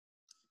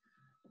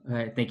All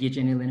right, thank you,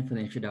 Jenny Lin, for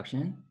the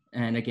introduction.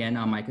 And again,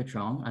 I'm Micah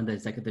Trong. I'm the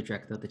Executive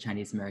Director of the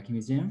Chinese American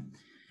Museum.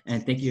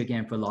 And thank you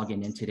again for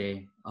logging in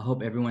today. I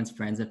hope everyone's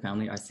friends and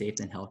family are safe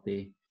and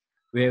healthy.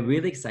 We're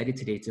really excited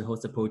today to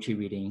host a poetry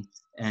reading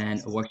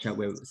and a workshop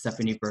with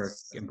Stephanie Burt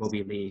and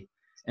Bovey Lee.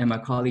 And my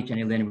colleague,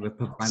 Jenny Lin, will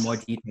provide more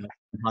details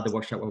on how the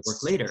workshop will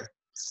work later.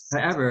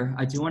 However,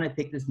 I do want to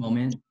take this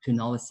moment to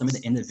acknowledge some of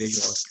the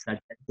individuals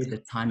that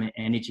dedicated the time and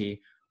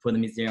energy for the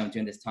museum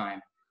during this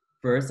time.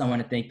 First, I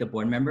want to thank the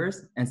board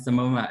members, and some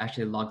of them are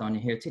actually logged on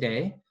here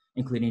today,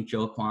 including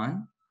Joe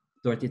Kwan,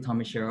 Dorothy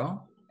Tomashiro,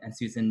 and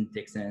Susan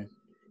Dixon.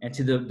 And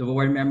to the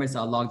board members that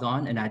are logged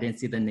on and I didn't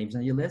see the names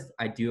on your list,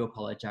 I do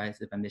apologize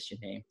if I missed your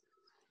name.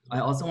 I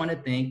also want to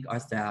thank our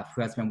staff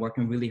who has been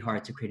working really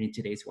hard to create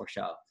today's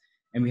workshop.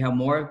 And we have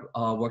more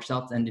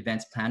workshops and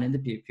events planned in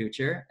the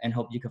future, and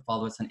hope you can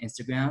follow us on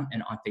Instagram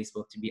and on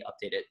Facebook to be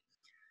updated.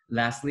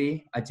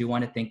 Lastly, I do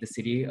want to thank the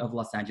City of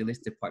Los Angeles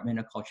Department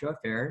of Cultural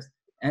Affairs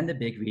and the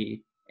Big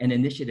Read, an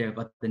initiative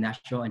of the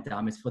National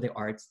Endowment for the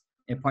Arts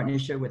in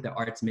partnership with the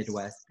Arts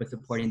Midwest for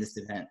supporting this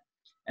event.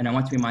 And I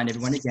want to remind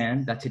everyone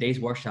again that today's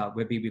workshop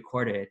will be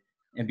recorded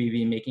and we'll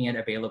be making it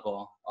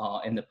available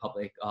in the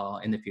public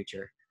in the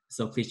future.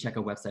 So please check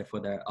our website for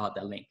the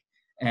link.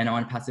 And I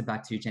want to pass it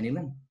back to Jenny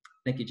Lin.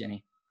 Thank you,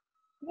 Jenny.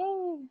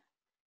 Yay.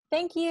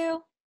 Thank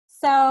you.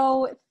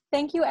 So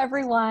thank you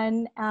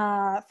everyone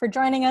for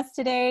joining us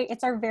today.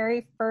 It's our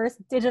very first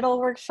digital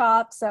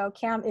workshop, so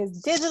Cam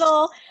is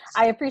digital.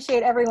 I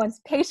appreciate everyone's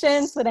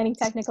patience with any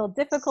technical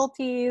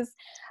difficulties.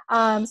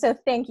 So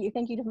thank you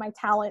to my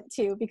talent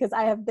too, because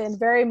I have been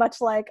very much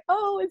like,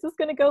 oh, is this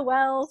gonna go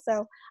well?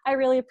 So I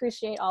really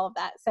appreciate all of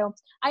that. So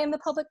I am the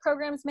Public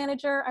Programs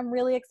Manager. I'm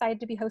really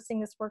excited to be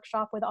hosting this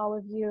workshop with all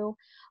of you.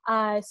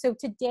 So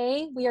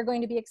today we are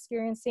going to be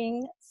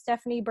experiencing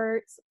Stephanie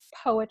Burt's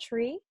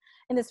poetry.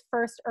 In this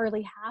first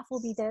early half,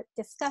 we'll be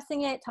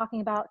discussing it, talking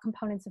about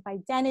components of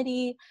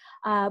identity.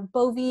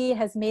 Bovey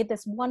has made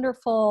this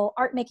wonderful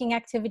art making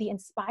activity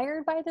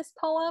inspired by this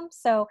poem.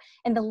 So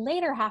in the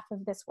later half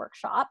of this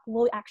workshop,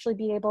 we'll actually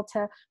be able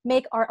to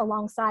make art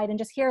alongside and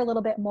just hear a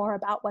little bit more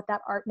about what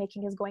that art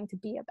making is going to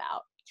be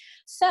about.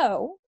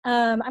 So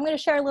I'm going to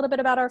share a little bit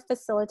about our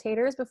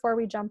facilitators before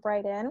we jump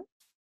right in.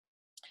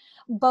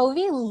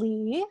 Bovey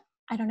Lee,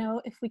 I don't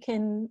know if we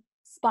can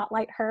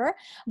spotlight her,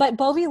 but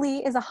Bovey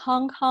Lee is a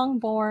Hong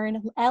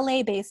Kong-born,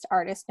 LA-based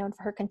artist known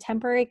for her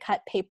contemporary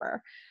cut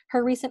paper.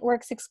 Her recent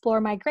works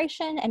explore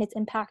migration and its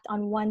impact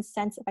on one's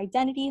sense of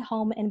identity,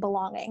 home, and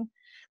belonging.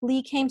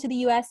 Lee came to the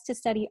US to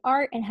study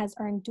art and has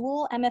earned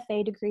dual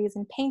MFA degrees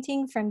in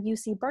painting from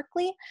UC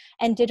Berkeley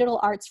and digital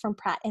arts from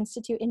Pratt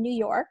Institute in New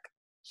York.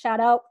 Shout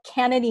out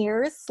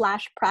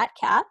Cannoneers/Pratt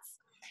Cats.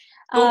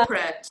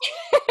 Pratt.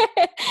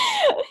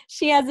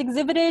 She has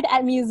exhibited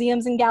at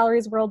museums and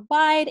galleries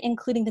worldwide,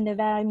 including the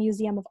Nevada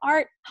Museum of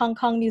Art, Hong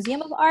Kong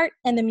Museum of Art,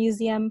 and the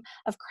Museum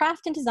of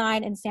Craft and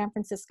Design in San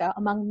Francisco,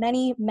 among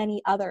many,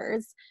 many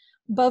others.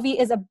 Bovey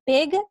is a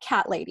big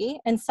cat lady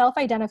and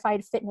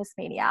self-identified fitness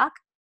maniac.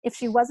 If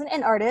she wasn't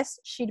an artist,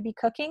 she'd be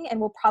cooking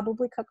and will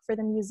probably cook for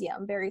the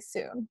museum very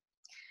soon.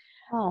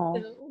 Oh.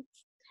 So,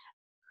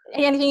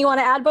 anything you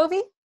want to add,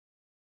 Bovey?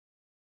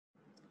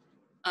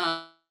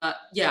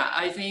 Yeah,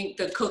 I think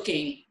the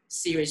cooking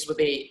series will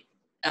be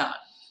a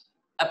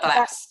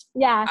blast.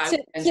 Yeah,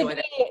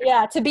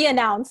 to be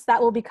announced.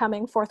 That will be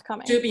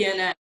forthcoming. To be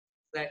announced,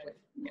 exactly.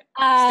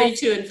 Yeah. Stay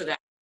tuned for that.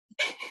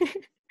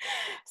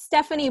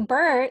 Stephanie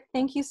Burt,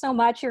 thank you so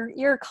much.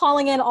 You're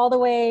calling in all the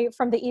way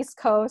from the East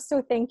Coast,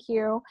 so thank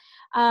you.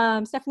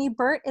 Stephanie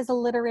Burt is a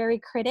literary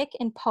critic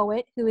and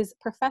poet who is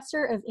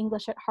professor of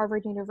English at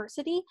Harvard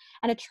University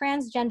and a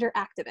transgender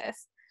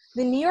activist.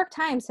 The New York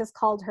Times has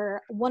called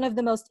her one of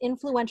the most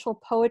influential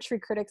poetry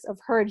critics of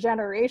her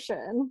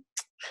generation.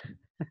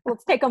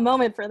 Let's take a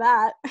moment for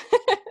that.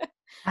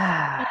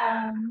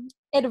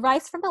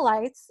 Advice from the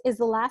Lights is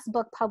the last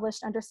book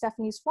published under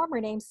Stephanie's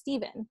former name,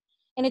 Stephen.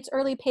 In its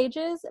early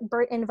pages,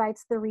 Burt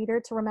invites the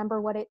reader to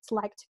remember what it's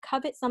like to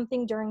covet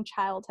something during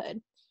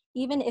childhood,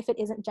 even if it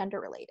isn't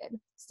gender-related.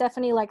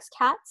 Stephanie likes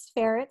cats,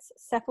 ferrets,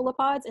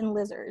 cephalopods, and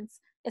lizards,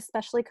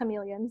 especially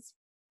chameleons.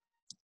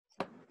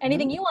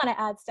 Anything you want to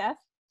add, Steph?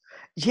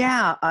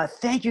 Yeah,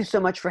 thank you so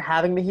much for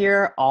having me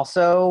here.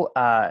 Also,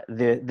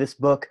 this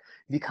book,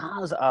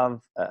 because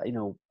of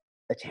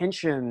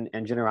attention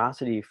and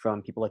generosity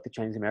from people like the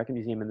Chinese American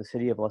Museum in the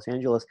city of Los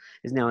Angeles,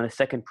 is now in a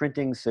second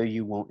printing, so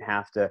you won't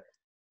have to,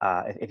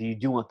 if you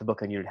do want the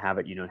book and you don't have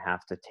it, you don't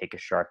have to take a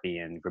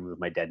Sharpie and remove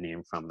my dead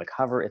name from the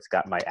cover. It's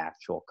got my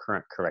actual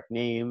correct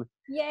name.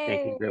 Yay!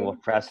 Thank you, Great Wolf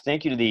Press.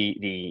 Thank you to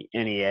the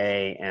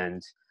NEA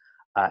and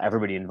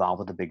everybody involved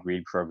with the Big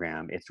Read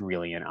program. It's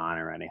really an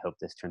honor, and I hope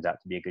this turns out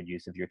to be a good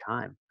use of your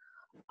time.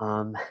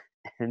 And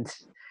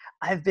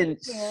I've been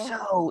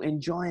so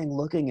enjoying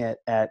looking at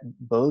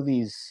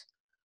Bovey's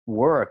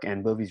work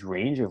and Bovey's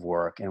range of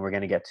work, and we're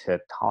going to get to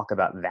talk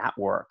about that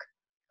work,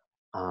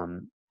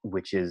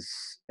 which is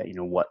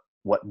what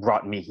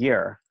brought me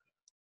here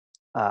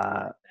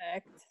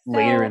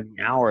later in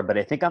the hour. But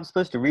I think I'm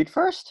supposed to read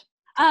first.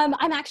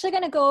 I'm actually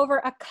going to go over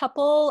a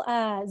couple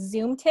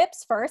Zoom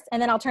tips first,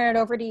 and then I'll turn it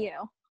over to you.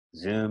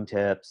 Zoom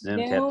tips.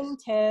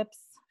 Tips.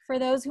 For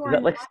those who Is are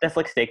that not, that's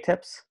like steak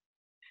tips?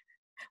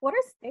 what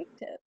are steak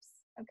tips?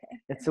 Okay.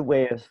 It's a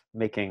way of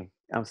making,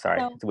 I'm sorry,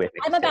 So it's a way of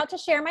making I'm steak. about to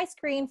share my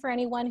screen for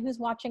anyone who's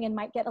watching and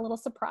might get a little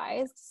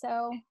surprised.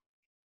 So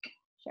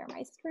share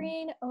my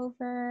screen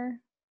over.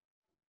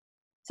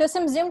 So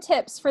some Zoom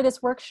tips for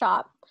this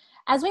workshop.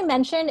 As we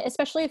mentioned,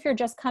 especially if you're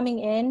just coming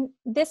in,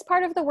 this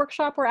part of the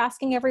workshop, we're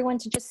asking everyone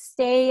to just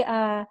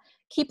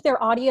keep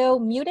their audio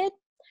muted,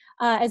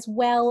 as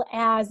well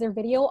as their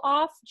video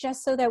off,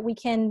 just so that we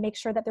can make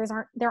sure that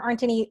there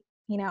aren't any,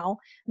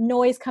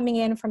 noise coming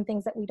in from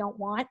things that we don't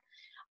want.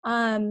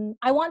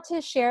 I want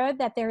to share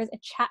that there is a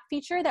chat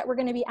feature that we're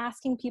going to be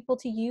asking people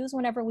to use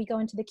whenever we go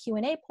into the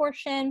Q&A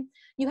portion.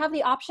 You have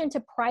the option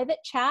to private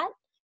chat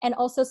and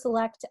also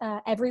select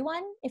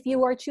everyone. If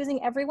you are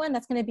choosing everyone,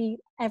 that's going to be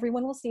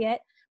everyone will see it.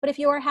 But if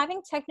you are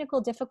having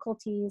technical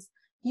difficulties,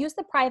 use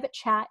the private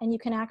chat, and you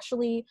can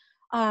actually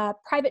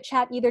private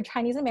chat either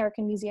Chinese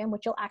American Museum,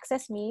 which you'll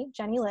access me,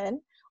 Jenny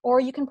Lin, or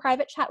you can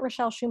private chat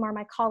Rochelle Schumar,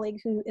 my colleague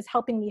who is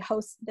helping me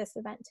host this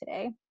event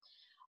today.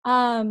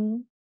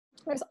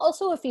 There's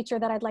also a feature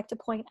that I'd like to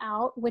point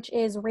out, which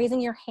is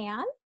raising your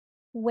hand,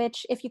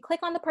 which if you click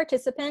on the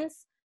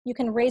participants, you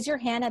can raise your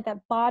hand at that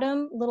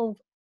bottom little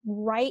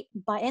right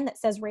button that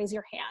says raise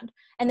your hand.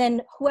 And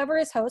then whoever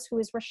is host, who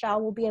is Rochelle,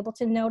 will be able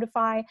to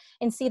notify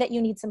and see that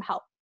you need some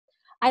help.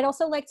 I'd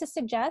also like to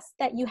suggest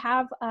that you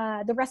have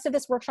the rest of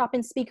this workshop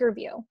in speaker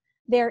view.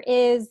 There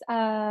is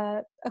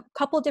a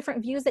couple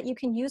different views that you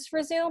can use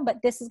for Zoom, but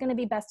this is going to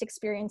be best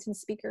experience in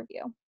speaker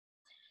view.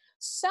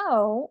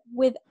 So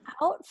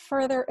without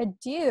further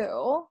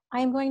ado,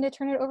 I'm going to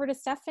turn it over to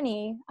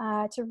Stephanie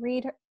to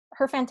read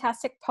her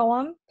fantastic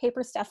poem,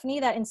 Paper Stephanie,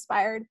 that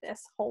inspired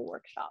this whole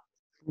workshop.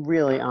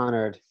 Really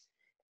honored.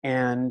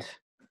 And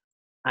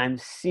I'm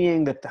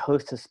seeing that the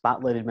host has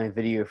spotlighted my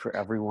video for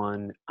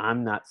everyone.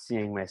 I'm not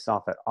seeing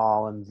myself at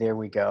all, and there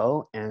we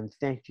go. And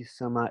thank you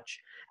so much.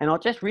 And I'll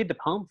just read the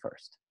poem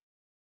first.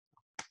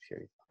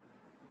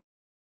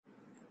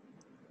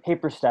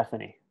 Paper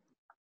Stephanie.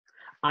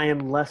 I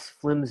am less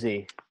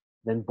flimsy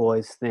than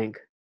boys think.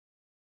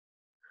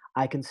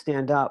 I can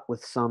stand up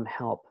with some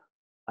help.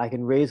 I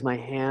can raise my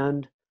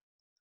hand,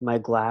 my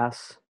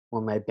glass, or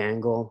my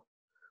bangle,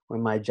 or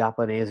my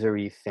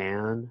Japaneserie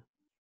fan,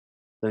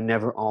 though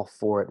never all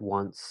four at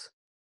once.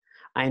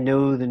 I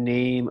know the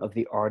name of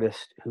the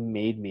artist who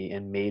made me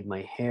and made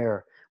my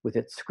hair with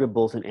its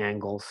scribbles and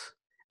angles,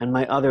 and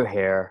my other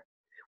hair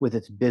with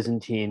its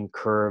Byzantine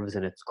curves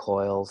and its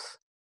coils,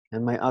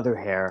 and my other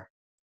hair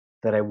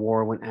that I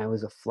wore when I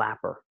was a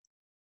flapper.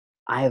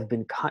 I have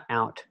been cut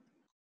out,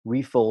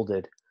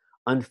 refolded,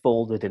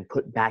 unfolded, and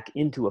put back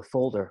into a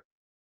folder.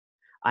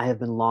 I have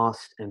been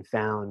lost and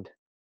found,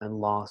 and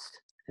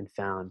lost and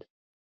found.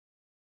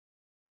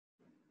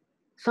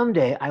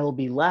 Someday I will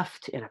be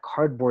left in a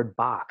cardboard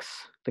box,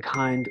 the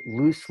kind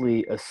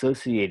loosely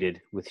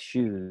associated with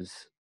shoes.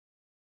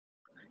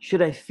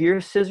 Should I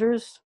fear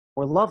scissors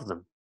or love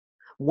them?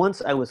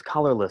 Once I was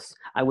colorless.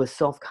 I was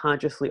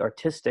self-consciously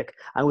artistic.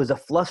 I was a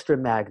fluster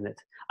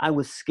magnet. I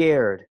was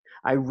scared.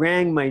 I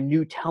rang my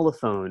new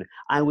telephone.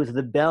 I was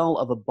the bell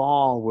of a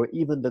ball where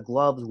even the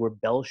gloves were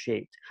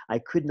bell-shaped. I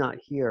could not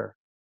hear.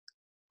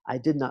 I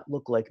did not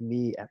look like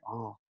me at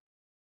all.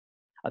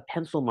 A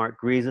pencil mark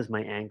grazes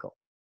my ankle.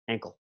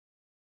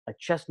 A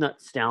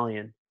chestnut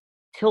stallion,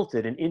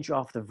 tilted an inch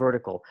off the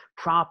vertical,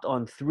 propped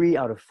on 3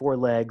 out of 4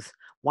 legs,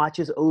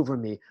 watches over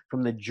me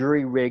from the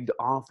jury-rigged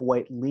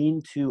off-white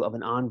lean-to of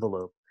an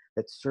envelope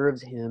that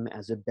serves him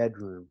as a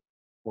bedroom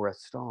or a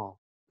stall.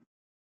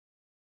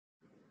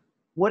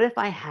 What if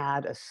I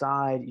had a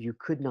side you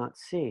could not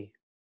see?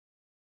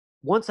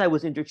 Once I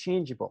was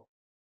interchangeable,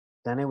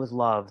 then I was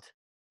loved,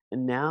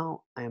 and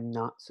now I am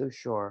not so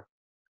sure.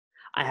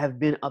 I have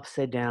been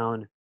upside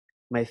down,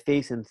 my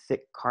face in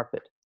thick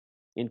carpet,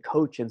 in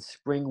coach and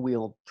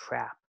spring-wheeled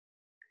trap.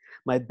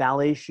 My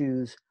ballet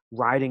shoes,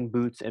 riding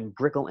boots, and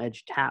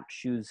brickle-edged tap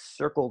shoes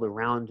circled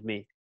around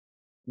me.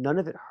 None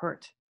of it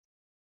hurt.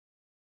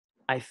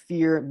 I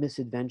fear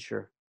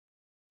misadventure,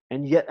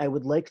 and yet I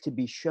would like to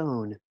be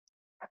shown.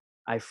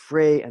 I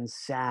fray and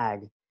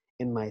sag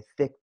in my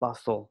thick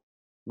bustle,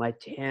 my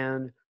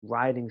tan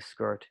riding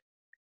skirt,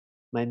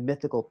 my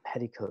mythical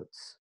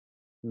petticoats.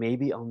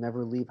 Maybe I'll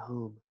never leave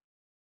home.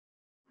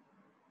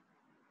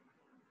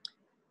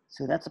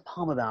 So that's a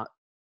poem about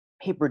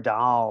paper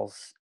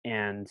dolls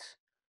and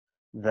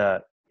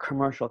the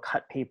commercial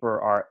cut paper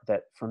art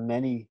that for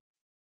many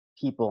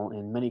people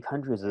in many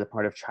countries is a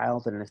part of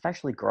childhood and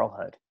especially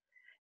girlhood.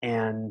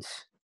 And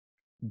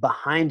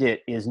behind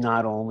it is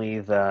not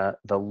only the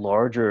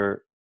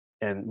larger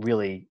and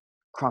really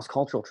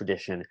cross-cultural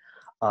tradition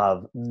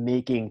of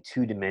making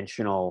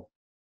two-dimensional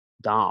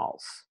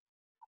dolls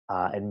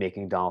and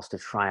making dolls to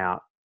try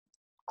out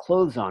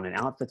clothes on and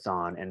outfits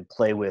on and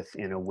play with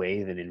in a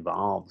way that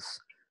involves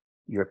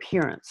your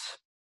appearance,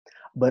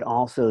 but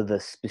also the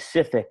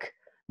specific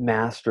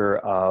master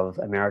of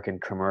American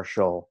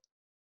commercial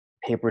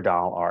paper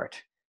doll art,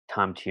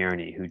 Tom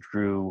Tierney, who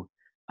drew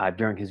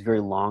during his very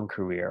long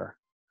career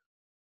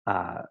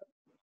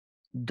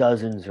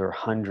dozens or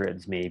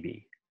hundreds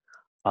maybe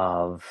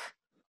of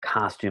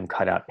costume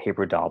cutout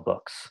paper doll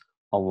books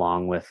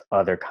along with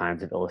other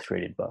kinds of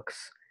illustrated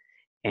books,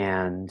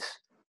 and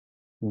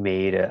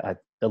made a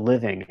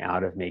living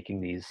out of making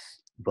these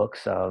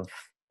books of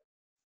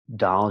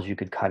dolls you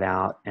could cut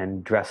out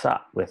and dress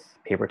up with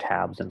paper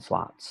tabs and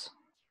slots.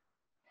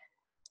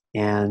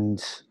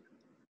 And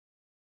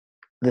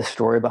the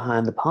story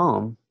behind the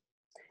poem,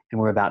 and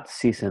we're about to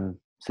see some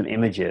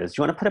images. Do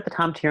you want to put up a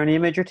Tom Tierney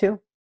image or two?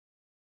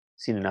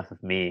 Seen enough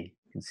of me.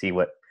 You can see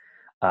what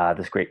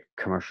this great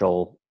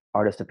commercial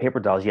artist of paper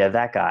dolls. Yeah,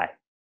 that guy.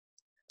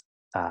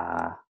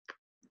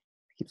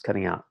 Keeps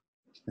cutting out.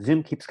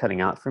 Zoom keeps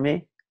cutting out for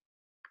me.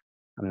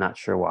 I'm not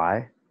sure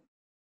why.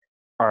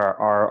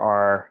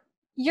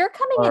 You're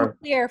coming in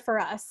clear for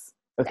us.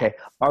 Okay.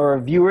 Are our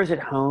viewers at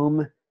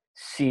home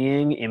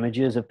seeing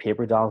images of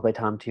paper dolls by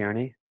Tom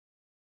Tierney?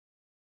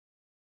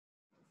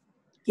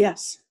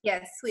 Yes.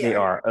 Yes, They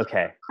are.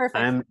 Okay.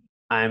 Perfect.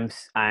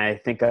 I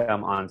think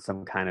I'm on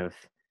some kind of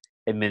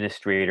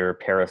administrator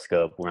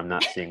periscope where I'm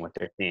not seeing what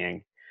they're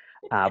seeing.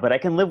 But I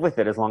can live with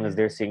it as long as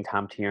they're seeing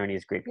Tom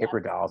Tierney's great paper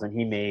dolls. And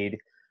he made,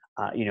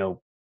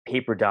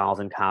 paper dolls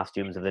and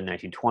costumes of the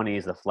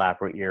 1920s, the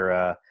flapper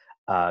era,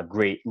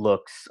 great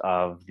looks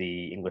of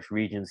the English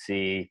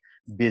Regency,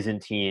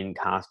 Byzantine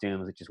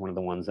costumes, which is one of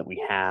the ones that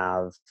we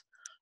have.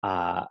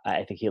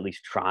 I think he at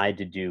least tried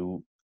to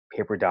do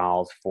paper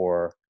dolls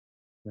for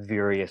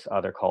various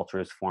other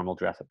cultures' formal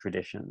dress-up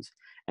traditions.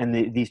 And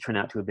these turn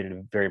out to have been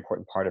a very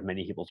important part of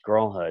many people's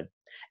girlhood.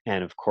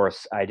 And of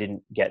course, I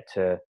didn't get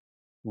to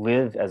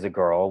live as a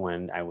girl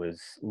when I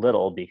was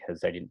little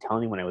because I didn't tell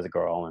anyone I was a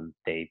girl and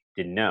they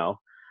didn't know.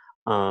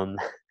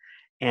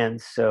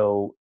 And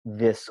so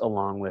this poem,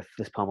 along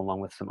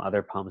with some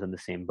other poems in the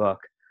same book,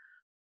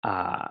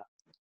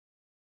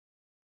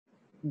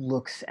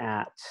 looks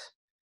at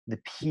the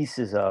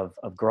pieces of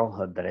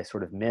girlhood that I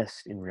sort of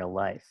missed in real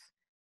life.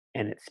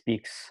 And it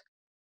speaks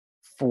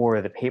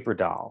for the paper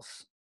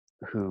dolls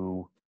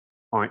who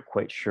aren't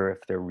quite sure if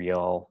they're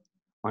real,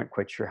 aren't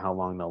quite sure how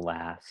long they'll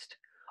last,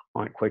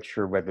 aren't quite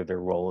sure whether their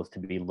role is to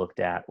be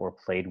looked at or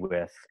played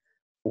with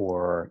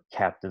or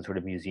kept and sort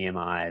of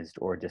museumized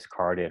or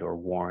discarded or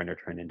worn or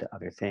turned into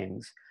other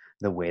things,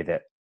 the way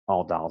that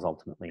all dolls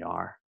ultimately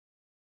are.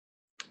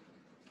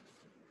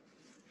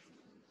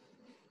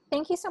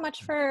 Thank you so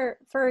much for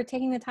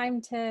taking the time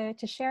to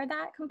share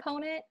that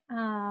component.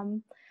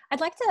 I'd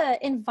like to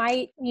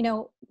invite,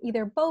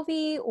 either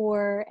Bovey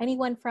or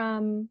anyone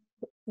from,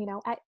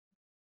 at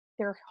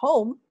their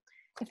home,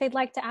 if they'd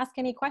like to ask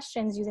any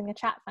questions using the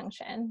chat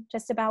function,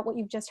 just about what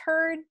you've just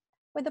heard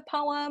with the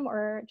poem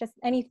or just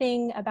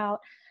anything about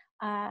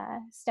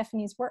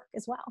Stephanie's work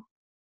as well.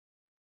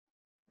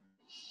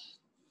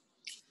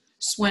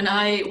 So when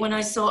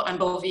I saw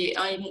Bovey,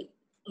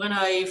 when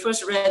I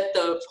first read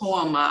the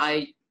poem,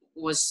 I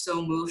was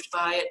so moved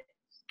by it,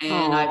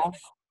 and I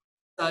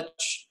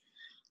such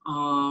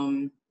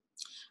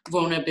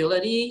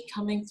vulnerability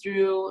coming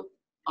through.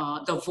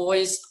 The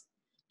voice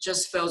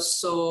just felt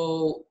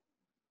so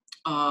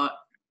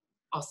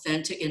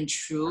authentic and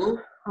true.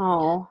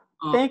 Oh,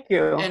 thank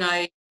you.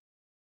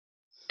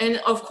 And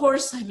of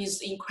course,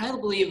 it's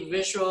incredibly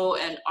visual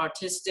and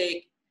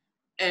artistic,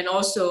 and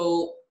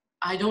also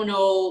I don't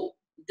know,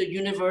 the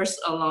universe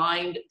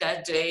aligned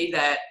that day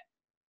that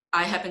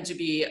I happen to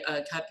be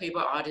a cut paper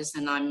artist,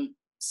 and I'm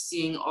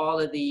seeing all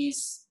of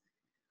these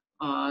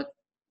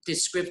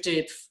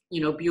descriptive,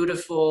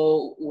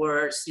 beautiful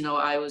words.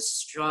 I was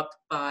struck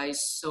by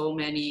so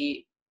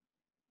many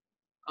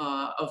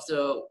of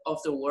the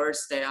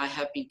words that I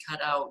have been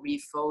cut out,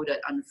 refolded,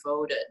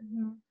 unfolded.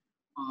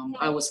 Mm-hmm.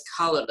 I was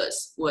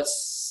colorless, was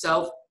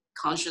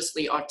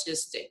self-consciously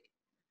artistic.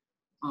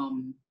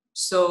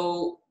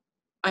 So,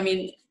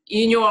 in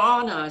your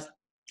honor,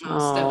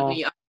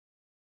 Stephanie,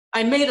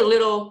 I made a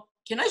little.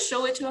 Can I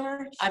show it to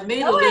her? I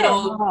made a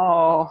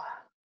little.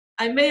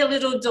 I made a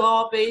little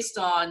doll based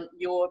on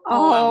your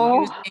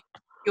poem, using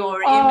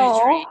your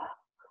imagery.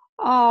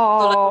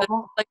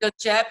 So like a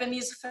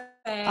Japanese fan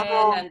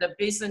and the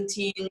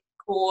Byzantine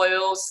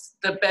coils,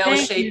 the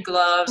bell-shaped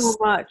gloves. So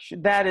much.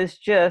 That is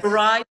just.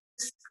 Right.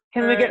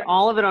 Can we get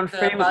all of it on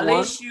frame at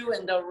once? The ballet shoe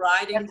and the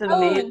riding. That's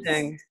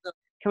amazing.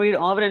 Can we get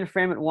all of it in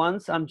frame at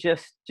once? I'm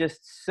just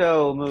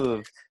so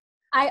moved.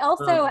 I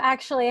also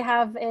actually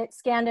have it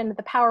scanned into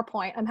the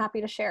PowerPoint. I'm happy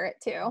to share it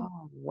too.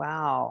 Oh,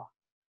 wow.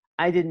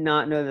 I did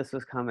not know this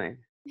was coming.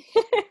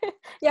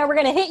 Yeah, we're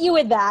going to hit you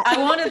with that. I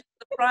wanted to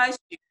surprise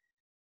you.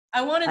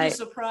 I wanted to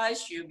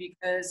surprise you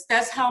because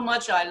that's how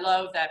much I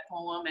love that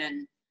poem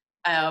and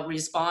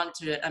respond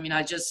to it.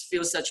 I just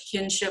feel such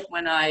kinship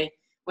when I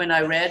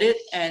read it,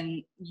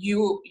 and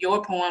your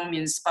poem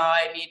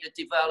inspired me to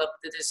develop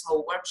this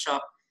whole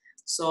workshop.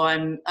 So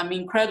I'm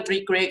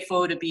incredibly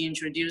grateful to be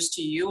introduced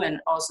to you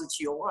and also to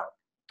your work.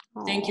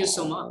 Thank you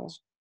so much.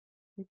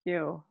 Thank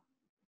you.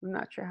 I'm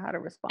not sure how to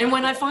respond. And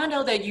when I found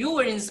out that you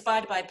were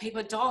inspired by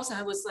paper dolls,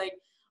 I was like,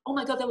 oh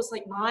my God, that was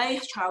like my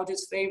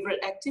childhood's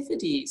favorite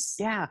activities.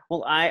 Yeah,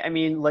 well, I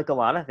mean, like a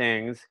lot of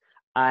things,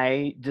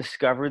 I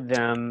discovered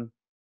them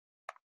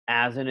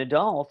as an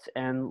adult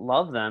and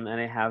love them.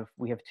 And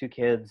we have two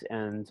kids,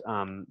 and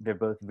they're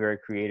both very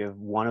creative.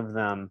 One of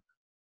them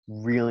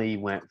really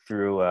went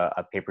through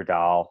a paper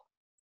doll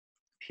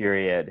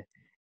period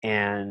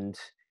and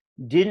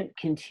didn't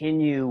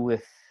continue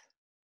with,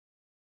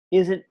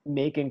 isn't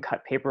making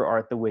cut paper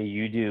art the way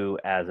you do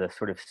as a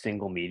sort of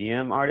single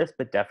medium artist,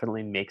 but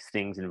definitely makes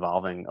things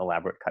involving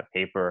elaborate cut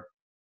paper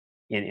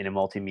in a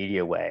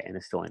multimedia way, and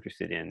is still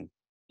interested in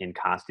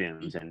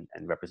costumes and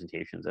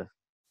representations of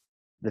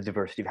the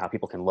diversity of how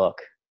people can look.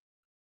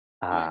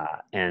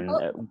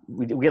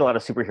 We get a lot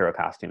of superhero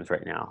costumes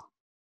right now.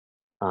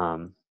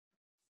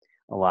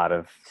 A lot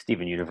of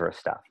Steven Universe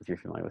stuff, if you're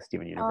familiar with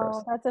Steven Universe.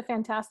 Oh, that's a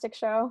fantastic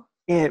show.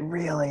 It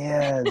really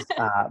is.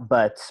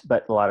 But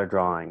a lot of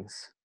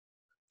drawings,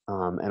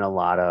 and a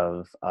lot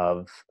of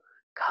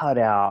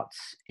cutouts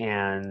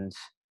and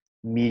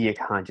media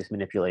conscious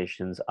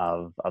manipulations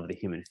of the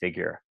human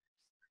figure.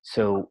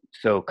 So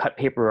cut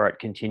paper art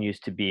continues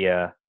to be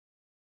a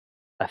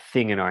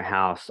thing in our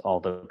house,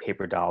 although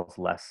paper dolls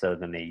less so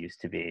than they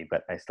used to be,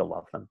 but I still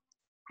love them.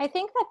 I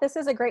think that this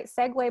is a great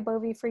segue,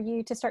 Bovey, for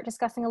you to start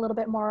discussing a little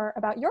bit more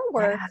about your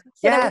work,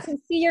 so that we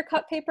can see your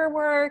cut paper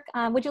work.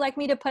 Would you like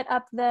me to put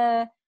up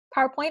the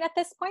PowerPoint at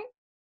this point?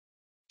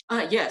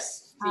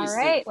 Yes. All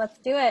right, let's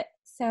do it.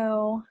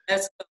 So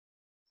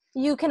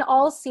you can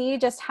all see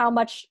just how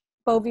much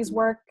Bovey's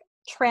work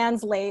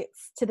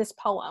translates to this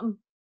poem.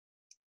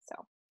 So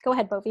go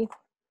ahead, Bovey.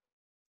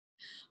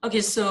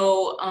 Okay,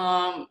 so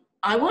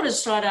I want to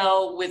start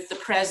out with the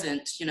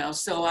present,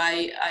 so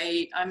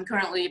I'm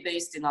currently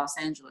based in Los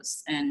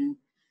Angeles, and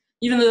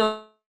even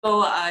though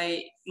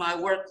my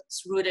work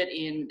is rooted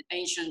in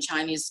ancient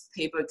Chinese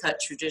paper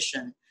cut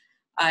tradition,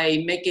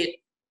 I make it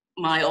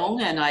my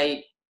own, and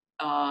I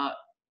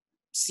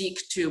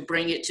seek to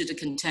bring it to the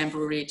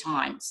contemporary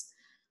times.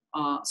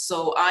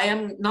 So I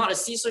am not a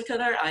scissor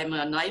cutter, I'm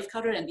a knife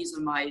cutter, and these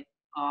are my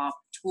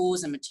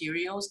tools and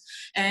materials.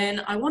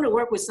 And I want to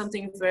work with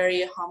something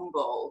very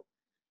humble,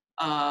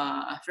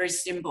 very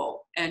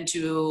simple, and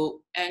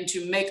to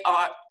make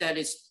art that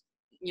is,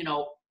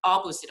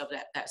 opposite of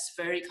that. That's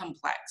very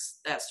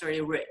complex. That's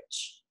very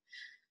rich.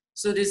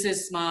 So this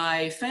is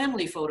my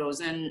family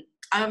photos, and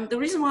the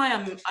reason why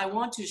I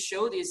want to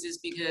show this is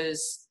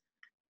because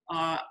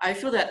I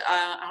feel that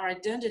our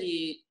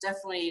identity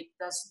definitely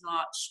does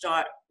not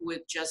start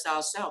with just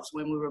ourselves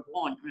when we were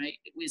born, right?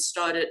 We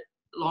started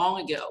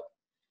long ago.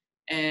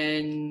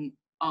 And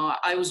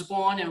I was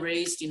born and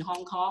raised in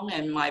Hong Kong,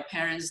 and my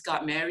parents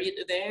got married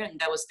there, and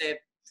that was their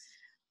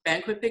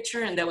banquet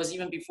picture, and that was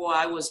even before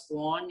I was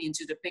born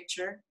into the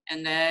picture.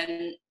 And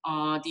then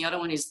the other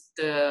one is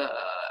the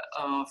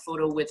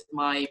photo with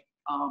my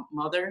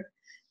mother,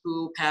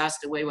 who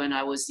passed away when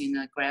I was in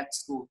grad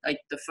school,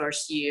 like the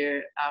first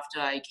year after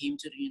I came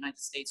to the United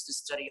States to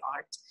study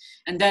art.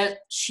 And that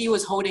she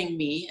was holding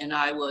me, and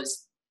I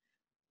was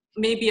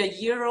maybe a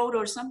year old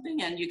or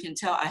something, and you can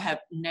tell I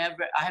have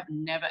never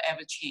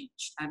ever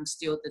changed. I'm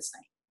still the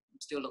same. I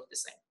still look the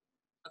same.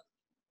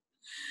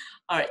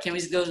 All right, can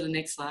we go to the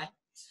next slide?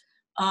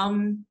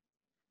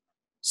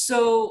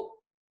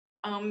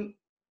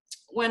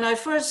 When I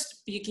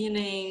first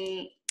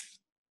beginning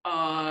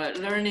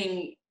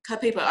learning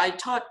cut paper, I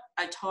taught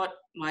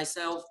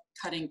myself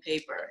cutting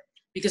paper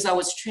because I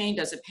was trained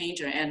as a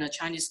painter and a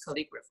Chinese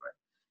calligrapher.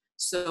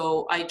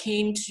 So I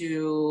came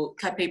to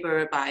cut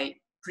paper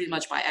pretty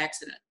much by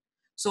accident.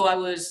 So I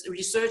was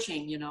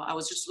researching, I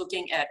was just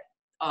looking at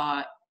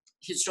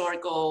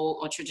historical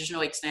or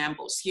traditional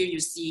examples. Here you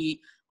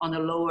see on the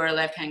lower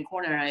left-hand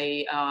corner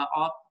a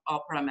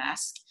opera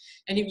mask.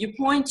 And if you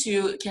point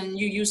to, can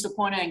you use the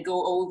pointer and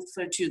go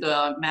over to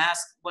the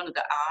mask, one of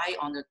the eye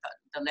on the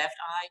left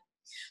eye?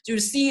 So you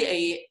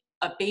see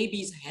a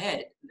baby's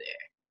head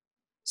there.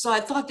 So I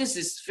thought this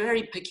is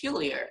very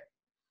peculiar.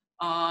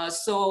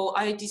 So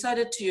I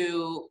decided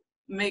to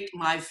make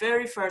my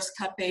very first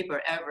cut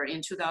paper ever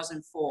in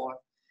 2004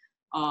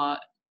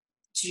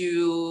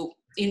 to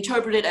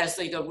interpret it as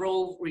like a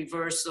role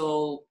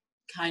reversal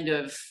kind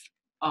of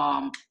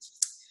my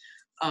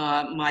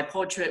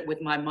portrait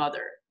with my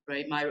mother,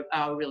 right?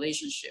 Our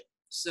relationship.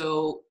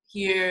 So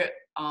here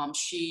her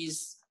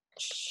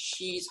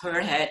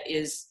head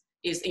is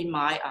in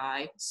my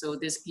eye. So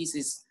this piece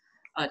is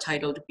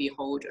titled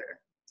Beholder.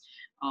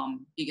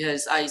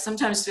 Because I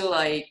sometimes feel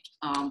like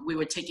we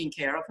were taking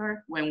care of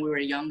her when we were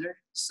younger.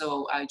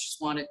 So I just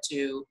wanted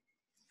to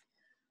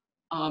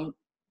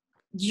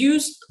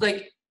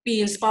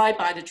be inspired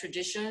by the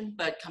tradition,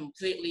 but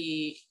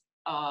completely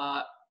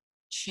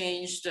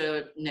change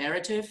the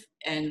narrative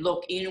and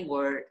look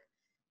inward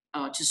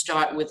to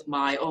start with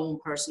my own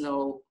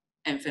personal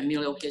and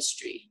familial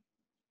history.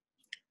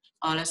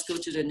 Let's go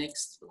to the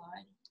next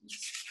slide.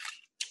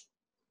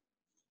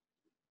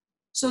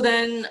 So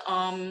then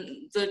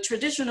the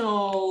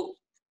traditional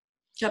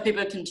cut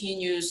paper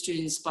continues to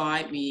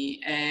inspire me,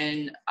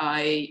 and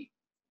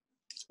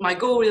my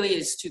goal really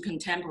is to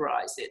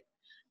contemporize it.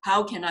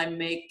 how can I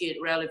make it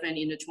relevant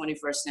in the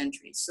 21st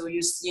century? So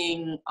you're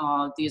seeing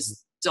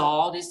this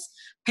doll, this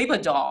paper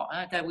doll,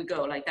 there we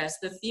go. Like that's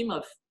the theme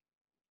of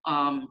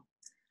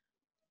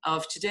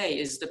today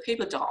is the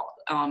paper doll.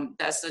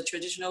 That's the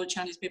traditional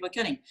Chinese paper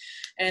cutting.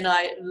 And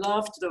I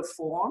loved the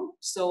form,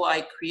 so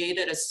I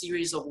created a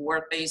series of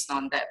work based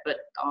on that. But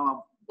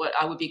what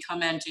I would be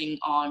commenting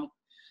on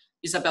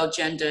is about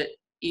gender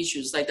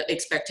issues, like the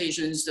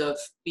expectations of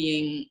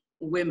being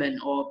women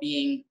or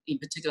being, in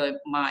particular,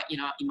 in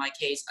my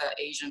case,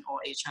 Asian or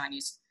a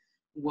Chinese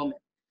woman.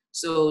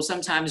 So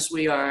sometimes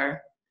we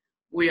are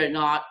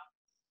not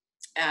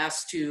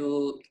asked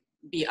to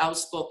be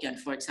outspoken,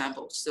 for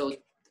example. So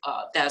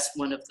that's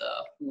one of the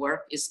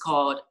work. It's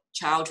called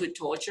Childhood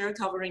Torture,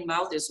 Covering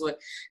Mouth. Is what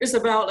it's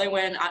about. Like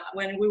when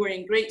we were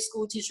in grade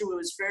school, teacher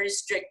was very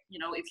strict.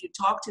 If you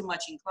talk too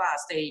much in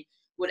class, they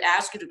would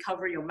ask you to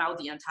cover your mouth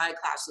the entire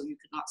class so you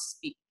could not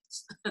speak.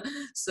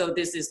 So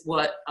this is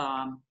what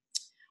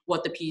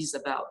the piece is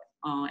about.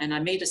 And I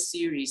made a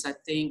series. I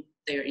think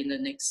they're in the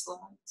next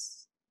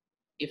slides,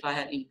 if I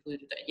had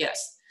included that.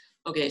 Yes.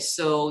 Okay,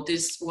 so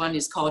this one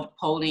is called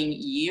Polling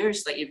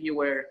Years. Like if you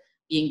were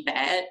being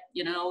bad,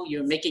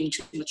 you're making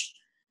too much,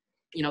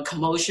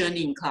 commotion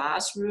in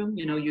classroom.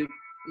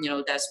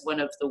 That's one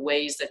of the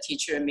ways that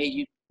teacher make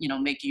you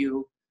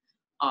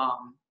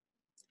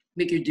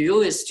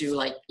do is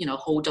to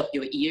hold up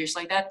your ears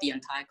like that the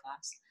entire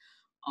class.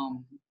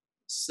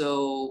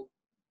 So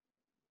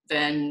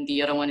then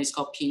the other one is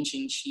called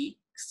Pinching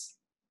Cheeks.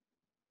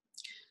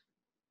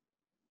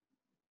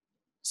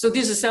 So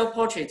this is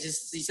self-portrait.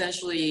 This is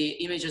essentially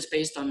images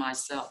based on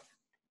myself.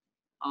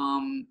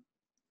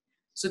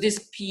 So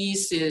this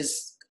piece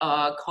is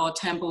called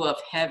Temple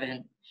of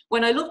Heaven.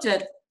 When I looked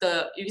at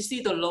you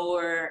see the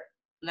lower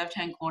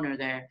left-hand corner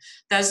there,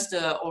 that's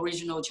the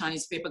original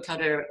Chinese paper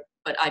cutter,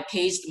 but I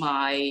pasted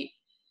my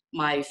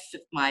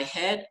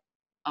head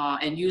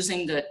and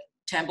using the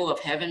Temple of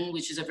Heaven,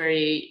 which is a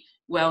very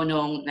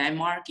well-known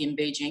landmark in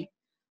Beijing,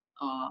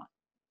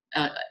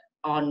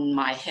 on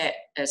my head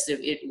as if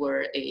it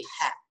were a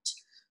hat.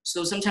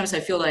 So sometimes I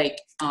feel like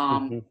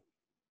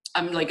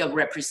I'm like a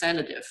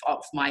representative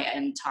of my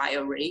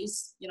entire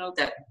race,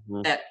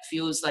 that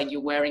feels like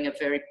you're wearing a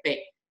very big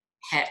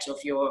hat of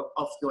your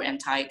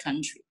entire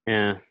country.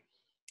 Yeah.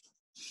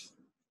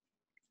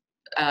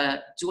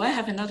 Do I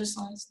have another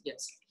slide?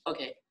 Yes.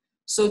 Okay.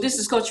 So this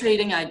is called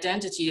Trading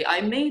Identity.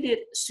 I made it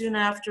soon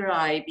after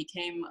I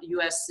became a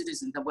US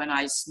citizen, when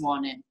I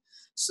sworn in.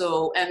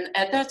 So, and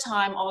at that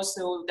time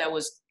also that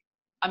was,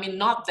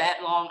 not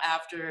that long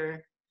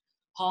after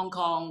Hong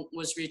Kong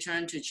was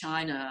returned to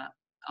China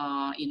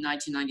in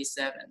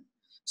 1997.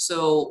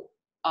 So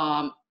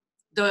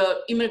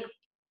the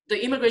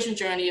immigration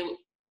journey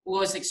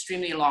was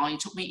extremely long. It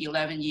took me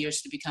 11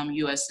 years to become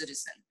US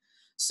citizen.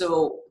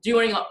 So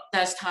during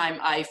that time,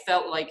 I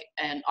felt like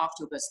an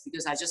octopus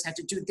because I just had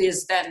to do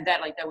this, that, and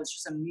that. Like there was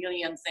just a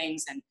million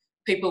things and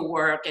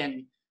paperwork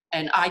and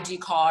ID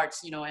cards,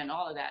 and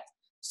all of that.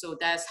 So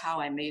that's how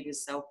I made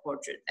this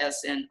self-portrait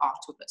as an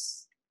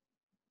octopus,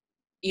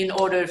 in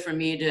order for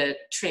me to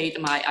trade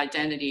my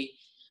identity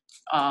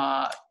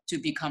to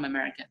become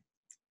American.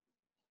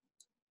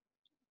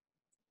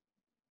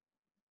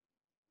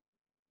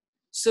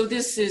 So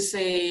this is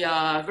a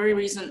very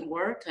recent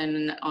work,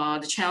 and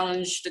the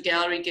challenge the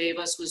gallery gave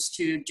us was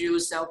to do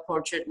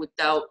self-portrait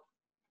without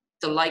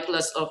the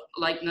likeness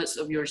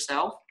of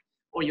yourself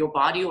or your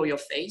body or your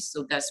face.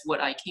 So that's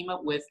what I came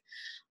up with,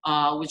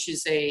 which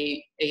is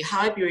a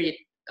hybrid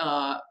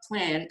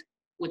plant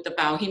with the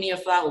Bauhinia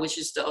flower, which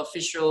is the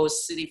official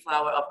city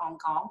flower of Hong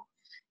Kong,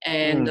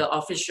 and the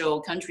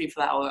official country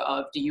flower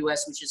of the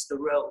US, which is the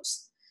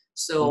rose.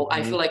 So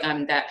I feel like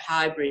I'm that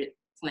hybrid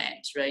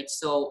plant, right?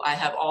 So I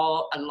have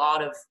a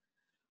lot of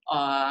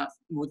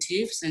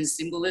motifs and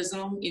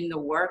symbolism in the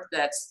work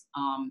that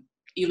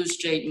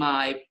illustrate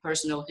my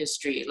personal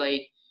history,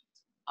 like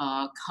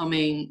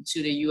coming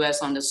to the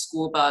US on the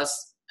school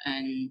bus,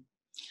 and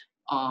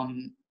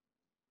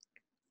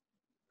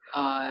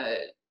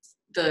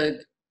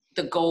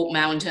the Gold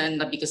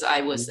Mountain, because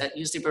I was at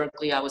UC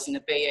Berkeley, I was in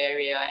the Bay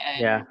Area,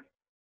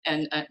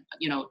 and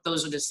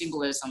those are the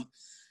symbolism.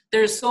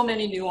 There's so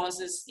many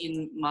nuances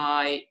in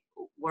my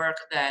work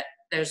that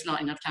there's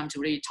not enough time to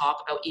really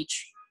talk about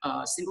each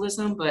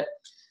symbolism, but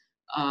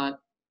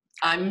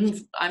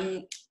I'm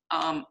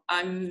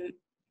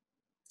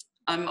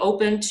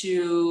open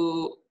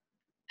to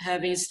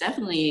having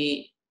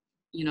Stephanie,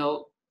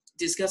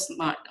 discuss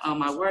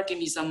my work, give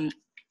me some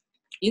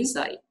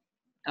insight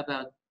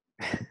about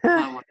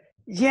my work.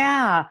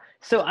 Yeah.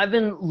 So I've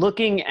been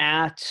looking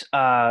at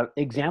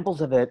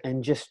examples of it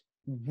and just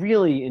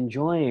really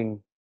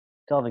enjoying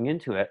delving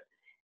into it.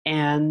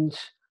 And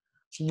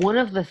one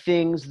of the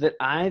things that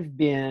I've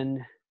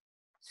been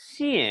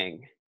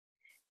seeing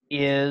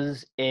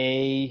is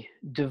a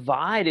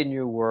divide in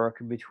your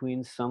work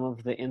between some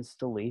of the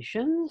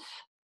installations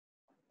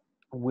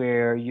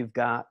where you've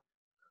got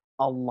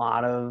a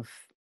lot of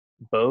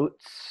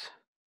boats,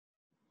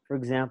 for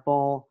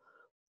example,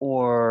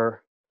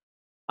 or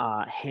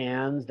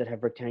hands that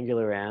have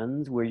rectangular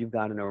ends, where you've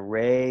got an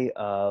array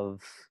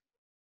of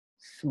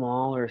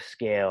smaller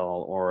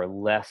scale or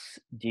less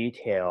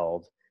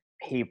detailed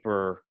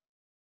paper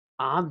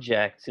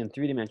objects in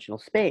three-dimensional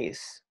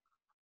space.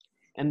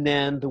 And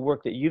then the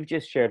work that you've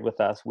just shared with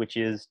us, which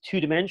is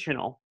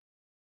two-dimensional,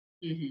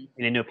 and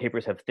I know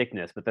papers have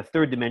thickness, but the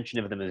third dimension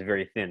of them is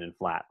very thin and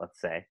flat,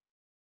 let's say.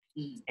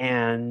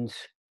 And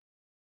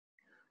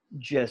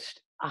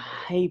just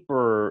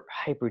hyper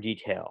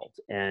detailed,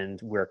 and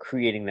we're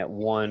creating that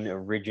one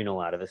original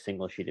out of a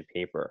single sheet of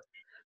paper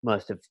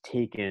must have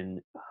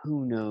taken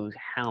who knows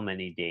how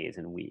many days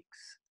and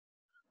weeks.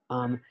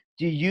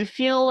 Do you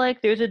feel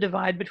like there's a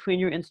divide between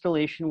your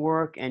installation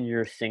work and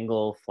your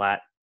single flat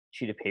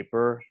sheet of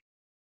paper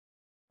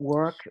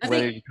work,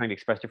 whether you're trying to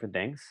express different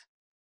things?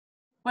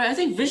 Well, I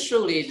think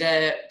visually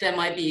there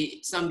might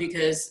be some,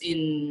 because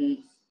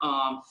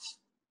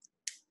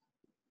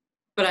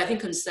but I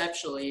think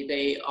conceptually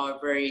they are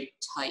very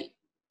tight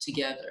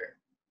together,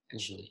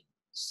 actually.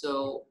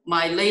 So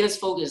my latest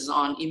focus is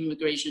on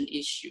immigration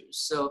issues.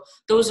 So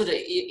those are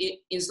the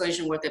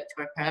installation work that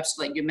perhaps,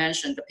 like you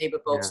mentioned, the paper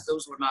books,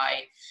 those were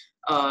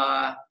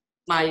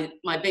my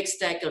big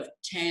stack of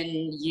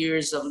 10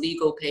 years of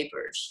legal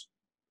papers.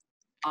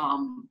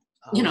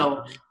 You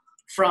know,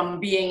 from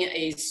being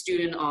a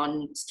student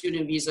on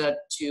student visa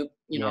to,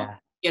 you know,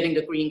 getting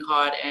the green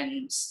card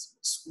and,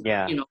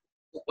 you know,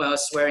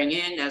 swearing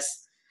in as,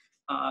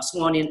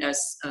 sworn in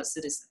as a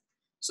citizen.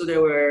 So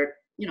there were,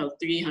 you know,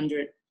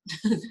 300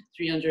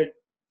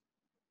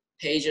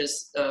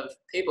 pages of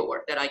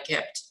paperwork that I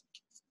kept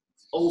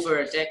over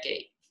a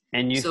decade.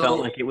 And you felt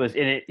like it was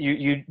in it.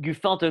 You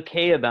felt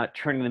okay about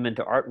turning them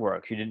into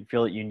artwork. You didn't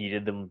feel that you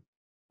needed them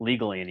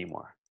legally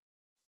anymore.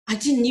 I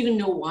didn't even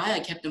know why I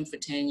kept them for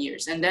 10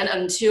 years. And then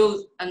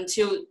until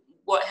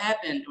what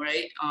happened,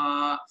 right?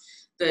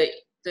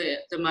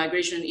 The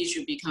migration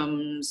issue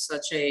becomes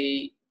such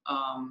a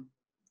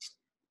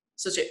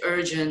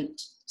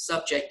urgent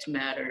subject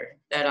matter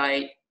that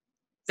I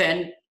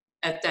then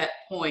at that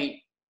point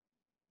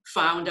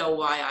found out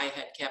why I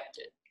had kept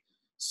it.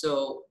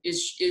 So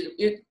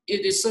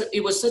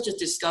it was such a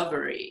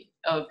discovery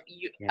of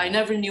I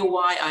never knew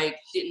why I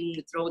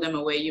didn't throw them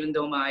away, even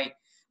though my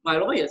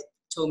lawyer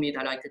told me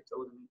that I could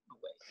throw them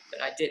away,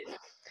 but I didn't.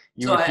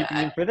 You were keeping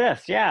them for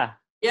this,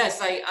 Yes,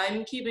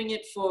 I'm keeping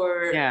it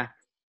for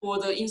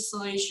the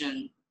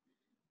installation,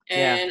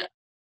 and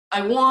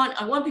I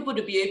want people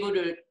to be able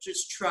to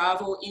just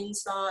travel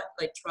inside,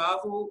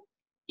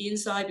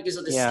 because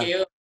of the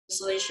scale of the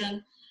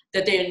installation,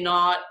 that they're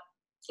not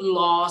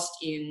lost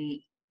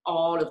in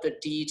all of the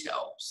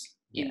details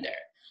in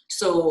there.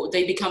 So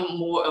they become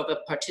more of a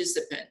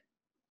participant,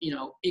 you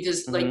know,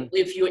 because like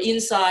if you're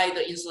inside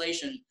the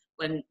installation,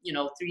 when, you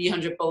know,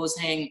 300 bows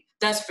hang,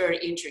 that's very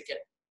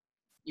intricate,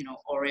 you know,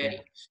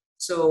 already.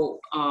 So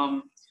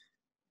I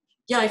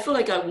feel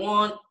like I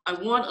want a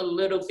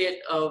little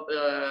bit of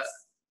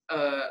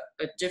a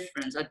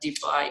difference, a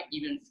divide,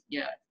 even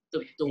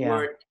the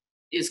word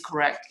is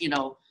correct, you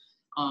know,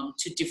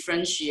 to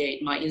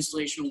differentiate my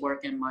installation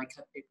work and my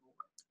cut paper work.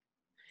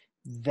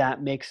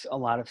 That makes a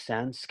lot of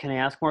sense. Can I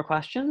ask more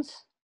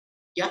questions?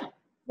 Yeah.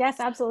 Yes,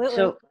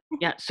 absolutely.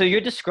 So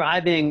you're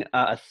describing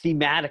a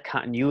thematic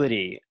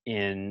continuity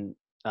in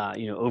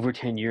you know, over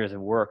 10 years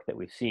of work that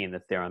we've seen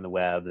that's there on the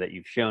web that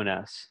you've shown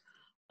us.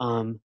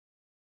 I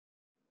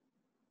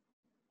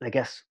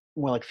guess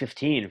more like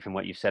 15 from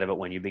what you said about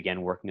when you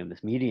began working in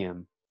this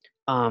medium.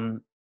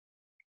 Have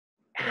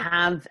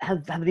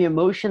the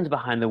emotions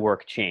behind the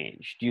work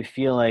changed? Do you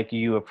feel like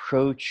you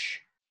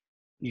approach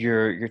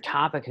your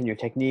topic and your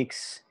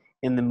techniques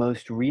in the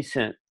most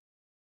recent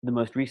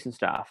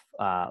stuff?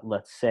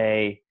 Let's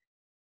say,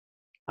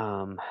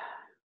 now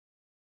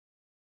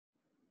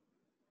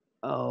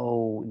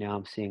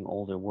I'm seeing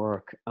older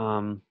work.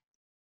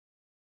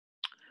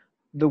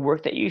 The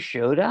work that you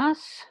showed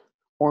us,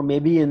 or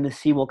maybe in The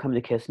Sea Will Come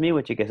to Kiss Me,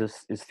 which I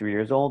guess is 3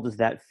 years old, does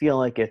that feel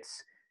like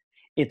it's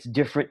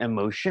different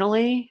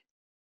emotionally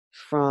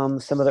from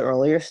some of the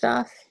earlier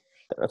stuff?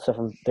 So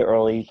from the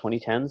early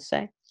 2010s,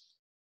 say?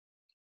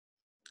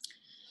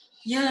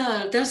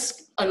 Yeah,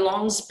 that's a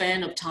long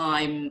span of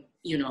time,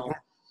 you know.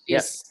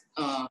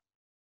 I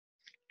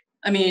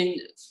mean,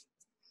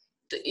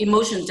 the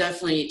emotion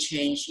definitely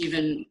changed.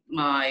 Even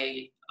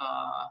my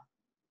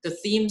the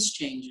themes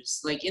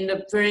changes. Like in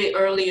the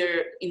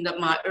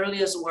my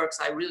earliest works,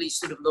 I really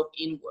sort of looked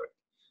inward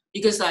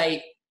because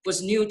I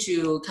was new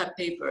to cut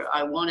paper.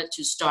 I wanted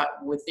to start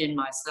within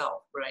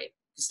myself, right?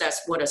 Because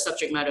that's what a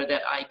subject matter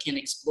that I can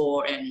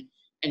explore and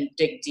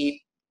dig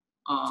deep.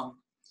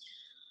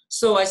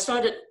 So I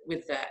started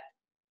with that,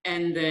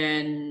 and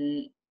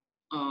then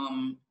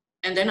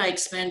I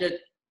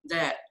expanded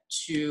that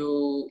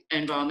to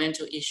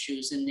environmental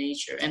issues in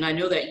nature. And I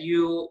know that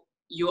you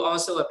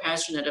also are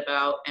passionate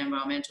about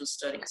environmental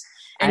studies,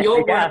 and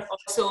your work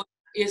also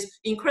is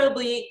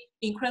incredibly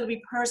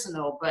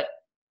personal, but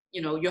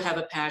you know, you have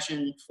a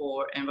passion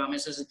for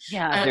environmental studies.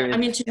 I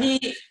mean, to me,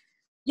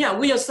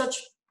 we are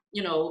such,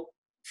 you know,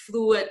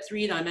 fluid,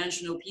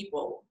 three-dimensional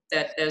people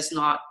that there's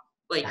not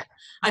Like,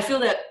 I feel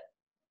that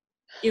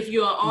if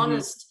you are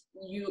honest,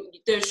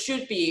 there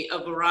should be a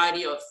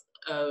variety of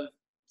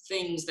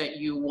things that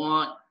you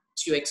want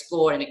to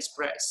explore and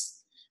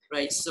express,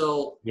 right?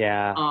 So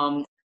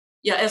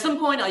at some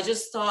point I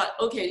just thought,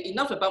 okay,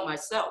 enough about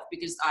myself,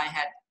 because I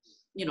had,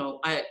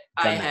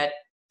 I had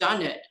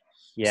done it.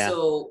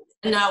 So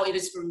now it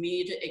is for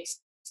me to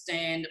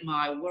extend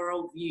my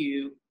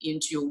worldview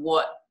into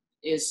what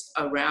is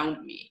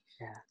around me.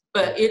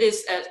 But it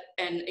is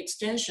an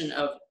extension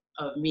of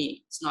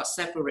me. It's not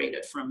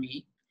separated from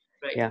me,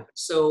 right?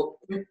 So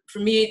for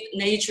me,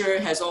 nature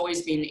has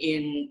always been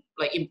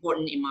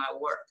important in my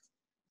work.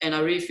 And I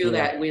really feel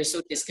that we're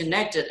so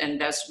disconnected, and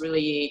that's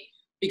really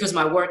because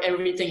my work,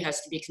 everything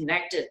has to be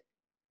connected.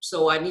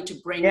 So I need to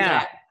bring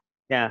that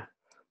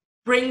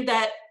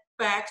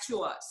back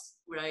to us,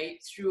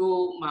 right?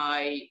 Through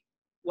my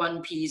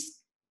one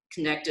piece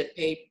connected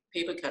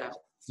paper cutout.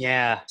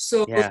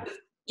 So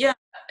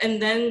and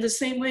then the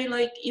same way,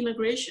 like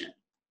immigration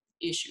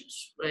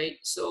issues, right?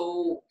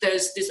 So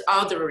there's this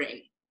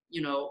othering,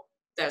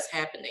 that's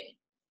happening,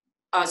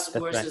 us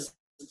versus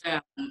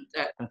them,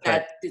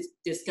 that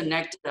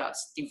disconnected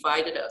us,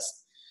 divided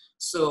us.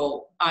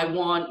 So I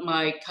want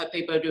my cut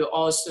paper to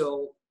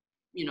also,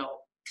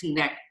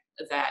 connect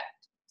that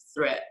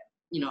thread,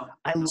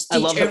 I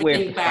love that way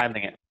of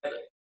describing it.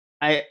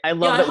 I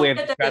love that way of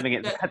describing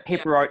it. The cut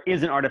paper art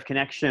is an art of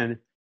connection,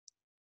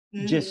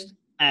 just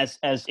as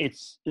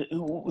it's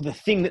the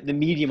thing that the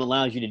medium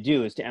allows you to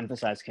do is to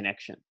emphasize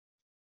connection.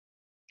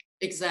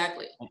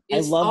 Exactly. I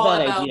love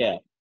that idea.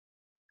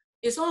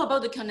 It's all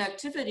about the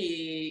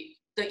connectivity,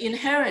 the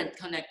inherent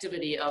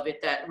connectivity of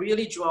it that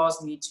really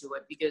draws me to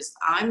it, because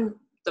I'm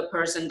the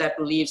person that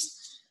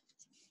believes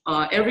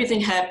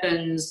everything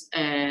happens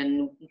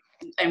and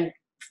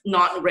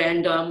not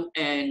random,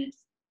 and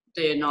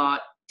they're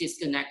not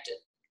disconnected.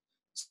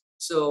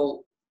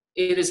 So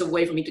it is a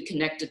way for me to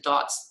connect the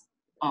dots.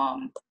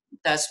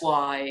 That's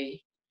why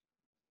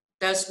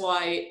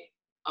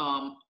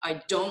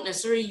I don't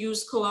necessarily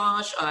use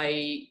collage.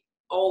 I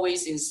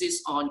always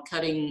insist on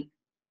cutting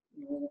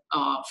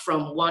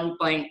from one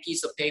blank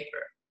piece of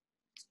paper.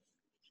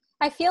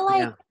 I feel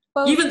like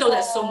even though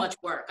that's so much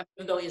work,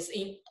 even though it's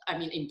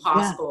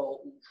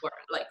impossible work,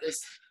 like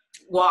this.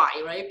 Why,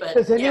 right? But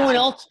does anyone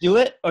else do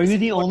it? Are you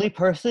the only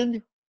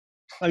person?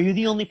 Are you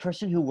the only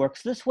person who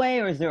works this way,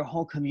 or is there a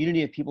whole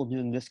community of people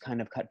doing this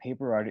kind of cut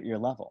paper art at your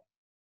level?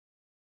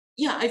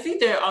 Yeah, I think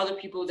there are other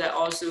people that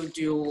also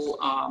do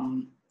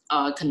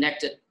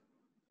connected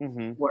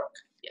work.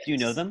 Yes. Do you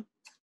know them?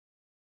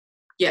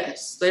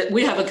 Yes,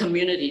 we have a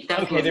community.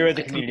 Definitely. Okay, there is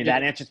a community.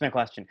 That answers my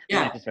question.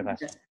 Yeah.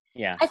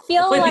 Yeah. I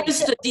feel like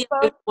because the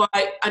DIY,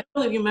 I don't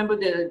know if you remember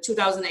the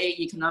 2008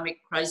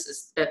 economic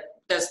crisis.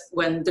 That's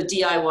when the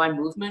DIY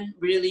movement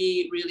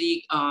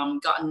really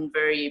gotten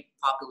very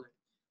popular.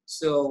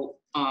 So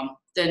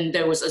then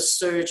there was a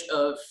surge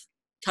of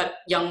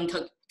young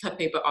cut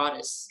paper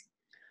artists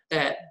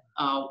that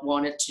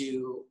wanted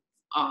to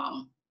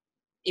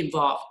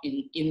involve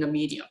in the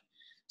medium.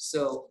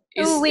 So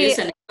it's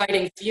an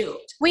exciting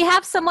field. We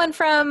have someone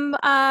from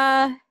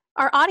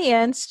our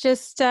audience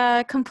just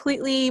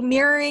completely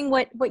mirroring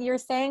what you're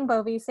saying,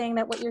 Bovey, saying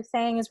that what you're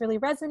saying is really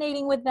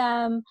resonating with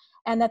them,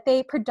 and that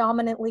they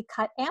predominantly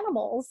cut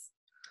animals.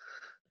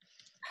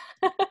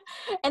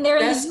 And they're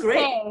in the UK.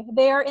 Great.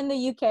 They are in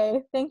the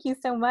UK. Thank you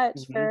so much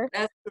for.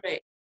 That's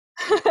great.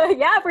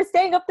 Yeah, for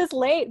staying up this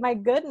late. My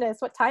goodness,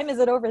 what time is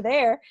it over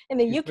there in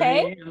the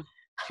UK?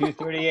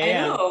 2:30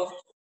 a.m.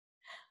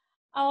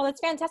 Oh,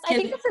 that's fantastic. I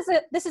think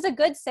this is a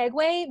good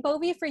segue,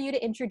 Bovey, for you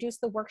to introduce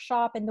the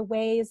workshop and the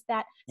ways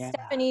that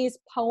Stephanie's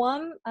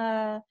poem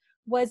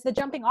was the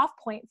jumping off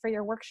point for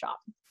your workshop.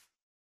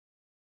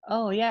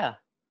 Oh, yeah.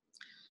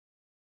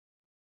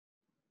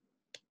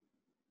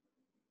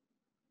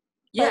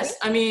 Yes,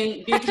 I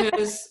mean,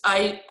 because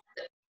I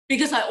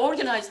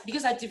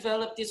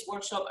developed this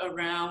workshop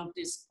around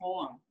this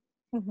poem.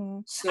 Mm-hmm.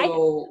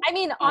 So I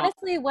mean,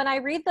 honestly, when I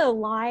read the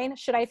line,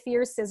 should I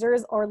fear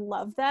scissors or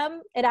love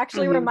them? It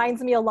actually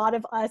reminds me a lot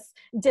of us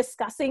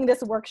discussing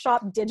this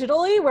workshop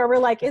digitally, where we're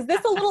like, is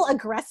this a little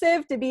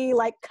aggressive to be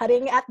like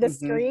cutting at the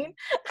screen?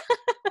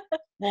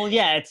 Well,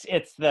 yeah,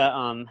 it's the,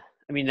 I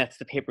mean, that's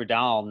the paper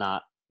doll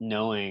not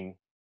knowing,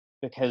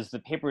 because the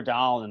paper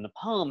doll in the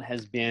poem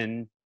has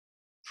been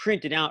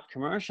printed out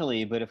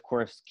commercially, but of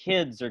course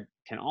kids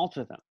can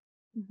alter them.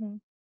 Mm-hmm.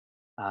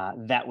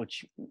 That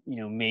which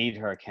made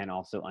her can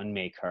also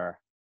unmake her.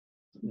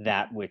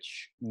 That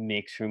which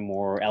makes her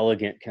more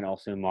elegant can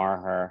also mar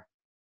her.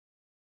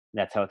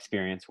 That's how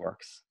experience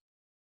works,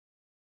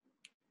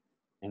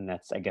 and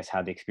that's, I guess,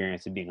 how the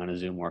experience of being on a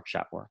Zoom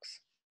workshop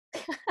works.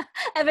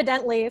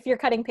 Evidently, if you're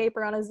cutting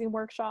paper on a Zoom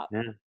workshop.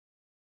 Yeah.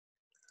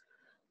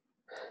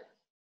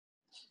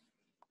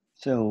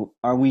 So,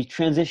 are we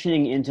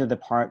transitioning into the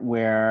part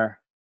where?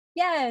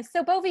 Yeah.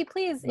 So, Bovey,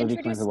 please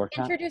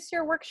introduce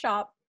your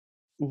workshop.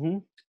 Mm-hmm.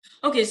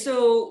 Okay,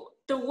 so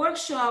the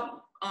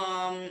workshop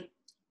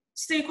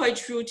stay quite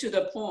true to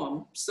the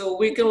poem. So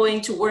we're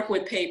going to work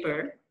with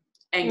paper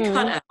and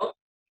cut out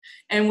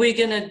And we're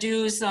gonna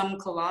do some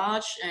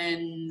collage,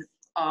 and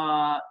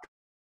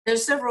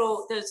there's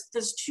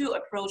two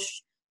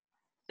approach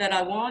that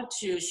I want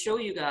to show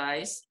you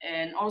guys,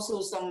 and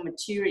also some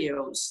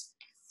materials,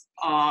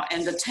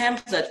 and the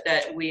template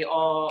that we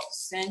all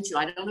sent you.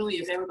 I don't know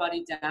if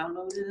everybody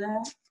downloaded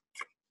that.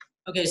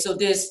 Okay, so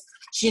this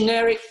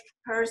generic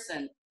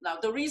person. Now,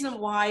 the reason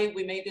why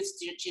we made this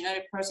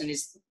generic person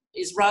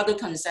is rather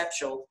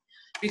conceptual,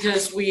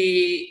 because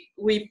we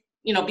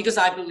because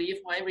I believe,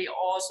 right, we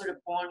all sort of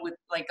born with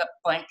like a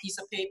blank piece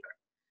of paper,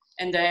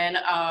 and then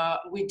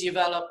we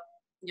develop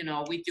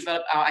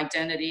our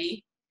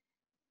identity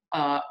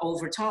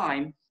over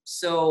time.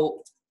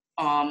 So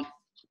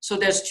so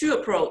there's two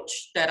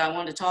approach that I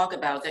want to talk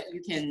about that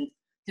you can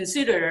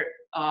consider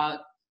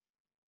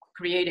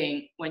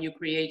creating when you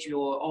create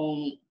your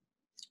own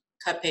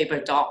cut paper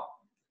doll.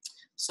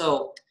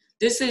 So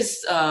this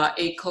is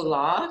a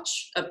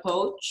collage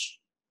approach.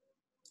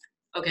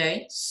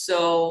 Okay,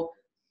 so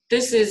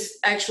this is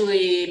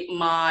actually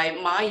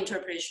my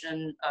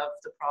interpretation of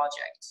the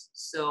project.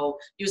 So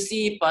you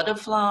see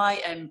butterfly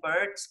and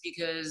birds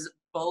because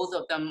both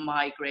of them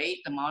migrate,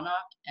 the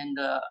monarch and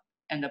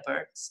the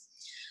birds.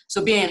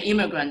 So being an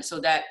immigrant, so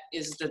that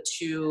is the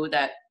two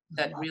that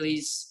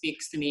really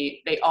speaks to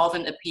me. They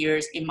often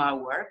appears in my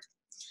work.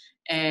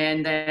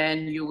 And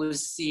then you will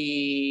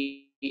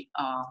see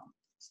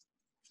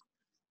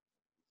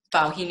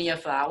Bauhinia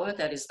flower,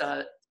 that is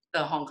the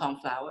Hong Kong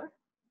flower.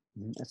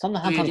 It's on the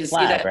Hong Kong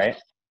flag, right?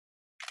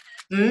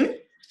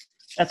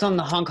 That's on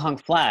the Hong Kong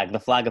flag, the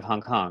flag of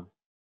Hong Kong.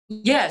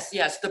 Yes,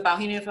 the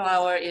Bauhinia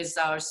flower is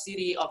our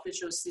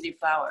official city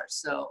flower.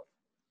 So,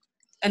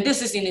 and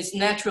this is in its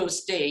natural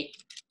state,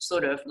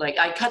 sort of like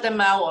I cut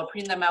them out or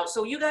print them out.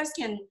 So you guys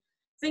can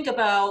think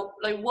about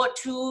like what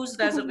tools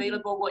that's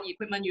available, what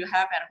equipment you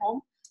have at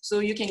home. So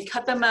you can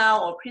cut them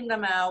out or print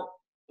them out,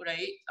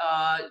 right?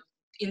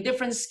 In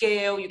different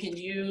scale, you can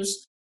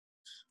use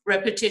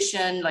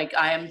repetition like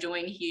I am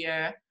doing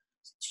here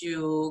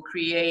to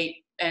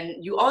create.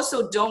 And you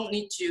also don't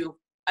need to,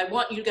 I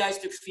want you guys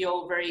to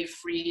feel very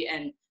free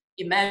and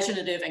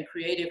imaginative and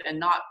creative and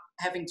not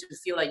having to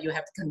feel like you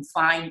have to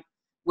confine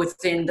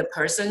within the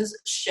person's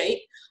shape.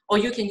 Or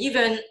you can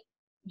even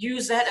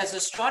use that as a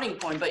starting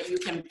point, but you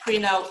can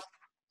print out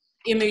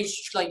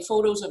image like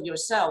photos of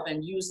yourself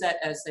and use that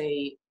as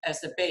a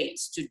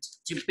base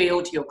to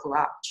build your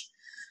collage.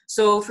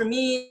 So for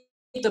me,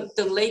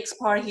 the lakes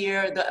part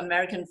here, the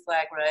American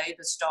flag, right?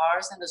 The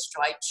stars and the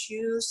striped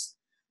shoes.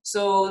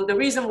 So the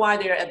reason why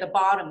they're at the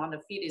bottom on the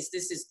feet is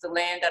this is the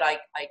land that I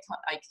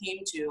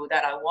came to,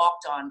 that I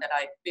walked on, that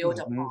I built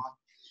upon,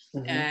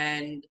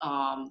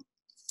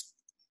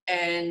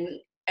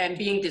 and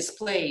being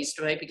displaced,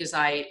 right? Because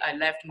I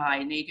left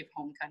my native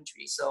home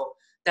country. So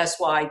that's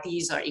why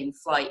these are in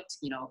flight,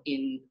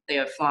 they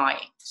are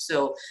flying.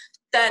 So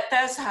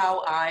that's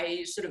how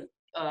I sort of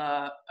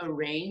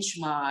arrange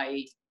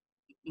my,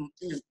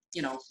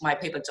 my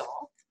paper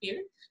doll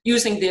here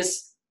using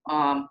this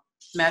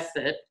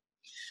method.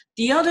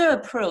 The other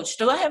approach,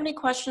 do I have any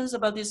questions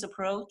about this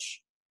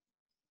approach?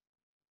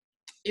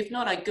 If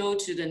not, I go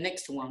to the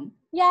next one.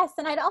 Yes,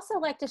 and I'd also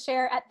like to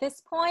share at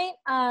this point,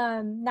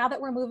 now that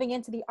we're moving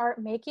into the art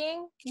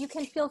making, you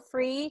can feel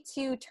free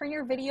to turn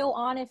your video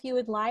on if you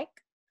would like.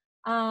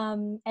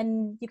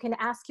 And you can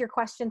ask your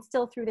questions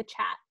still through the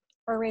chat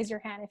or raise your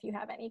hand if you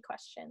have any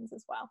questions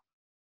as well.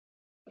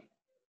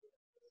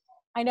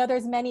 I know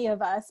there's many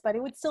of us, but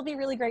it would still be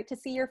really great to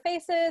see your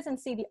faces and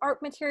see the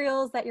art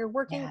materials that you're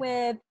working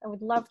with. I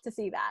would love to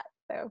see that.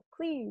 So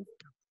please.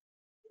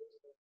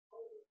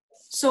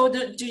 So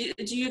do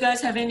you guys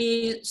have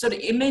any sort of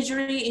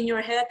imagery in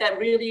your head that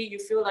really you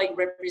feel like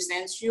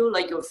represents you,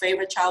 like your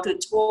favorite childhood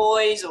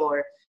toys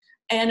or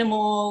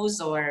animals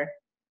or?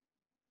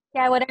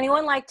 Yeah, would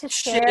anyone like to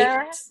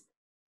share?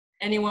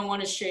 Anyone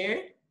want to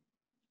share?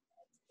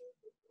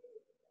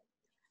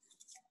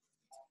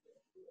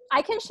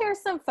 I can share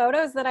some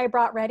photos that I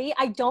brought ready.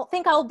 I don't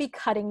think I'll be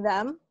cutting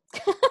them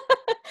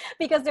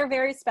because they're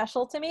very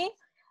special to me.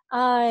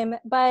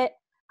 But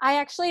I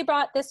actually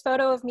brought this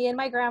photo of me and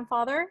my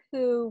grandfather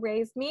who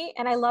raised me.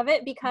 And I love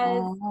it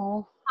because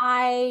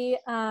I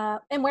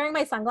am wearing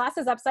my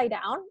sunglasses upside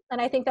down.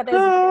 And I think that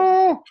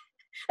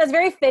that's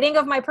very fitting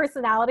of my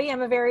personality.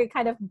 I'm a very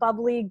kind of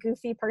bubbly,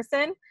 goofy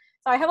person.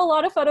 So I have a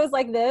lot of photos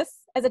like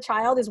this as a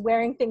child, is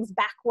wearing things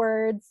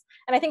backwards.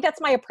 And I think that's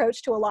my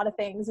approach to a lot of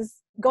things, is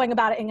going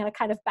about it in a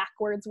kind of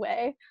backwards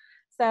way.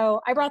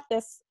 So I brought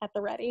this at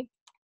the ready.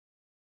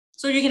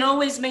 So you can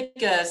always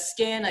make a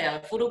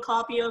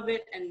photocopy of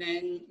it, and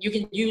then you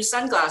can use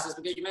sunglasses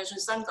because you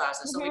mentioned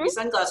sunglasses. So maybe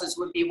sunglasses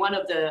would be one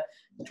of the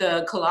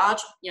collage,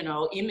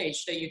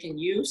 image that you can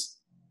use.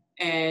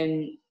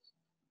 And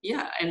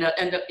yeah,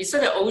 and is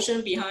there an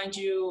ocean behind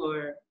you,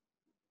 or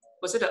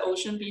was it an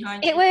ocean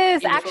behind you? It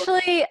was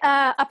actually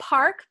a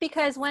park,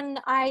 because when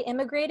I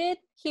immigrated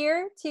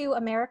here to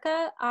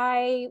America,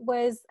 I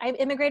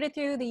immigrated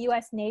through the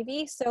US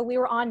Navy. So we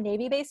were on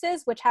Navy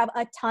bases, which have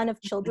a ton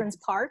of children's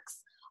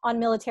parks on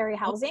military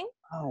housing.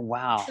 Oh,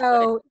 wow.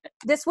 So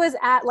this was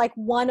at like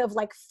one of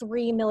like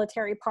 3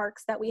 military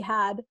parks that we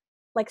had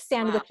like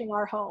sandwiching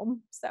our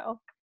home. So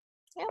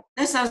yeah.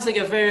 That sounds like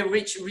a very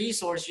rich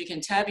resource you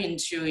can tap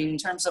into in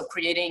terms of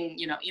creating,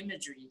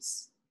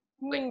 imageries.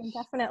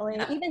 Definitely.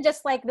 Yeah. Even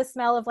just like the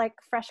smell of like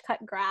fresh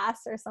cut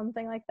grass or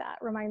something like that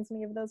reminds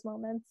me of those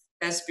moments.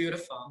 That's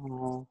beautiful.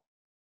 Oh.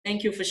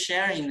 Thank you for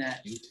sharing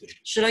that.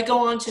 Should I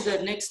go on to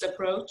the next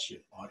approach?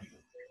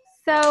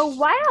 So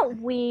why don't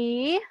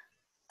we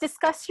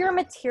discuss your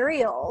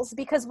materials,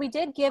 because we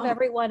did give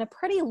everyone a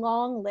pretty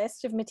long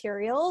list of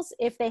materials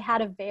if they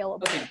had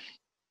available. Okay.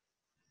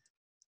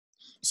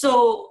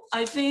 So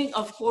I think,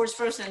 of course,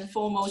 first and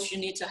foremost, you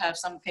need to have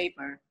some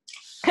paper.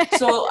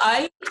 So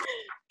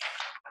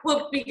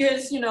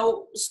because,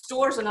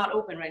 stores are not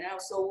open right now,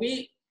 so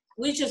we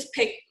just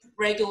pick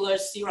regular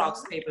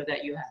Xerox paper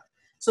that you have.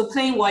 So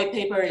plain white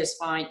paper is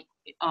fine.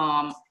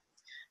 Now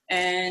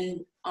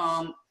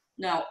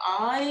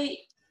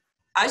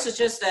I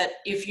suggest that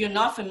if you're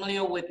not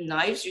familiar with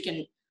knives, you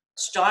can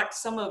start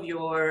some of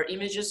your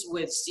images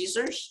with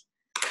scissors.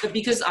 But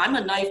because I'm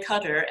a knife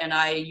cutter and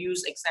I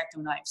use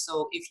X-Acto knives,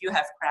 so if you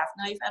have craft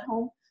knife at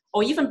home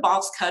or even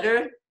box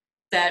cutter,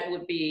 that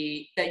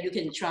you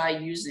can try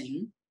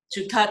using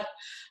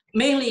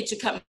mainly to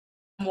cut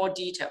more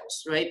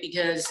details, right?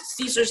 Because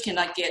scissors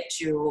cannot get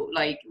to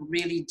like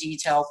really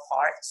detailed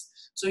parts.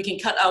 So you can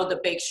cut out the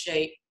big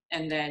shape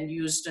and then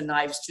use the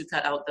knives to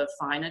cut out the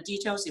finer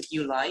details if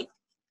you like.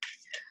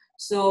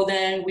 So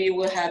then we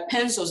will have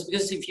pencils,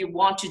 because if you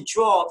want to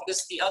draw,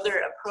 because the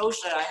other approach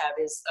that I have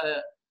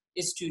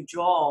is to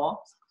draw,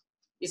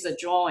 is a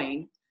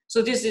drawing.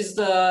 So this is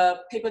the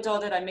paper doll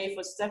that I made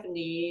for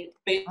Stephanie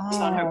based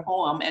on her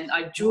poem, and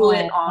I drew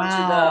it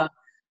onto the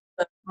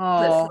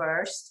booklet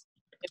first,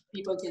 if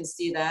people can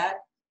see that.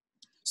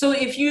 So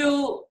if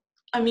you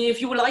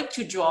would like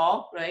to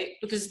draw, right,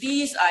 because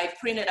these I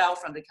printed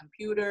out from the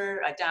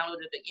computer, I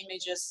downloaded the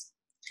images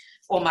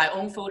or my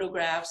own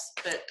photographs,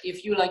 but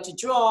if you like to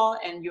draw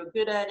and you're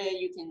good at it,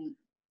 you can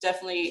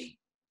definitely,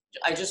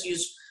 I just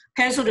use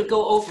pencil to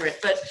go over it.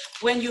 But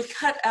when you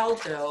cut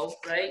out though,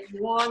 right,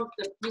 you want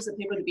the piece of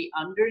paper to be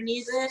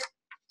underneath it,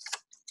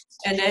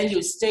 and then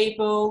you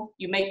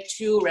make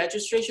 2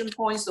 registration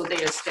points so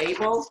they are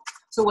stable.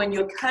 So when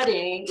you're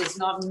cutting, it's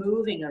not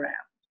moving around,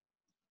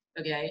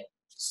 okay?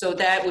 So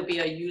that would be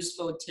a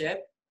useful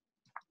tip.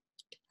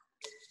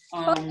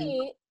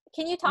 Bovey,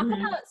 can you talk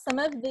about some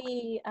of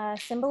the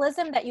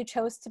symbolism that you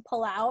chose to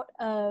pull out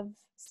of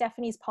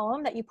Stephanie's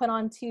poem that you put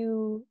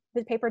onto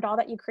the paper doll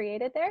that you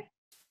created there?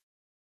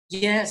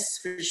 Yes,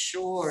 for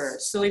sure.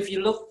 So if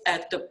you look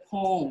at the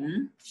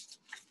poem,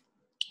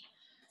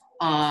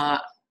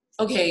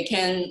 okay,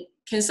 can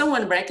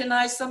someone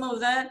recognize some of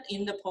that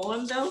in the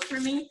poem though for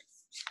me?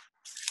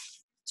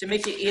 To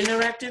make it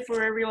interactive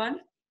for everyone?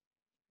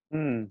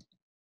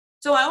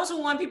 So I also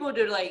want people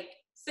to like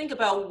think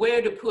about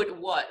where to put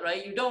what,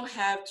 right? You don't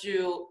have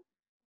to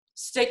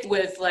stick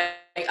with like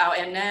our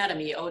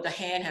anatomy. Oh, the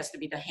hand has to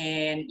be the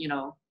hand,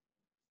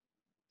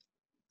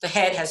 the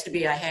head has to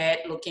be a head,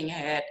 looking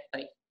head.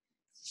 Like,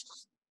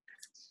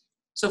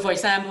 so for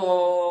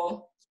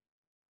example,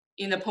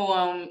 in the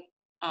poem,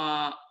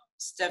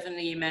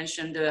 Stephanie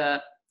mentioned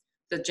the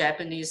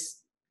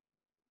Japanese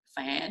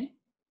fan.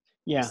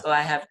 Yeah. So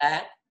I have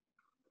that.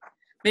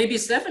 Maybe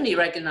Stephanie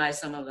recognized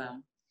some of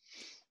them.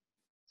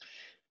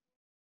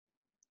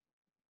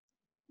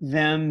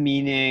 Them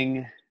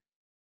meaning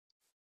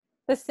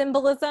the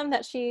symbolism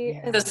that she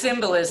is. The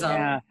symbolism.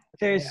 Yeah,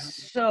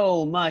 there's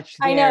so much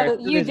there. I know,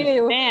 So you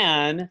do. A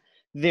fan,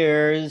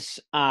 there's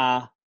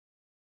a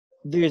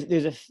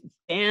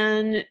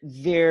fan,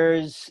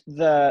 there's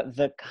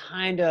the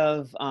kind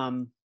of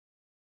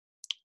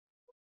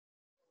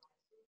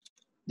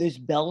there's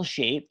bell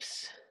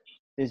shapes.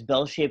 There's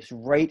bell shapes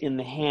right in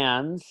the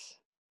hands.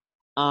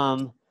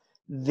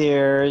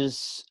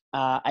 There's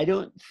I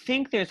don't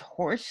think there's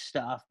horse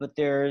stuff, but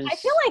there's. I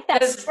feel like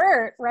that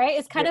skirt, right?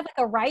 It's kind of like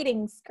a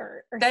riding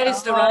skirt. Or that something.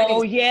 is the riding.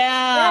 Oh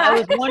yeah, I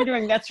was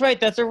wondering. That's right.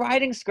 That's a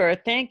riding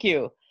skirt. Thank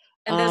you.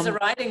 And there's a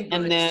riding boot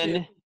and then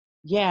too.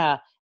 Yeah,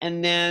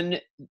 and then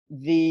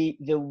the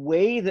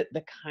way that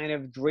the kind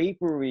of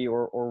drapery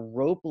or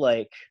rope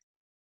like.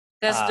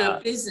 That's the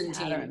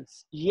Byzantine.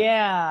 Patterns.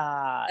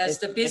 Yeah. That's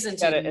the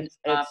Byzantine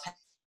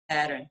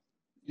pattern.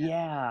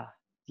 Yeah.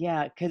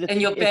 Yeah.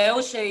 And your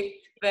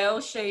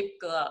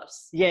bell-shaped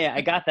gloves. Yeah, I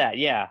got that.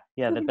 Yeah.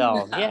 Yeah, the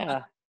bell.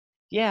 Yeah.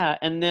 Yeah.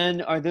 And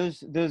then are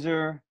those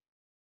are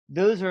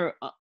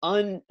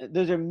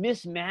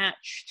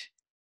mismatched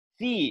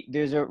feet.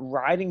 There's a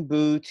riding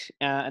boot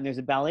and there's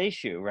a ballet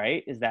shoe,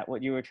 right? Is that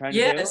what you were trying to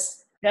do?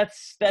 Yes.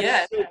 That's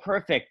so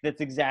perfect. That's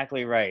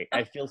exactly right.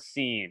 I feel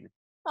seen.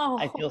 Oh.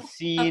 I feel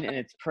seen, and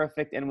it's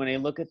perfect. And when I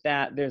look at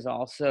that, there's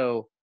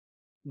also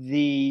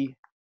the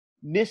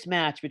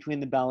mismatch between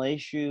the ballet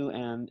shoe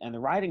and the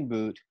riding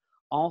boot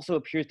also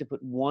appears to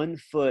put one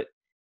foot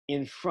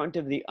in front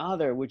of the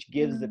other, which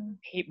gives the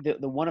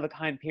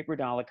one-of-a-kind paper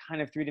doll a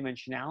kind of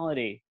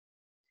 3-dimensionality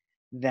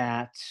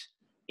that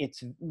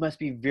must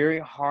be very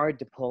hard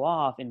to pull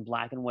off in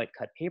black and white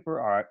cut paper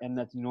art, and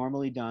that's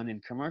normally done in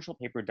commercial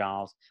paper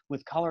dolls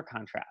with color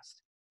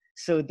contrast.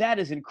 So that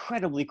is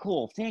incredibly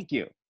cool. Thank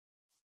you.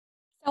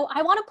 So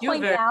I want to You're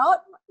point very out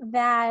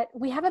that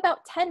we have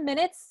about 10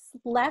 minutes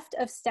left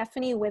of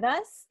Stephanie with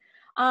us.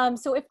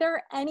 So if there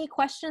are any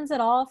questions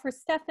at all for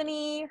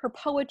Stephanie, her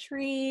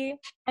poetry,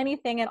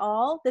 anything at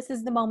all, this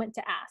is the moment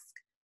to ask.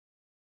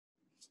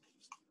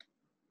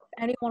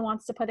 If anyone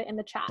wants to put it in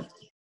the chat.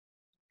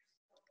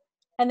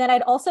 And then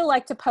I'd also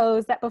like to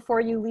pose that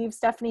before you leave,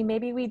 Stephanie,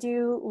 maybe we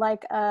do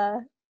like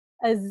a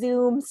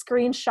Zoom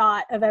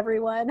screenshot of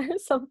everyone or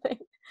something.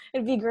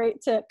 It'd be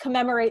great to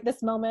commemorate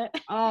this moment.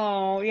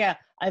 Oh yeah,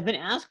 I've been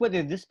asked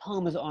whether this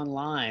poem is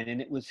online,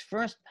 and it was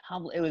first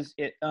published.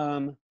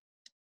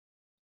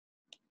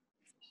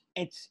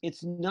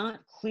 It's not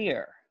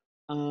clear.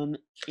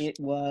 It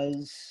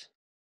was.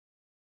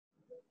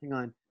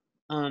 Hang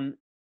on.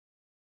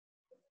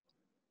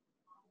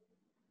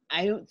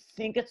 I don't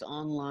think it's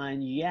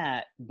online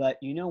yet, but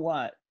you know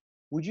what?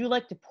 Would you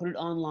like to put it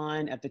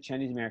online at the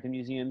Chinese American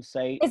Museum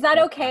site? Is that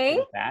okay?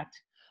 After the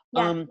fact?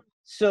 Yeah.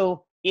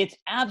 So it's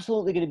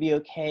absolutely going to be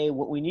okay.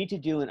 What we need to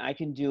do, and I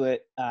can do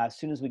it as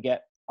soon as we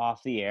get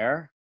off the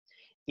air,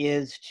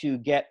 is to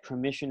get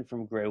permission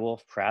from Grey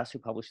Wolf Press, who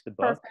published the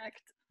book.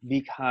 Perfect.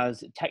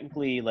 Because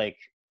technically, like,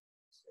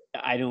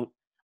 I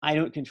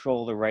don't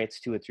control the rights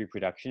to its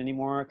reproduction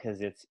anymore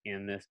because it's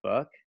in this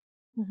book.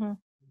 Mm-hmm.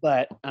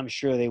 But I'm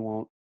sure they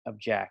won't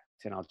object,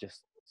 and I'll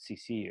just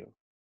CC you.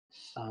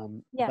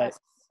 Yes. But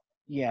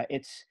yeah,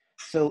 it's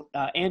so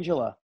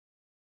Angela,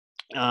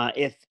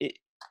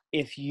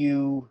 if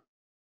you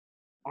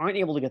aren't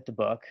able to get the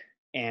book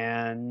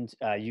and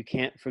you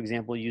can't, for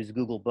example, use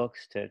Google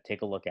Books to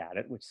take a look at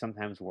it, which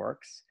sometimes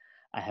works.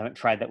 I haven't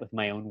tried that with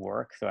my own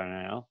work, so I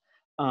don't know.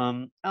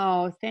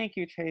 Oh, thank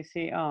you,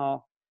 Tracy.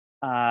 Oh,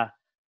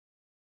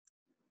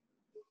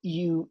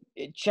 you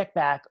check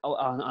back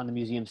on the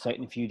museum site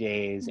in a few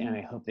days, and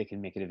I hope they can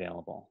make it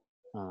available.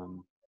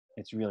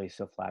 It's really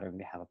so flattering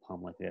to have a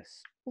poem like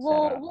this.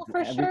 We'll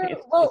for sure.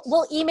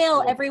 We'll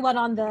email everyone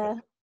on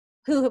the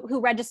who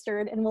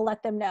registered, and we'll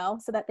let them know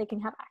so that they can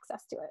have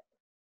access to it.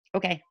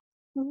 Okay.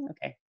 Mm-hmm.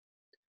 Okay.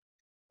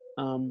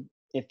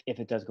 If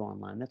it does go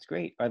online, that's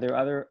great. Are there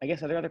other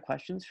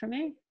questions for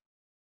me?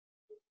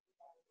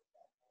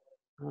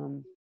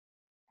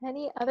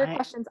 Any other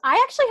questions?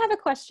 I actually have a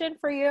question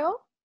for you.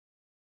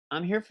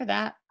 I'm here for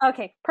that.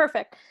 Okay,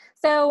 perfect.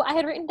 So I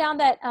had written down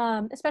that,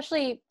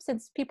 especially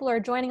since people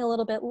are joining a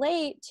little bit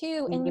late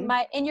too,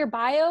 in your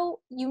bio,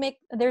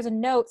 there's a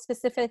note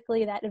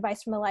specifically that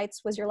Advice from the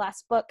Lights was your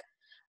last book,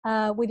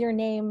 with your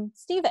name,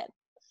 Stephen.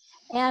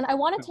 And I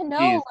wanted to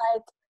know,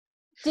 like,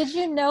 did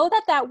you know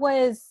that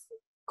was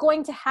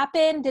going to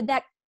happen? Did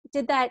that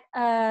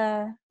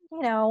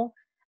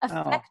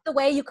affect the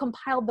way you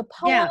compiled the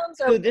poems?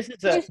 Yeah. So this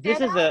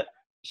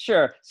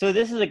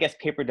is, I guess,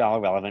 paper doll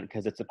relevant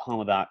because it's a poem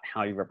about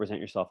how you represent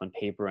yourself on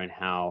paper and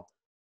how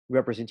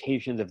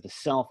representations of the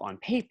self on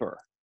paper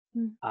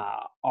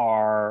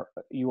are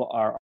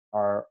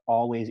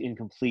always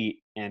incomplete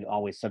and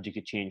always subject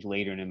to change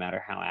later, no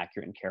matter how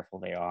accurate and careful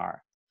they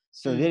are.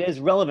 So that is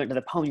relevant to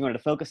the poem you wanted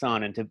to focus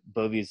on and to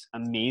Bovey's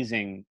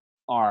amazing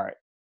art.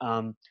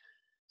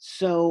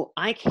 So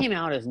I came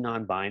out as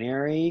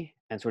non-binary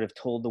and sort of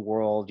told the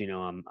world,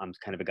 I'm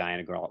kind of a guy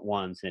and a girl at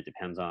once, and it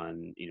depends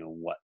on,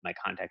 what my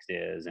context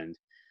is. And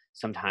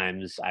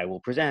sometimes I will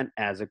present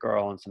as a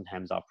girl, and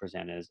sometimes I'll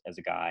present as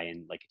a guy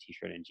in like a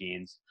t-shirt and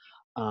jeans.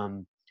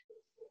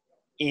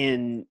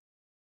 In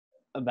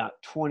about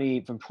from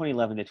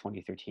 2011 to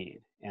 2013,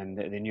 and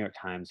the New York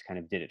Times kind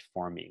of did it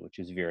for me, which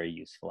was very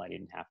useful. I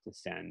didn't have to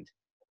send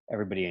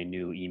everybody I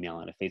knew email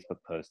and a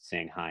Facebook post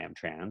saying, "Hi, I'm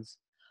trans."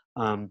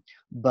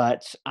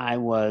 But I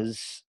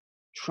was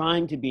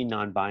trying to be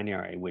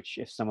non-binary, which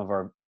if some of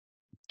our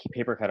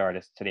paper cut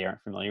artists today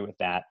aren't familiar with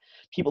that,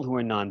 people who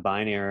are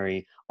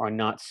non-binary are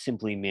not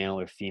simply male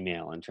or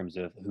female in terms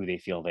of who they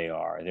feel they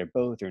are. They're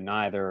both or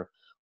neither,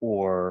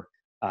 or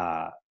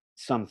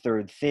some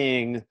third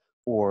thing,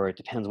 or it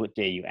depends what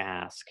day you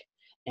ask.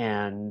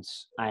 And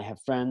I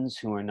have friends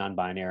who are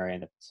non-binary,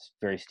 and it's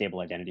a very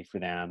stable identity for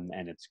them,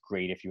 and it's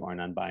great if you are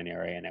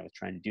non-binary, and I was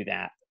trying to do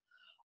that.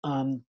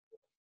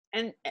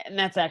 And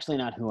that's actually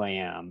not who I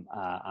am.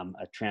 I'm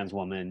a trans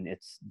woman.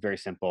 It's very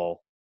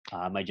simple.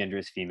 My gender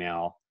is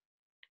female.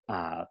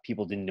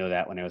 People didn't know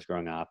that when I was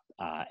growing up.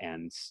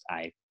 And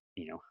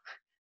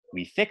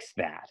we fixed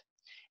that.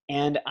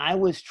 And I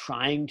was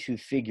trying to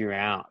figure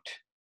out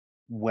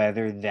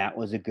whether that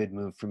was a good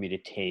move for me to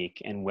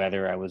take, and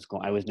whether I was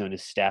known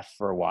as Steph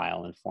for a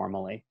while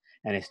informally,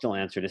 and I still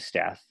answer to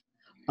Steph.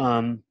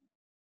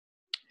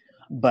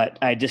 But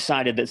I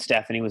decided that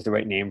Stephanie was the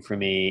right name for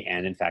me,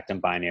 and in fact, I'm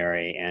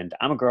binary, and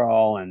I'm a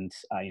girl, and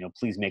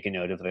please make a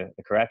note of the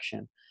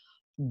correction.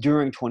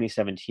 During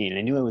 2017,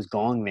 I knew I was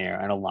going there,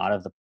 and a lot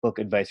of the book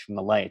Advice from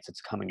the Lights,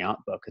 it's coming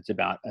out book. It's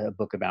about a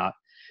book about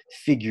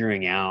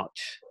figuring out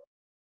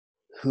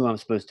who I'm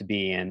supposed to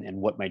be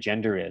and what my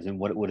gender is, and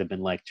what it would have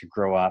been like to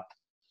grow up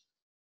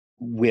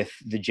with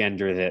the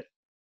gender that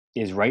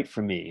is right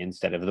for me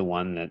instead of the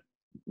one that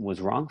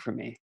was wrong for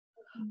me.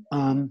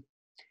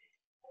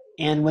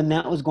 And when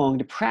that was going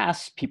to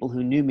press, people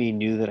who knew me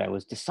knew that I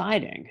was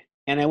deciding,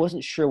 and I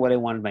wasn't sure what I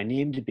wanted my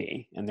name to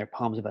be, and there are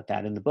poems about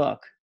that in the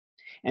book.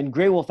 And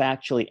Grey Wolf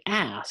actually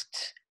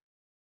asked,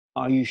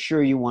 are you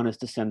sure you want us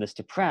to send this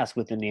to press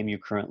with the name you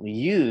currently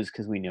use?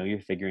 Because we know you're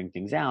figuring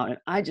things out. And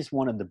I just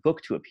wanted the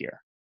book to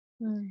appear.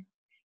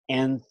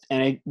 And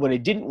what I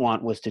didn't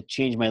want was to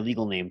change my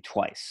legal name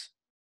twice.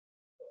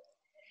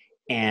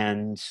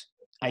 And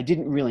I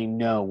didn't really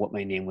know what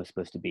my name was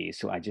supposed to be.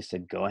 So I just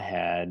said, go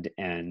ahead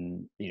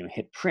and,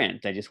 hit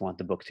print. I just want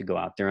the book to go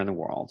out there in the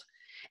world.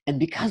 And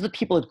because the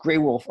people at Grey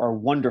Wolf are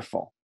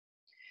wonderful,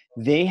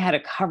 they had a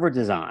cover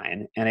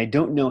design, and I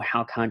don't know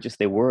how conscious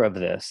they were of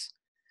this,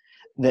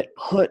 that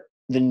put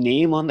the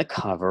name on the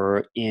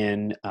cover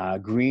in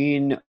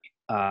green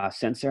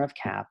sans serif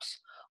caps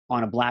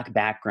on a black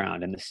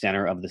background in the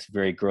center of this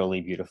very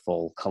girly,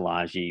 beautiful,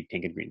 collage-y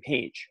pink and green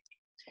page.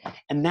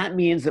 And that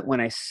means that when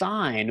I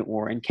sign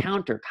or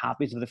encounter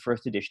copies of the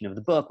first edition of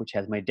the book, which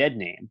has my dead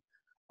name,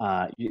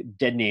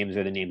 dead names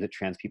are the names that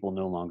trans people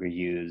no longer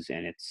use,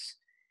 and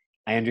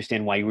I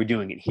understand why you were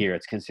doing it here.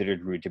 It's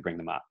considered rude to bring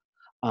them up,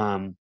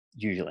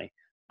 usually.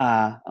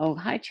 Oh,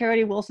 hi,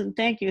 Charity Wilson.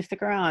 Thank you.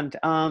 Stick around.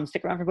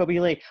 Stick around for Bovey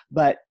Lee.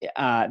 But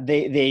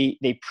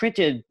they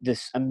printed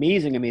this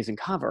amazing, amazing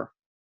cover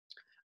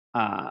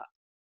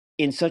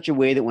in such a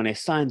way that when I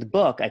signed the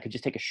book, I could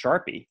just take a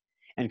Sharpie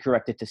and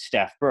correct it to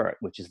Steph Burt,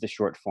 which is the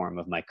short form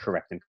of my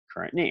correct and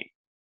current name.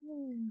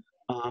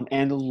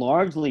 And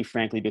largely,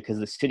 frankly, because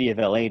the city of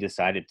LA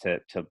decided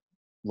to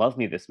love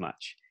me this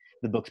much,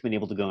 the book's been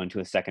able to go into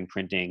a second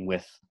printing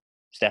with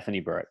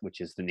Stephanie Burt,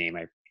 which is the name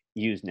I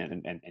used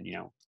and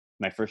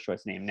my first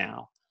choice name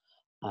now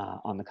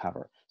on the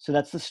cover. So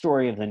that's the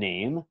story of the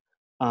name.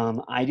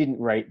 I didn't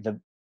write the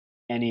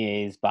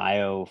NEA's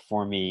bio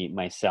for me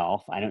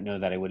myself. I don't know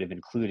that I would have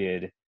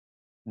included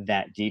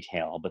that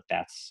detail, but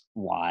that's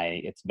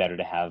why it's better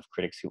to have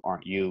critics who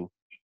aren't you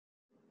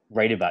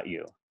write about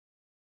you.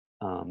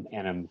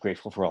 And I'm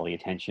grateful for all the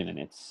attention, and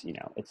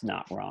it's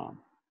not wrong.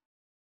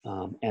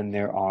 And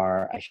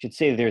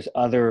there's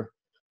other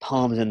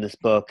poems in this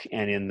book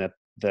and in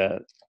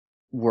the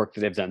work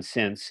that I've done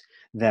since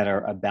that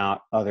are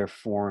about other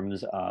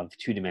forms of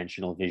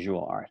two-dimensional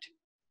visual art.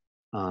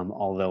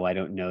 Although I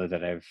don't know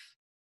that I've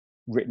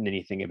written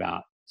anything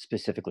about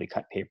specifically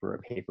cut paper or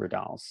paper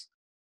dolls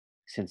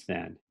since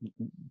then.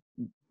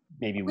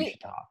 Maybe we should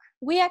talk.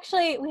 We have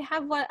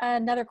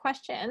another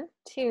question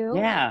too.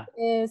 Yeah.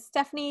 Is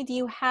Stephanie, do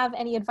you have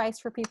any advice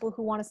for people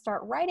who want to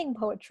start writing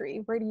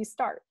poetry? Where do you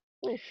start?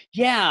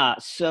 Yeah.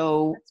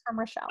 So that's from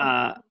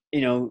Rochelle.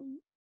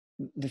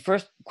 The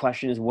first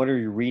question is, what are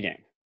you reading?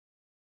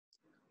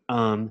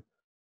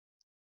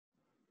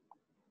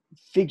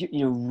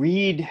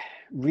 Read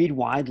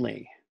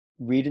widely.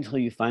 Read until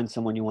you find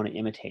someone you want to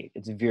imitate.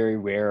 It's very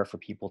rare for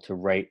people to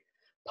write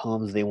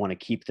poems they want to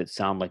keep that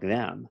sound like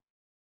them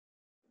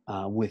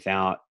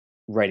without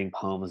writing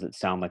poems that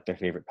sound like their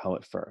favorite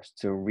poet first.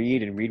 So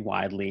read and read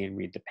widely, and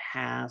read the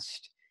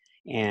past,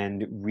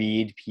 and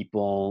read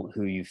people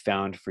who you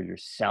found for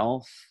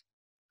yourself.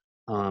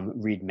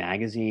 Read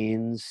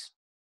magazines.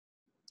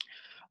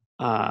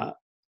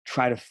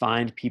 Try to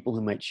find people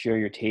who might share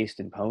your taste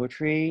in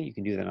poetry. You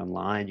can do that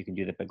online. You can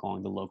do that by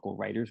going to local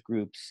writers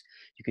groups.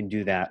 You can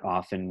do that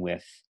often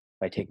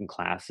by taking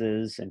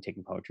classes and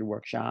taking poetry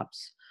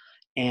workshops.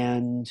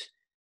 And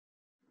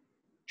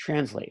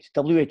translate.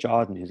 W.H.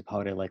 Auden, who's a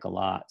poet I like a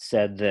lot,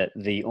 said that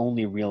the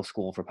only real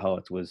school for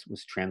poets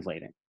was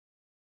translating.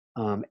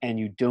 And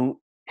you don't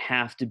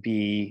have to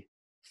be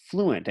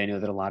fluent. I know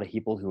that a lot of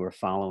people who are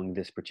following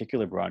this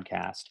particular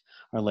broadcast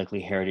are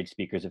likely heritage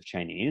speakers of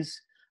Chinese,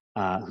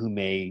 who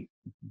may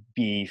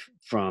be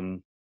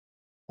from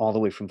all the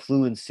way from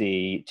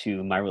fluency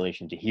to my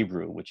relation to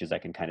Hebrew, which is I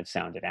can kind of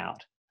sound it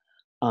out.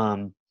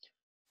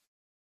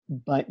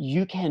 But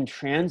you can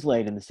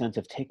translate in the sense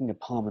of taking a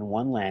poem in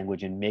one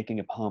language and making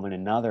a poem in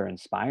another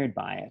inspired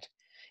by it,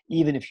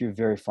 even if you're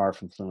very far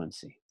from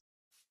fluency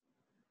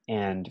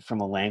and from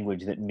a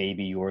language that may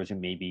be yours or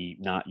maybe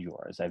not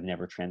yours. I've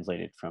never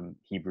translated from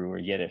Hebrew or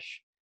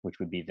Yiddish, which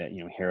would be the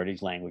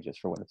heritage languages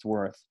for what it's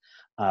worth,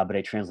 but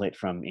I translate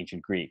from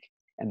ancient Greek,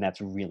 and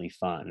that's really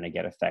fun, and I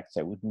get effects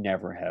I would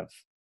never have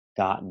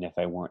gotten if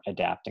I weren't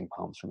adapting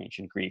poems from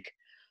ancient Greek.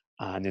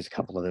 And there's a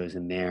couple of those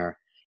in there,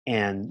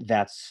 and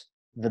that's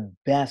the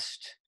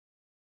best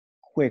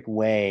quick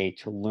way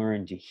to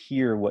learn to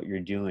hear what you're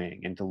doing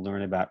and to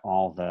learn about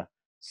all the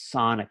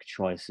sonic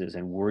choices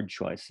and word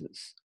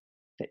choices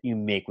that you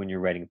make when you're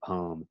writing a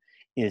poem,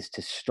 is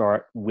to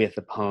start with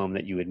a poem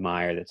that you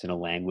admire that's in a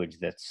language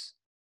that's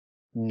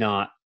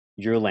not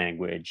your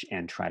language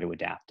and try to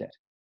adapt it.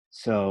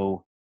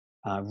 So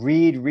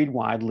read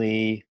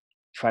widely,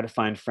 try to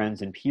find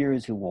friends and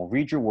peers who will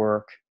read your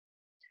work.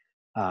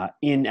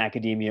 In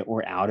academia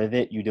or out of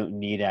it. You don't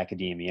need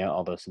academia,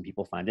 although some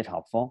people find it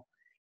helpful.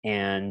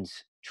 And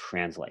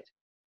translate.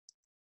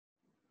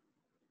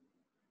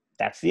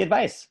 That's the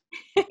advice.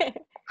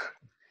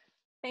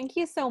 Thank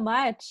you so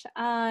much.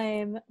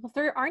 If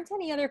there aren't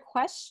any other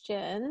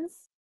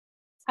questions,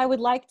 I would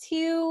like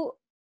to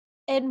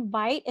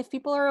invite, if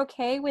people are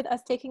okay with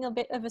us taking a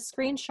bit of a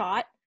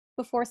screenshot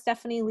before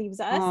Stephanie leaves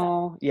us.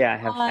 Oh, yeah, I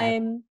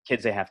have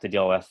kids I have to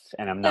deal with,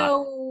 and I'm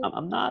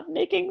not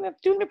doing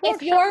the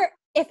workshop.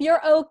 If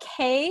you're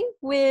okay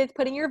with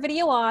putting your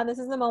video on, this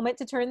is the moment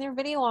to turn your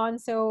video on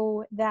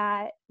so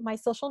that my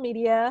social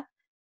media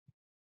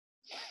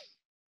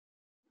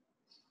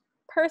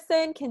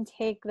person can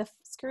take the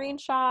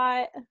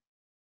screenshot.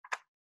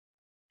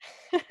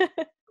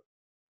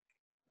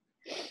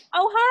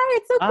 Oh, hi.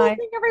 It's so cool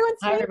seeing everyone's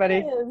faces. Hi,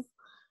 everybody.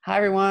 Hi,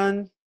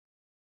 everyone.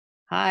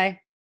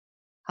 Hi.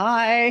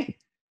 Hi.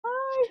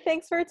 Hi.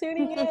 Thanks for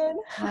tuning in.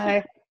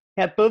 Hi.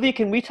 Yeah, Bovey,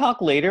 can we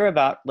talk later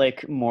about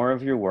like more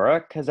of your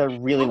work? Because I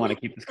really want to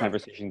keep this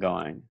conversation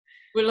going.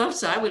 We'd love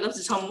to. I would love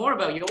to talk more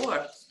about your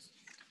work.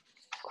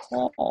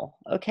 Cool.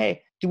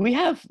 Okay. We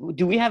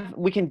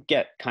can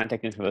get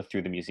contact info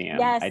through the museum.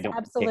 Yes,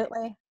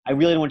 absolutely. I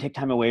really don't want to take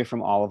time away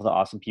from all of the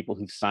awesome people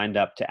who've signed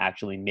up to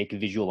actually make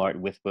visual art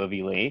with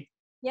Bovey Lee.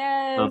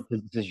 Yes.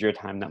 This is your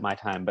time, not my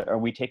time. But are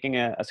we taking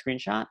a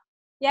screenshot?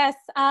 Yes.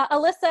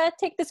 Alyssa,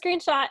 take the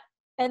screenshot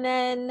and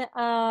then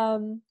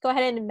go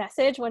ahead and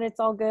message when it's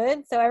all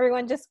good. So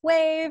everyone just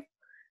wave.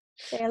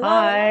 Say hello.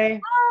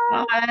 Hi.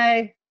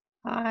 Hi.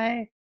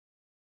 Hi.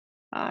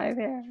 Hi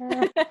there.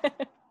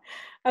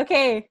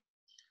 Okay.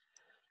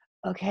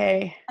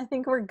 Okay. I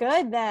think we're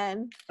good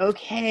then.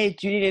 Okay.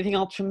 Do you need anything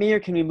else from me, or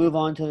can we move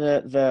on to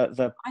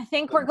the? I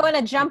think we're going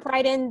to jump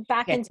right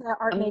back into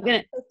art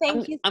making. So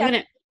thank you.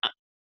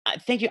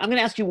 Thank you. I'm going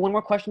to ask you one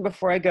more question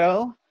before I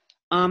go.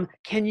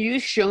 Can you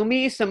show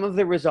me some of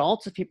the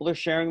results if people are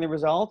sharing the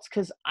results?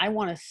 Because I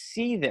want to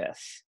see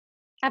this.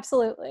 Should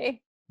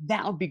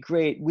That would be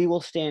great. We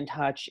will stay in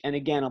touch. And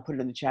again, I'll put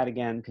it in the chat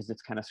again because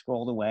it's kind of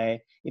scrolled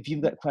away. If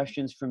you've got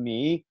questions for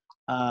me,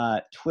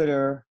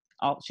 Twitter.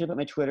 Should I put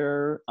my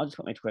Twitter? I'll just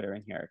put my Twitter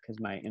in here because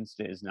my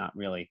Insta is not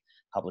really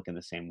public in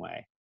the same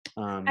way.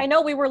 I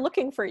know we were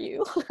looking for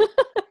you.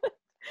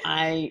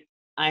 I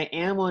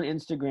am on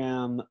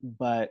Instagram,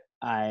 but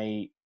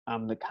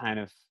I'm the kind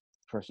of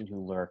person who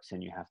lurks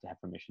and you have to have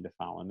permission to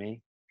follow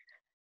me.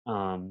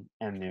 And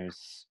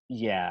there's,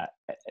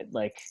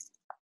 like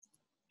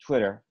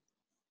Twitter.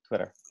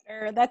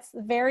 That's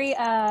very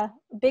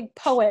big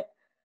poet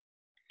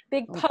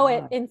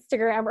God.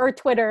 Instagram or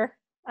Twitter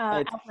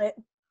outlet.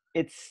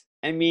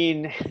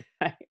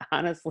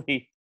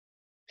 Honestly,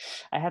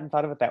 I hadn't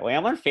thought of it that way.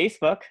 I'm on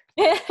Facebook.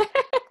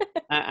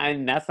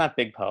 And that's not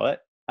big poet.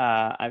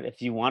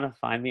 If you want to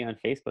find me on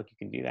Facebook, you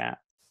can do that.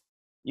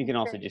 You can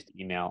also just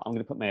email. I'm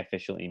going to put my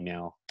official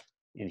email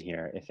in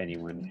here if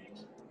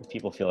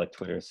people feel like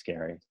Twitter is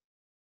scary.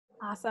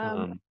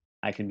 Awesome.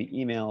 I can be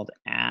emailed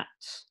at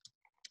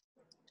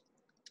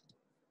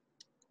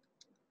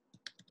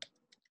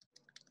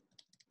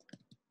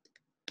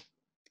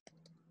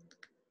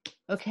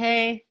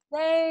Okay.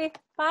 Yay.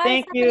 Bye.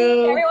 Thank Stephanie.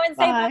 you. Everyone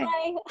say bye.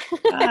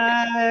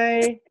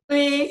 bye.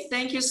 Bye.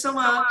 Thank you so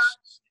much.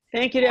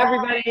 Thank you to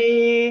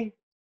everybody.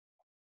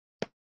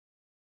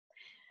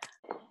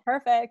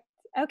 Perfect.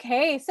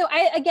 Okay, so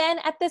again,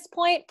 at this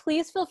point,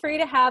 please feel free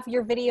to have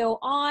your video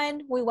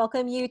on. We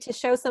welcome you to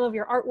show some of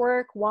your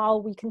artwork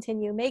while we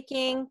continue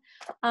making.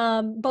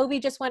 Bovey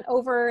just went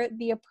over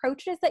the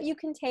approaches that you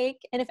can take,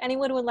 and if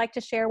anyone would like to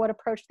share what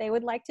approach they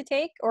would like to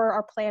take or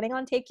are planning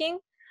on taking,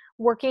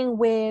 working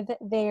with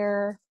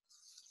their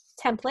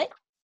template,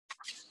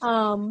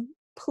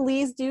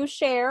 please do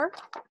share.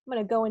 I'm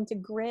gonna go into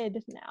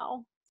grid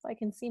now so I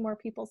can see more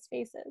people's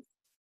faces.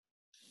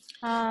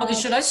 Okay,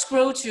 should I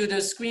scroll to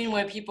the screen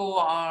where people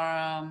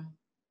are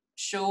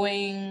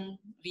showing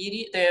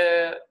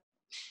video?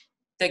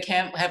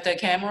 Have their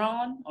camera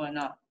on or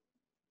not?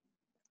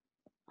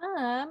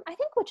 I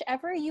think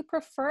whichever you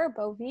prefer,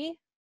 Bovey.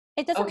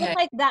 It doesn't look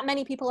like that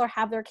many people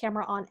have their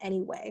camera on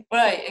anyway.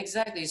 Right,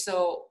 exactly.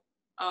 So,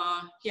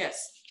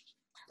 yes.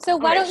 So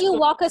why don't you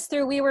walk us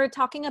through? We were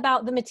talking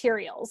about the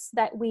materials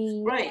that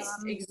we. Right,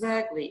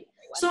 exactly.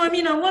 So I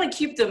want to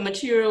keep the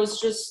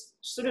materials just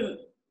sort of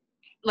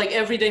like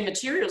everyday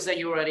materials that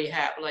you already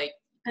have, like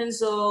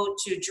pencil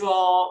to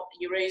draw,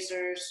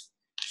 erasers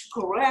to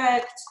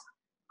correct,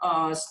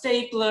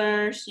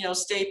 staplers,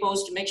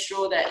 staples to make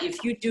sure that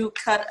if you do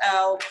cut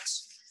out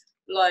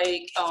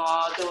like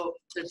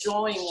the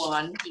drawing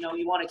one,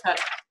 you want to cut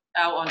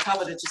out on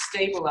top of it to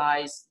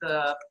stabilize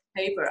the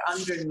paper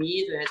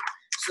underneath it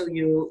so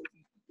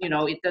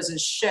it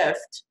doesn't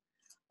shift.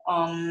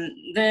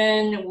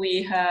 Then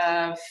we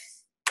have,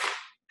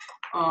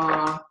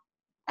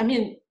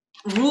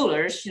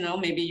 rulers,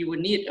 maybe you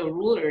would need a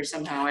ruler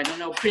somehow. I don't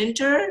know,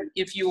 printer,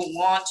 if you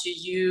want to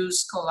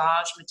use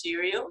collage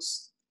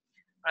materials,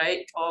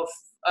 right, of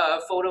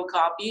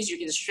photocopies, you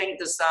can shrink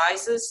the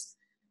sizes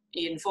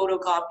in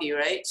photocopy,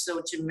 right?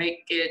 So to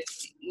make it,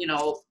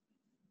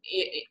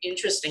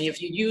 interesting, if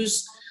you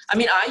use,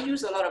 I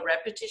use a lot of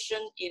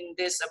repetition in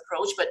this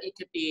approach, but it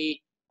could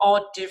be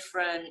all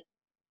different,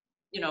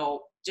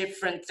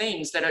 different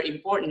things that are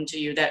important to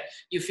you that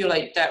you feel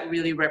like that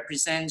really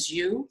represents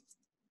you.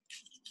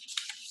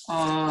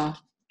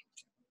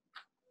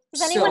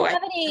 Does anyone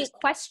have any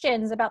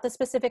questions about the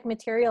specific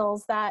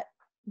materials that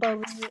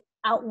Bovey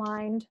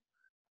outlined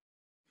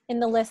in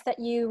the list that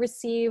you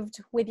received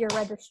with your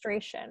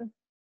registration?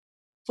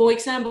 For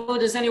example,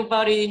 does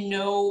anybody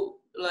know,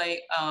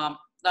 like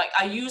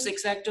I use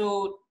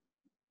X-Acto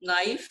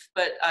knife,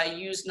 but I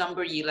use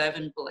number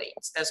 11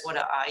 blades. That's what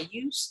I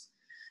use.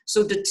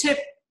 So the tip,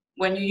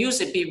 when you use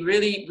it, be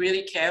really,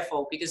 really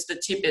careful because the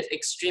tip is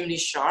extremely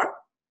sharp.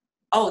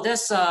 Oh,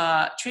 that's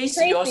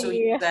Tracy also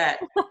uses that.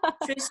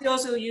 Tracy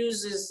also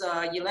uses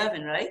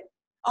 11, right?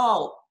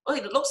 Oh,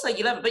 it looks like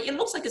 11, but it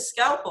looks like a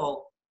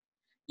scalpel.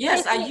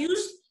 Yes, I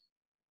use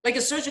like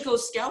a surgical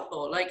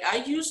scalpel. Like I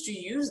used to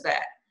use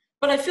that,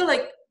 but I feel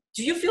like,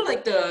 do you feel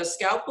like the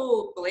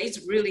scalpel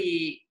blades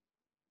really,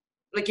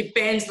 like it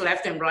bends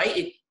left and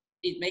right?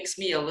 It makes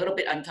me a little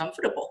bit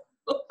uncomfortable.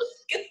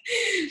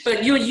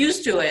 But you're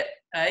used to it,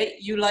 right?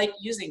 You like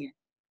using it.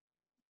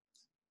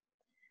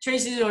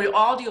 Tracy, your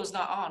audio is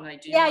not on.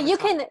 Yeah, you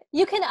can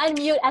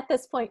unmute at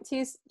this point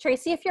too,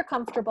 Tracy, if you're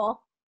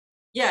comfortable.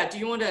 Yeah, do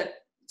you want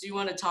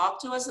to talk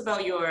to us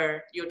about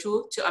your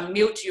tool to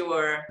unmute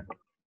your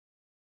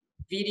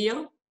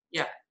video?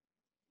 Yeah.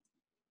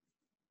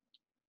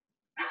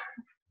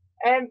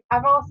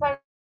 I've also,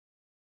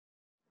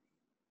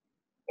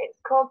 it's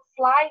called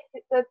Slice.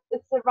 It's a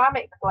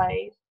ceramic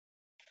blade.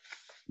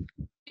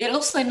 It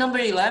looks like number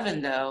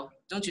 11 though,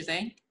 don't you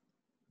think?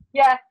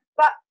 Yeah,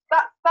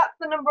 that's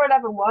the number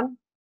 11 one.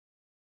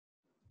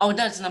 Oh,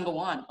 that's number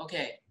 1.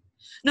 Okay.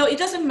 No, it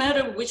doesn't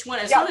matter which one.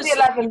 As Yeah, long as the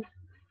 11.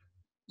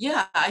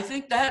 Yeah, I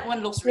think that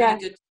one looks really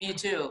good to me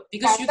too.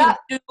 Because you That's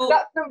can do.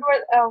 That's number.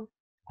 Oh,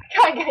 I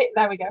can't get it.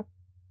 There we go.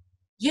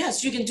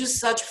 Yes, you can do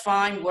such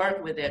fine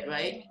work with it,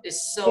 right?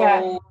 It's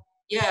so.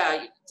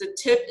 Yeah, the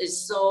tip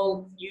is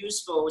so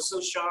useful,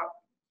 so sharp.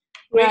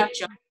 Great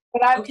job.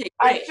 But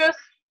I just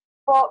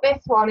bought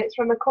this one. It's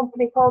from a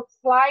company called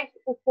Slice.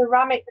 It's a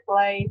ceramic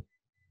blade.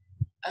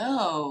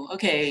 Oh,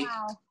 okay.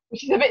 Wow.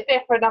 Which is a bit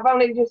different.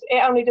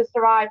 It only just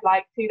arrived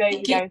like 2 days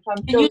ago. So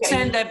I'm can you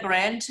send that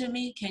brand to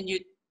me? Can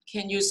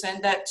you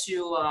send that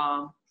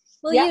to?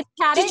 Will you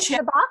chat it in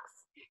the box?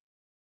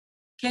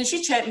 Can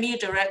she chat me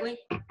directly?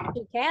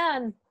 She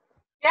can.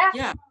 Yeah.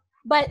 Yeah.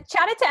 But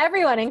chat it to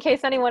everyone in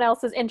case anyone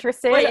else is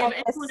interested in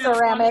this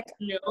ceramic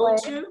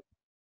blade.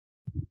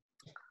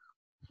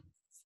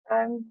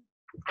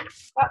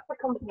 That's the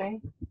company.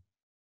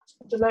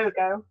 The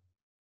logo.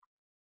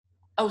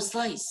 Oh,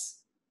 Slice.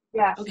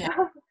 Yeah. Okay.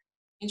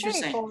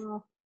 Interesting.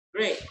 Cool.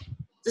 Great.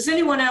 Does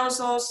anyone else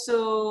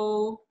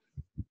also?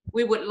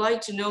 We would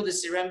like to know the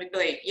ceramic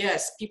blade.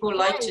 Yes, people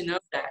like to know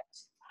that.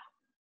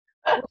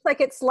 Looks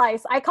like it's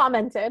Slice. I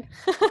commented.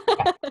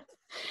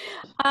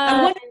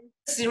 I wonder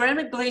if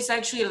ceramic blades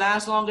actually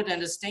last longer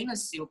than the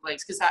stainless steel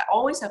blades because I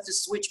always have to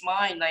switch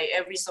mine like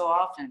every so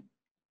often.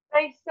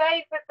 They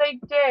say that they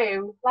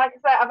do. Like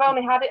I said, I've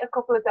only had it a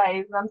couple of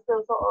days and I'm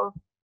still sort of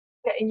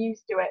getting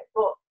used to it.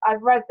 But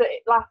I've read that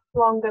it lasts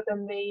longer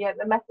than the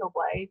metal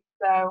blades.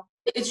 So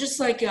it's just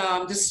like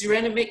the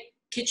ceramic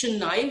kitchen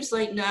knives.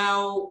 Like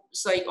now,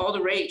 it's like all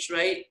the rage,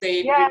 right?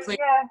 They replace.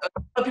 A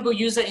lot of people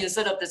use it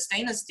instead of the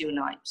stainless steel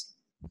knives.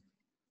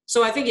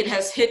 So I think it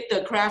has hit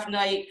the craft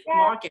knife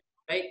market,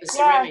 right? The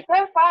ceramic.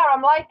 Yeah, so far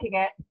I'm liking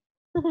it.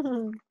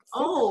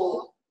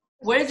 Oh,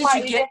 where did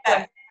you get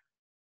that?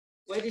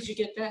 Where did you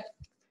get that?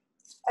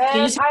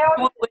 I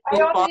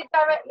ordered it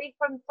directly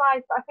from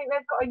Slice, but I think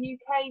they've got a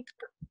UK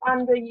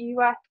and a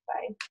US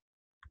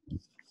base.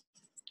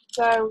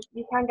 So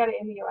you can get it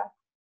in the US.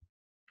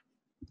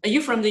 Are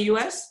you from the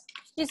US?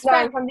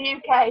 No, from the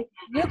UK.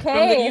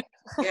 UK.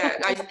 Yeah,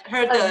 I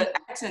heard the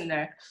accent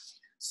there.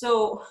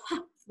 So,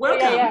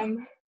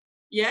 welcome.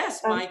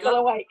 Yes, I'm still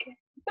awake.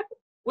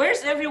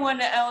 Where's everyone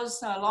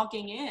else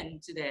logging in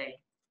today?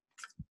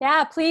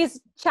 Yeah,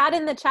 please chat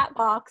in the chat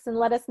box and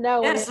let us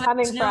know where you're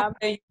coming from.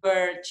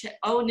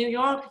 New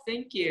York,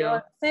 thank you. New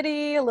York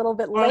City, a little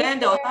bit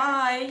Orlando, later.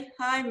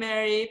 hi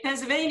Mary.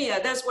 Pennsylvania,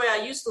 that's where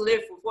I used to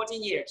live for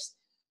 14 years.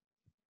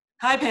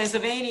 Hi,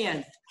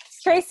 Pennsylvanian.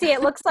 Tracy,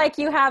 it looks like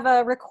you have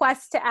a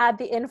request to add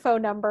the info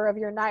number of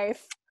your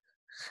knife.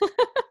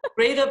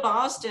 Greater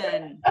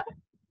Boston.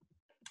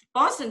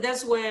 Boston,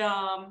 that's where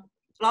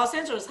Los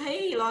Angeles.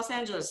 Hey, Los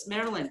Angeles,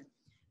 Maryland.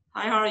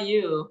 Hi, how are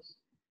you?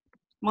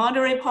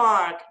 Monterey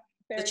Park.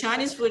 The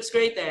Chinese food's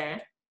great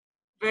there.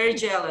 Very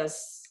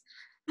jealous.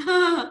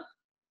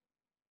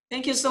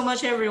 Thank you so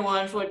much,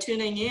 everyone, for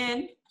tuning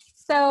in.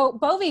 So,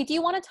 Bovey, do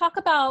you want to talk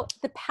about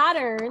the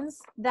patterns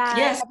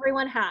that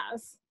everyone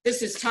has?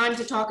 This is time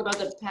to talk about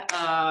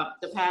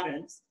the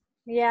patterns.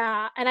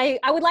 Yeah, and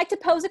I would like to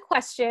pose a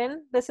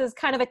question. This is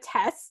kind of a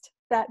test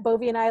that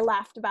Bovey and I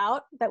laughed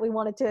about that we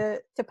wanted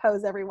to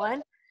pose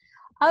everyone.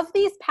 Of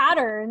these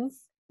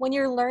patterns, when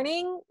you're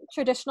learning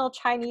traditional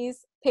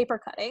Chinese paper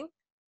cutting,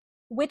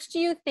 which do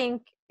you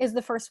think is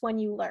the first one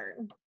you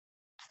learn?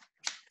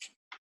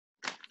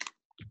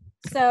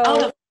 So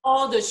out of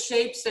all the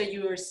shapes that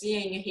you are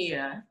seeing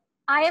here,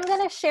 I am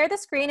going to share the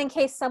screen in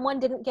case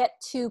someone didn't get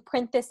to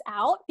print this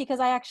out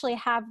because I actually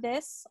have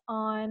this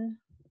on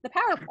the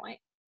PowerPoint.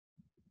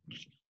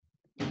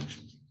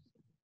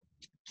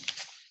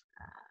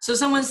 So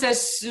someone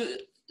says,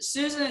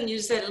 Susan, you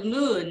said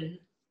moon.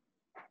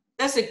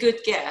 That's a good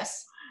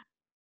guess.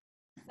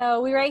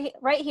 So we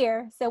right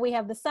here. So we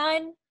have the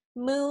sun,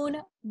 moon,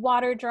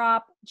 water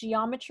drop,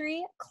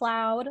 geometry,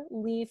 cloud,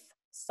 leaf,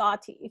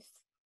 sawteeth.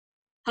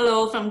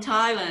 Hello from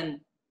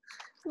Thailand.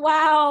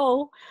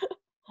 Wow.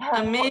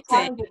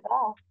 Amazing.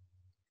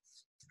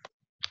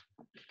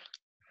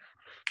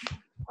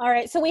 All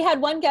right, so we had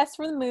one guess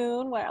for the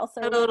moon. What else?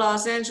 Hello,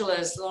 Los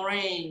Angeles,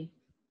 Lorraine.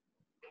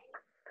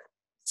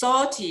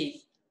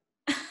 Salty.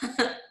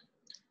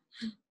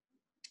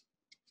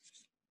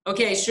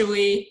 Okay, should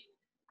we?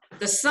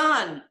 The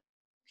sun.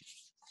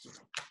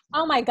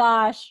 Oh my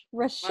gosh,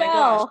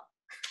 Rochelle.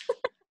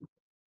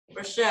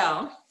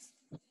 Rochelle.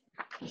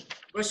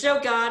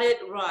 Rochelle got it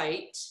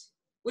right,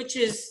 which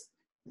is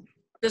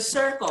the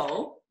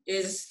circle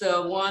is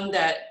the one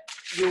that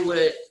you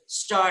would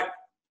start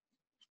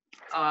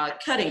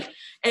cutting.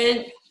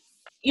 And,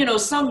 you know,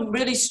 some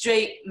really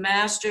straight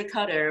master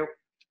cutter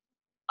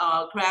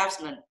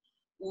craftsman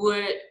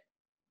would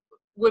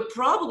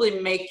probably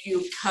make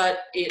you cut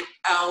it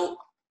out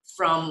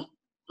from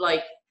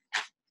like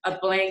a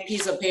blank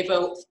piece of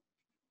paper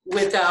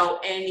without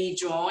any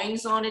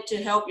drawings on it to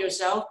help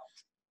yourself.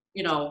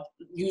 You know,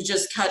 you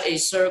just cut a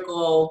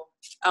circle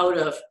out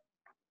of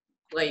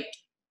like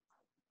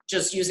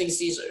just using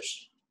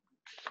scissors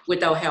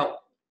without help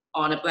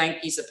on a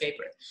blank piece of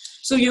paper.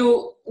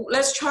 So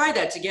let's try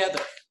that together.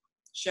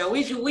 Shall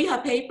we? Do we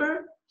have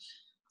paper?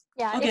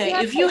 Yeah. Okay,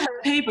 if you have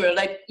paper,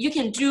 like you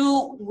can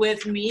do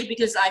with me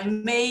because I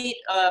made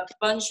a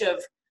bunch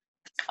of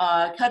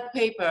cut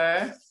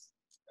paper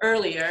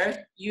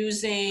earlier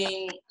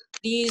using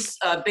these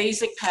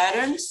basic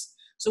patterns.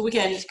 So we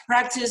can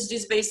practice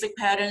these basic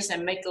patterns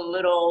and make a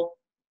little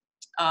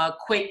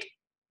quick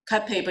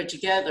cut paper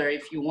together.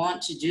 If you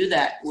want to do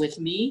that with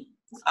me,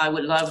 I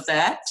would love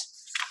that.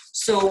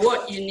 So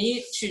what you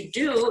need to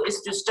do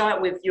is to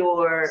start with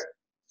your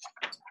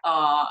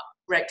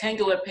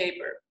rectangular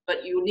paper,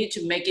 but you need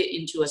to make it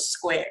into a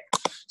square.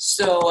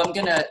 So I'm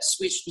gonna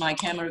switch my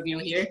camera view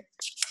here.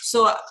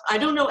 So I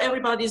don't know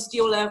everybody's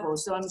skill level,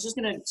 so I'm just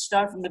gonna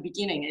start from the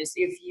beginning. Is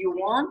if you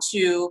want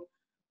to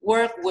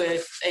work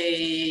with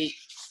a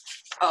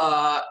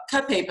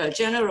cut paper,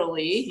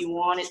 generally you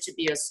want it to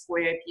be a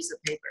square piece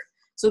of paper.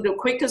 So the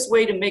quickest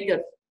way to make a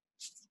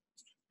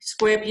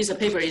square piece of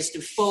paper is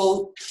to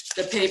fold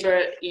the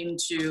paper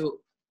into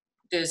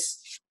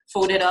this,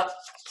 fold it up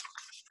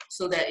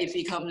so that it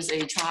becomes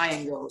a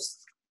triangle.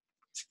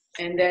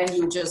 And then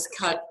you just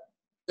cut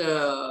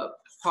the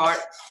part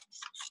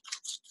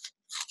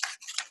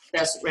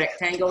that's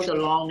rectangle, the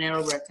long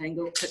narrow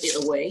rectangle, cut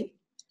it away,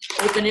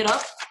 open it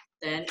up,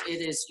 then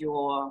it is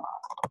your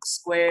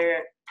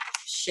square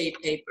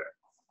shaped paper.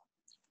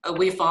 Are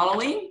we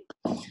following?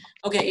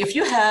 Okay, if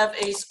you have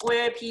a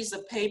square piece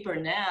of paper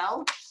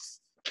now,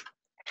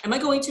 am I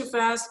going too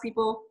fast,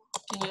 people?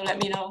 Can you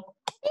let me know?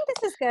 I think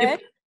this is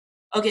good.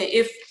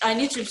 If I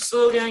need to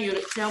slow down, you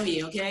tell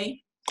me,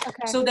 okay?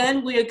 Okay. So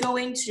then we are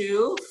going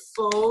to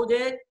fold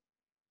it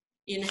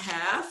in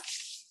half.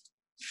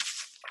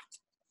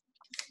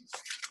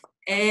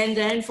 And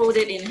then fold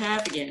it in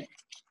half again.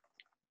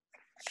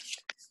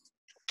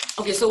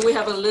 Okay, so we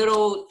have a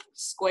little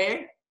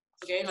square,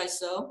 okay, like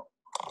so.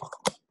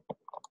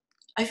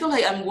 I feel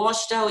like I'm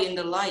washed out in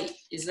the light,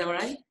 is that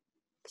right?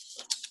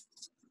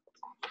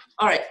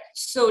 All right,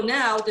 so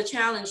now the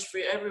challenge for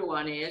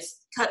everyone is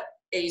cut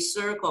a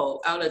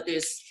circle out of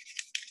this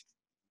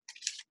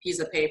piece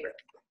of paper.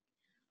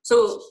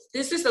 So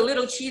this is a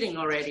little cheating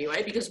already,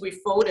 right? Because we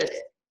folded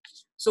it.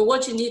 So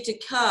what you need to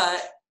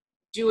cut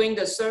doing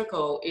the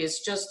circle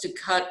is just to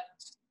cut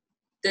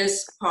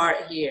this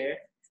part here.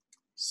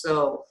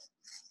 So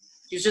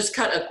you just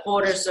cut a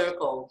quarter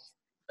circle,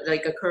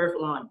 like a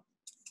curved line.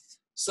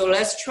 So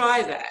let's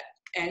try that.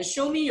 And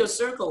show me your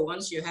circle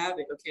once you have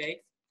it,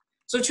 okay?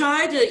 So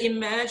try to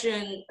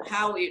imagine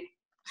how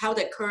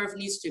that curve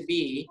needs to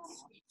be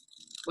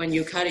when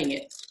you're cutting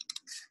it.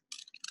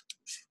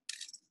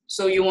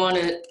 So you want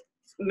to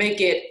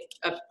make it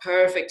a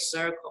perfect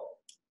circle,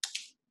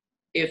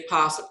 if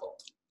possible,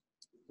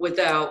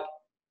 without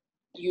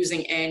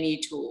using any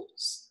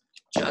tools,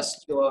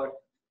 just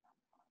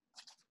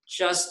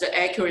the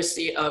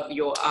accuracy of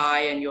your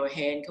eye and your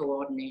hand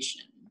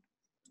coordination.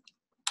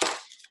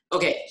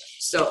 Okay,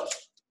 so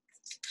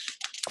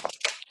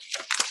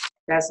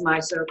that's my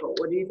circle.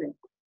 What do you think?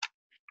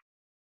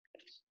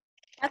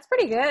 That's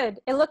pretty good.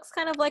 It looks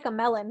kind of like a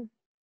melon.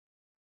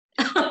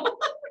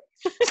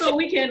 So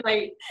we can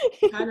like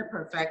kind of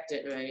perfect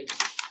it, right?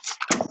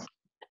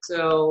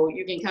 So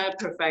you can kind of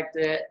perfect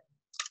it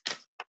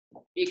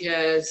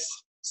because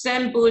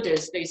Zen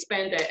Buddhists, they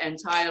spend their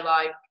entire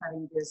life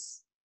cutting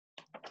this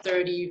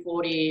 30,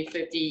 40,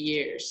 50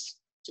 years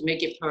to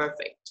make it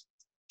perfect.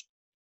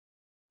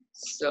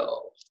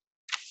 So,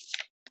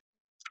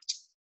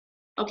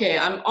 okay,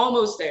 I'm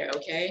almost there,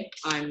 okay?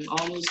 I'm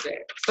almost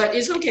there. But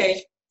it's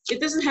okay.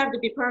 It doesn't have to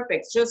be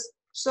perfect, just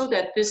so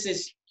that this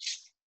is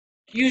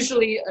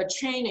usually a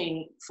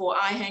training for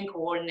eye-hand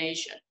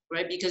coordination,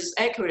 right? Because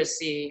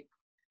accuracy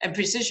And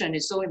precision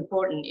is so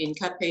important in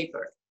cut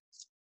paper.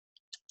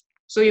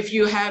 So if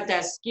you have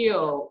that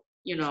skill,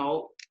 you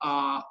know,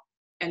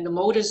 and the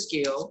motor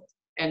skill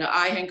and the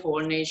eye-hand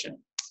coordination,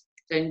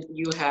 then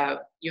you have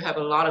a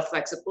lot of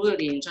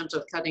flexibility in terms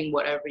of cutting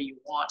whatever you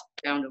want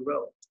down the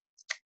road.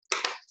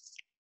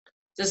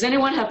 Does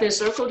anyone have their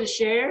circle to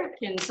share?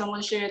 Can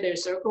someone share their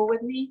circle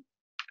with me?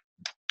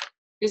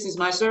 This is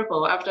my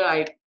circle after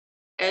I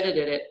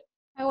edited it.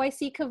 Oh, I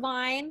see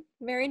Kavine.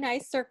 Very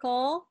nice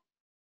circle.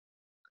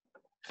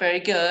 Very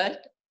good.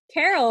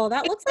 Carol,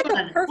 that looks like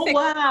a perfect. Oh,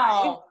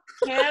 wow.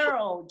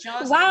 Carol,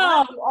 Johnson.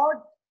 Wow.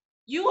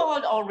 You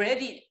all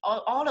already,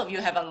 all of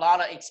you have a lot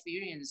of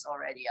experience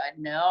already. I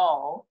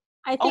know.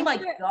 I think oh my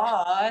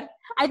God.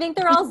 I think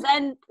they're all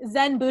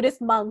Zen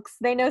Buddhist monks.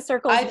 They know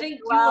circles. I think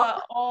you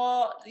are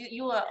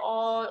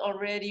all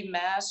already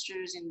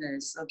masters in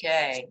this.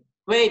 Okay.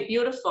 Great,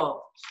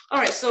 beautiful. All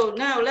right, so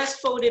now let's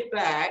fold it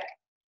back.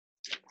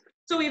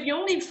 So if you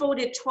only fold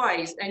it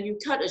twice and you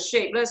cut a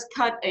shape, let's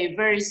cut a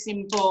very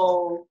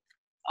simple,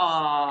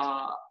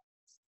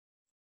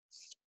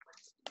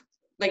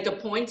 like the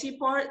pointy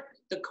part,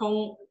 the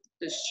cone,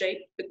 the shape,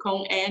 the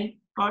cone end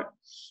part.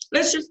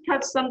 Let's just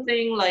cut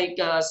something like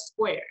a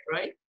square,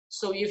 right?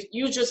 So if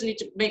you just need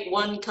to make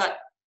one cut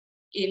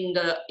in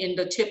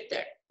the tip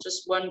there,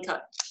 just one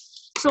cut.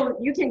 So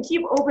you can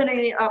keep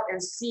opening it up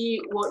and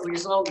see what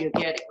result you're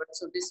getting. Right?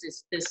 So this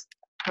is this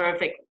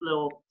perfect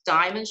little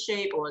diamond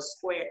shape or a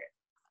square.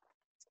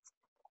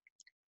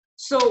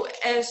 So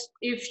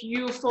if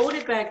you fold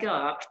it back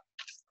up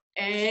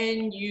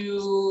and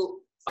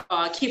you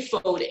keep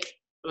folding,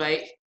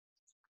 right?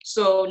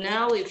 So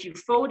now if you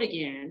fold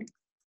again,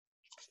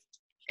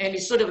 and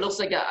it sort of looks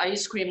like an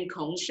ice cream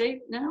cone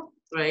shape now,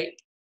 right?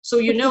 So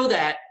you know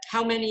that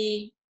how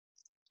many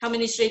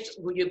shapes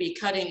will you be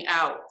cutting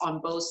out on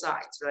both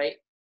sides, right?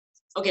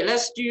 Okay,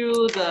 let's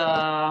do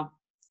the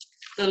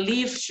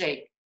leaf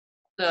shape,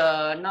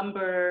 the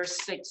number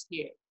 6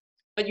 here.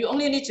 But you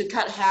only need to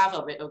cut half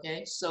of it,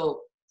 okay?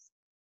 So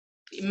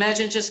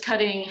imagine just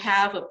cutting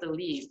half of the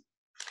leaf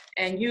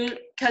and you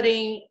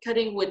cutting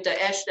with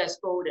the edge that's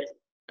folded,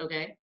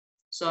 okay?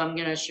 So I'm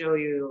gonna show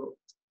you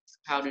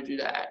how to do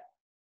that.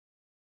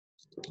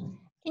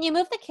 Can you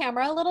move the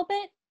camera a little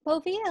bit,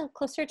 Bovey,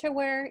 closer to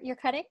where you're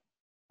cutting?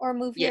 Or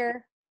move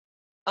your...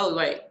 Oh,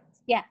 right.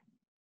 Yeah.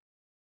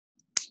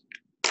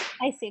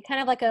 I see,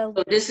 kind of like a...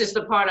 So this is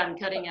the part I'm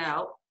cutting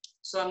out.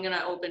 So I'm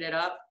gonna open it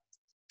up.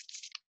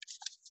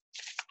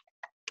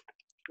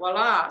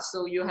 Voila,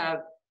 so you have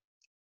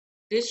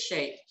this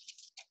shape.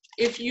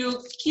 If you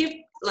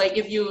keep, like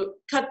if you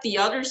cut the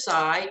other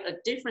side, a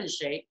different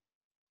shape,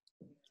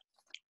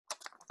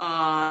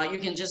 you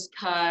can just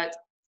cut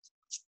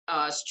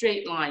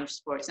straight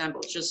lines, for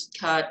example, just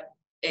cut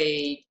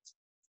a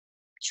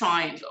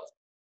triangle,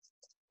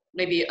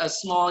 maybe a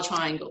small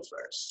triangle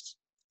first,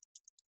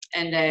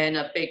 and then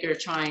a bigger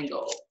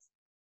triangle.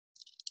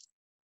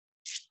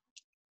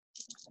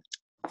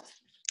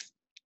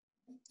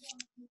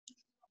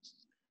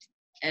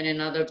 And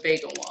another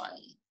bigger one,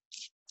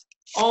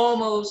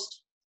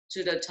 almost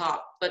to the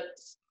top, but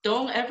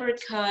don't ever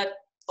cut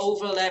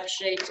overlap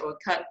shapes or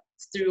cut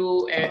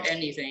through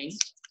anything,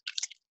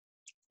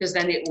 because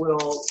then it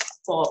will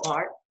fall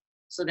apart.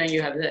 So then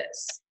you have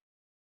this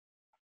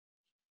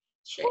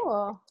shape,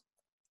 Cool.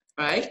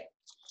 right?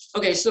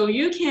 Okay, so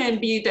you can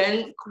be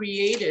then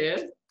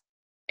creative,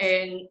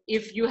 and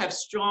if you have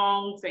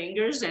strong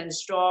fingers and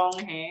strong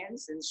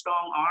hands and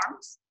strong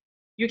arms,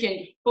 you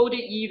can fold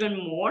it even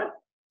more.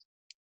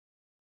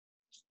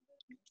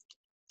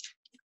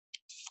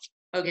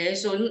 Okay,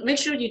 so make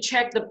sure you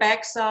check the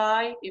back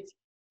side,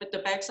 with the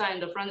back side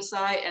and the front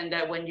side, and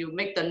that when you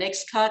make the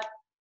next cut,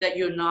 that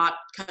you're not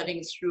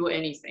cutting through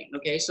anything.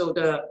 Okay, so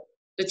the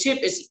tip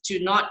is to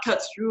not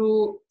cut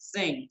through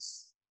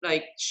things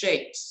like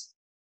shapes.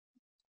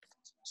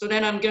 So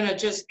then I'm gonna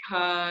just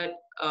cut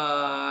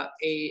a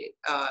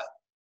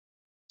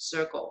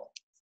circle.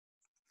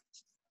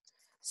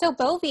 So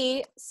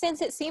Bovey,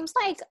 since it seems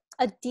like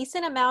a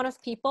decent amount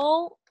of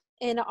people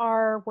in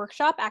our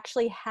workshop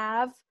actually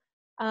have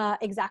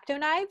X-Acto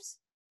knives,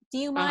 do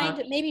you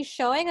mind maybe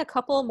showing a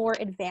couple more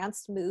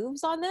advanced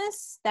moves on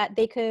this that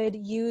they could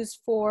use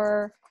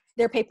for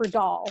their paper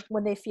doll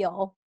when they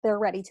feel they're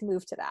ready to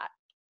move to that?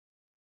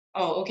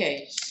 Oh,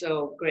 okay,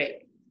 so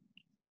great.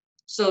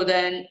 So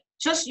then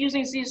just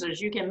using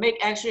scissors, you can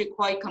make actually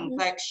quite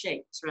complex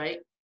shapes, right?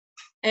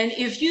 And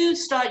if you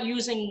start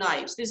using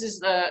knives, this is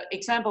the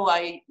example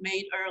I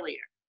made earlier.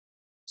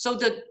 So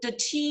the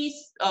teeth,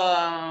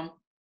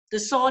 the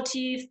saw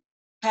teeth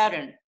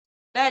pattern,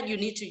 that you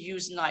need to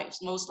use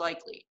knives, most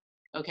likely,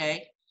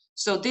 okay?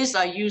 So this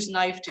I use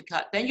knife to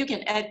cut. Then you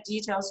can add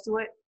details to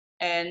it.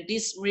 And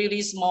this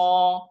really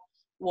small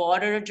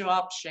water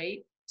drop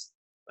shape,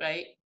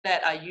 right?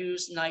 That I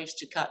use knives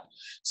to cut.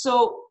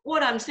 So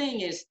what I'm saying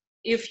is,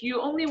 if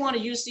you only want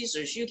to use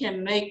scissors, you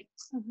can make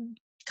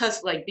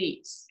cuts like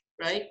these,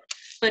 right?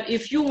 But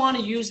if you want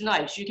to use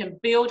knives, you can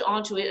build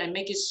onto it and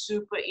make it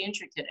super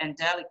intricate and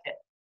delicate,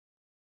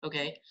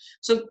 okay?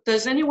 So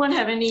does anyone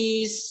have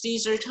any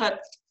scissor cut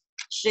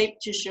shape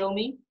to show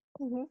me?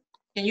 Mm-hmm.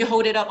 Can you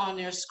hold it up on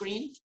your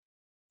screen?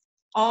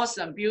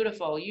 Awesome,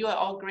 beautiful. You are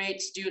all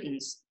great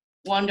students.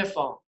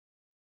 Wonderful.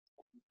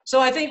 So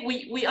I think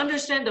we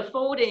understand the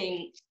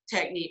folding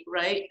technique,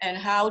 right? And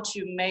how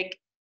to make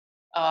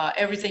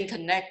everything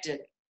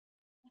connected.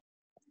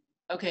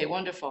 Okay,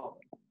 wonderful.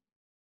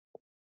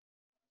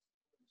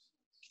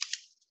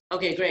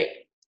 Okay, great.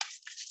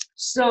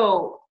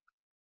 So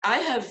I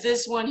have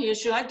this one here.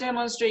 Should I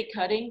demonstrate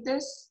cutting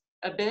this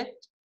a bit?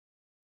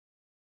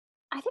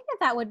 I think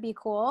that would be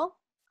cool.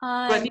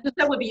 Right, because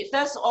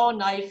that's all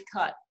knife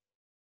cut.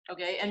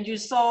 Okay, and you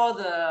saw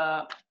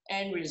the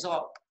end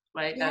result,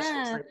 right? Yeah,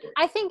 That's like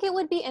I think it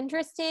would be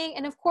interesting.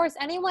 And of course,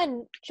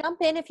 anyone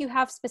jump in if you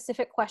have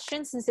specific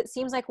questions, since it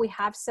seems like we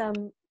have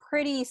some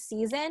pretty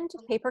seasoned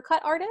paper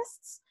cut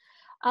artists.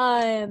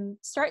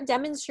 Start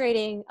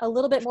demonstrating a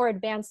little bit more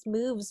advanced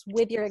moves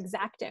with your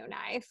X-Acto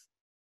knife.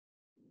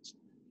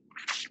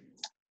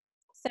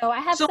 So I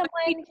have someone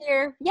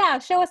here. Yeah,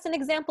 show us an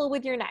example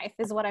with your knife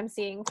is what I'm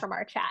seeing from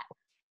our chat.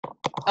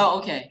 Oh,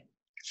 okay.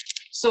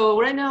 So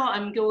right now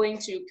I'm going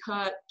to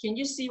cut. Can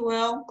you see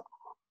well?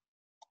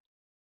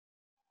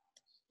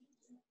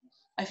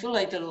 I feel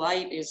like the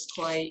light is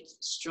quite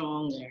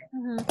strong there.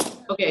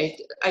 Mm-hmm. Okay,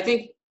 I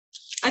think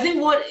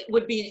what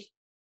would be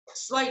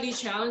slightly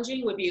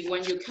challenging would be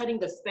when you're cutting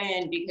the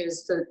fan,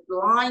 because the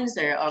lines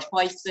there are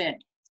quite thin.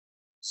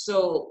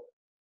 So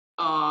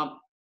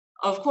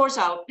of course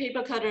our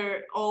paper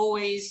cutter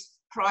always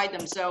pride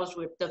themselves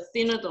with the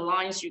thinner the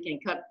lines you can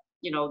cut,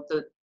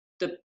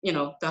 the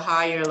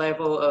higher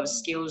level of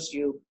skills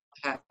you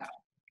have.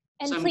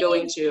 And so I'm please,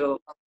 going to,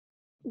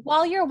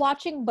 while you're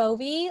watching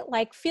Bovey,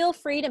 feel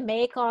free to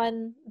make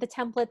on the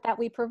template that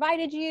we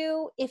provided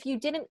you. If you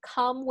didn't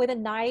come with a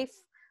knife,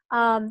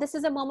 this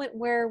is a moment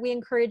where we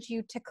encourage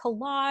you to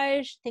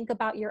collage, think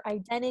about your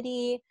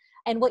identity,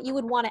 and what you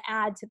would want to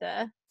add to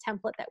the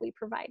template that we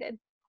provided.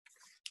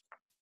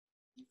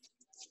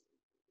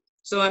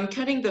 so I'm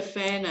cutting the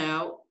fan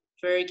out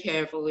very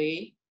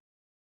carefully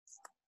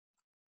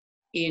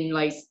in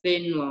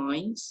thin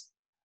lines.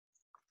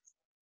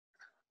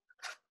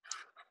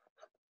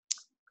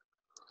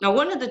 Now,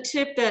 one of the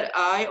tips that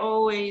I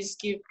always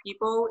give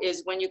people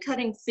is when you're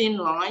cutting thin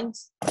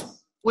lines,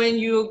 when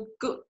you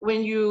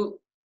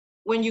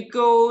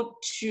go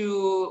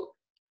to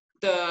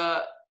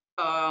the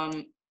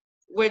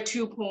where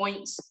 2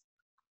 points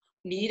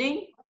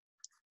meeting,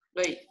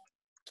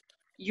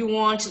 you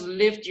want to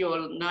lift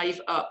your knife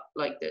up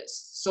like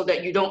this so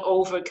that you don't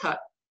overcut.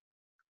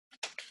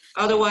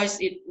 Otherwise,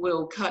 it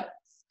will cut.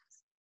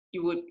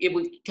 It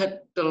would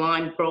cut the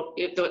line.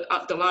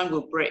 The line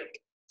will break.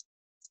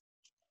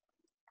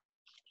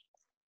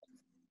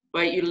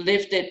 Right, you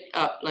lift it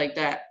up like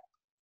that.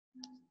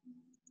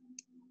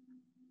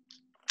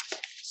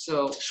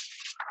 So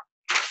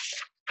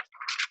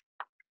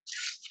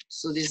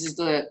this is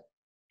the,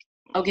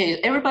 okay,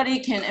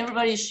 everybody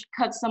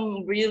cut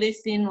some really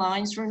thin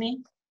lines for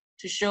me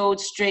to show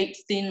straight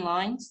thin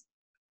lines.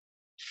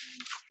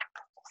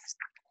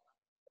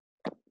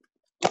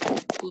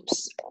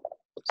 Oops.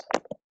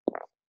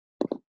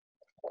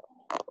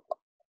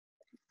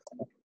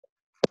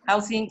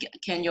 How thin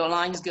can your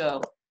lines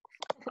go?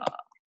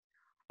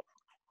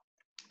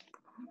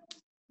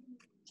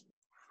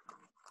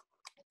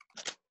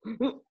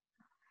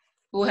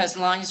 Who has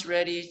lines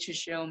ready to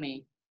show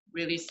me?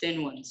 Really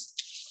thin ones.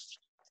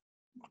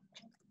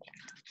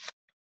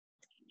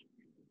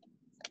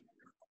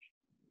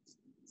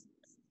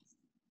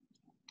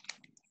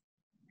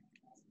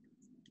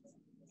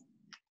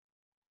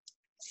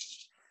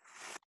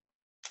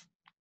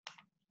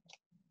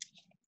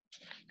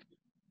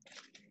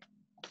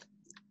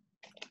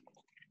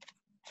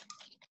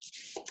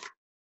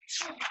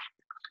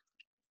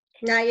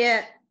 Not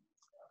yet.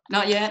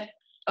 Not yet?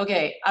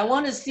 Okay, I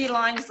want to see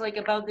lines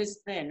about this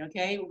thin,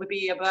 okay? It would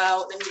be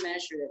about, let me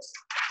measure this.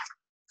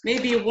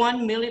 Maybe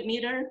 1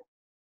 millimeter.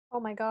 Oh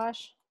my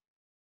gosh.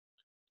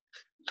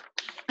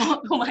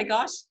 Oh my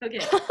gosh, okay,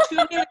 2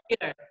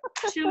 millimeters.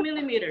 2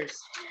 millimeters.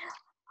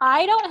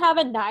 I don't have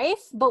a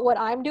knife, but what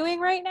I'm doing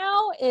right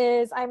now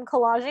is I'm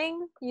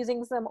collaging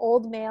using some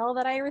old mail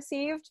that I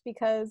received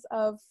because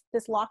of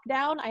this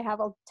lockdown. I have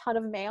a ton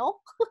of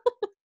mail.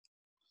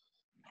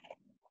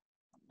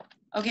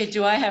 Okay,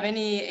 do I have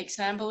any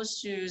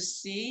examples to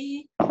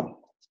see? Let's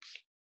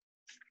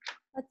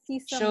see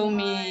some. Show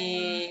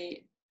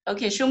me,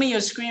 okay, show me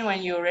your screen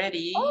when you're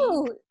ready.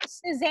 Oh,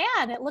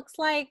 Suzanne, it looks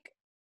like,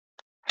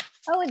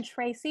 oh, and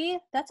Tracy,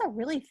 that's a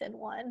really thin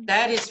one.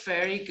 That is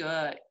very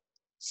good.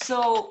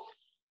 So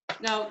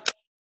now,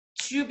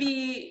 to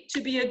be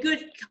a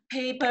good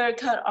paper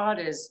cut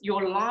artist,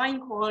 your line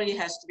quality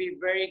has to be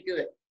very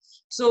good.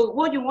 So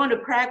what you want to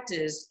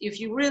practice, if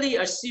you really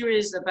are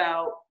serious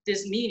about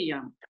this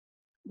medium,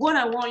 what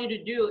I want you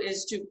to do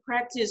is to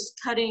practice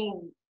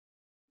cutting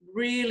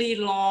really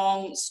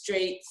long,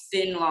 straight,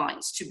 thin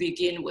lines to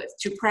begin with,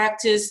 to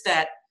practice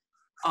that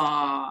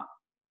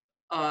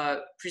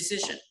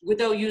precision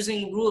without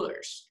using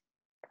rulers,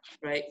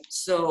 right?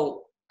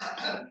 So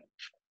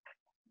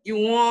you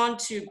want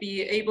to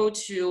be able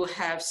to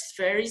have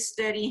very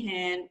steady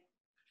hand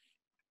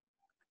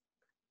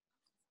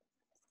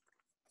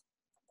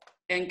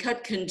and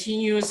cut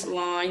continuous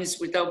lines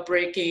without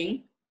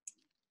breaking,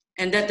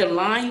 and that the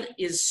line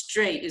is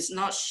straight, it's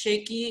not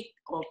shaky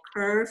or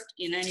curved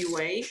in any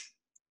way,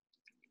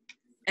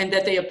 and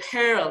that they are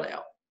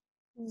parallel.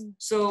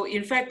 So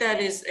in fact, that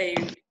is a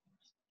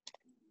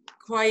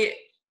quite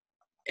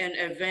an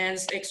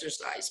advanced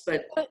exercise,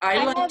 but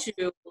I like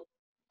to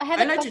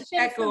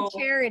tackle. From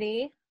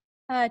Charity.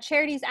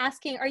 Charity's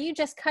asking, are you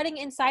just cutting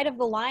inside of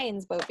the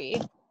lines,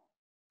 Bovey?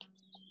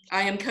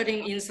 I am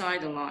cutting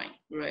inside the line,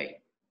 right?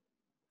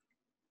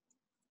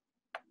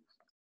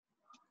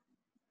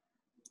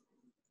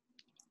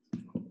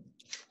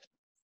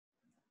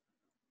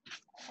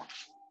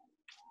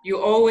 You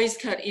always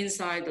cut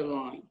inside the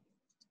line.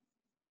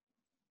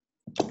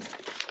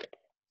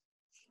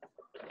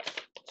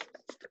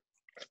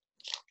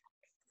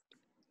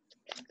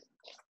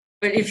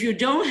 But if you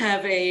don't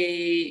have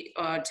a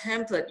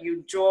template,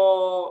 you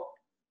draw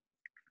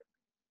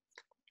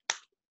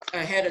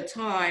ahead of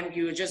time,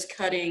 you're just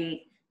cutting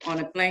on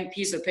a blank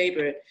piece of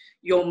paper.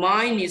 Your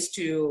mind needs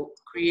to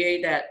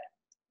create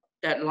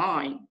that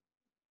line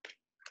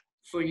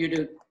for you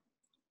to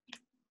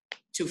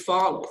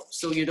follow,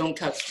 so you don't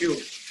cut through.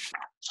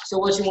 So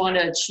what you want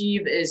to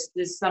achieve is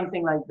this,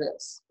 something like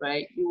this,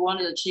 right? You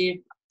want to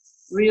achieve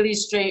really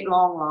straight,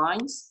 long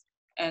lines,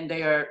 and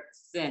they are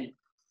thin.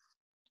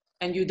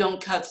 And you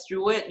don't cut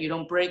through it, you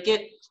don't break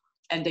it,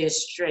 and they're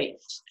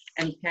straight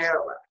and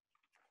parallel.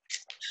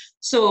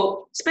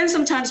 So spend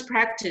some time to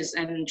practice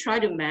and try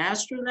to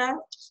master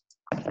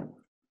that.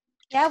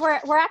 Yeah,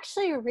 we're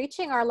actually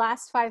reaching our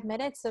last 5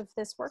 minutes of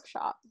this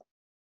workshop.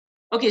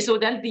 Okay, so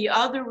then the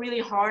other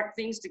really hard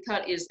things to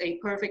cut is a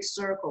perfect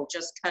circle,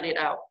 just cut it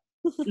out.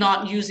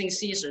 Not using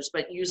scissors,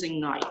 but using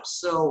knives.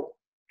 So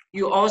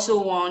you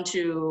also want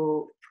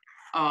to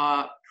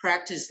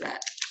practice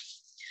that.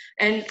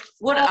 And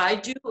what I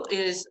do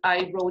is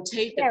I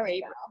rotate the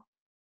paper.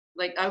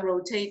 Like I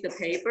rotate the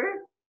paper.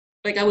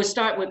 Like I would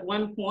start with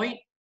one point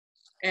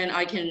and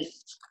I can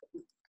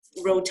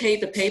rotate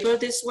the paper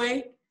this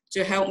way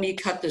to help me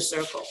cut the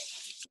circle.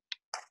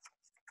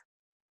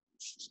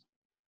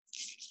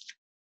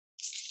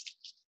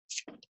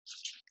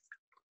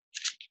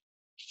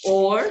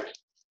 Or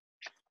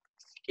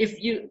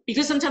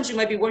because sometimes you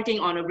might be working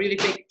on a really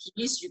big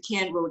piece, you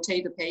can't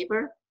rotate the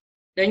paper,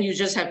 then you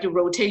just have to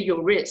rotate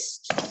your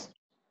wrist.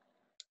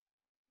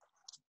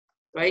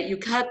 Right? You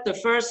cut the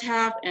first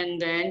half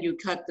and then you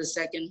cut the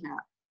second half.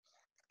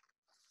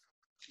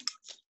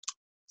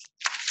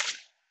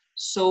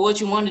 So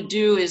what you want to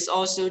do is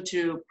also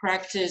to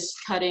practice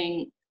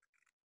cutting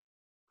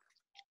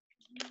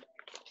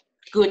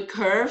good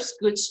curves,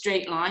 good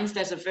straight lines.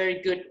 That's a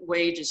very good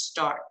way to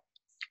start.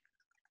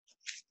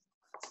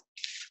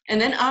 And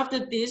then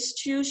after these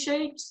two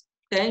shapes,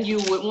 then you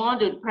would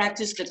want to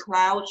practice the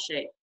cloud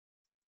shape,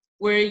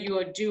 where you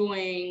are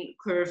doing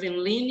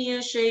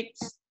curvilinear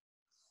shapes.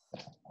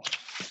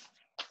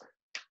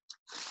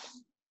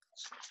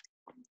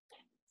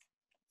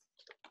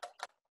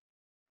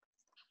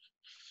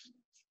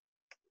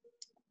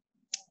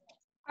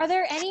 Are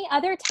there any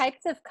other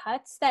types of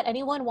cuts that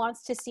anyone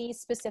wants to see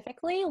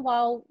specifically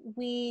while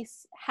we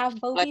have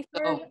Bovey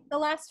for the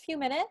last few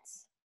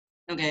minutes?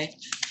 Okay.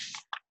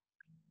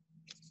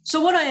 So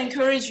what I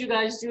encourage you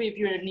guys to do, if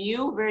you're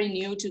new, very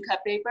new to cut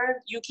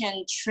paper, you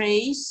can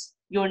trace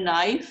your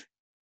knife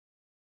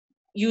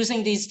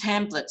using these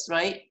templates,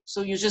 right?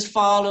 So you just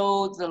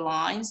follow the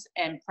lines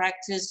and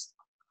practice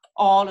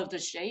all of the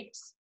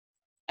shapes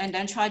and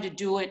then try to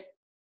do it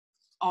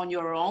on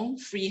your own,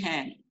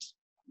 freehand,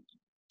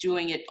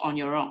 doing it on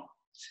your own.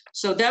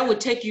 So that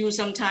would take you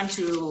some time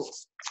to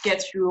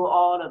get through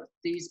all of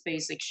these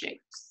basic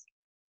shapes.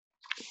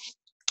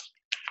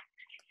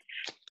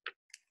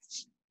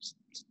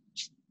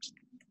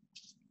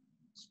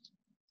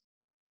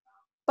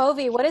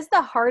 Bovey, what is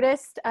the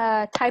hardest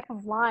type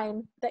of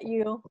line that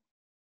you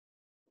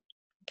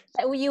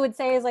would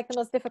say is like the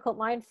most difficult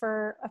line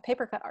for a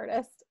paper cut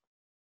artist?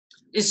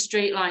 Is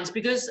straight lines,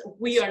 because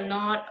we are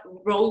not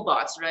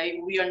robots,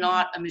 right? We are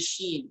not a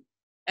machine.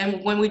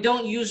 And when we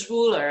don't use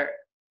ruler,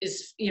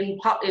 it's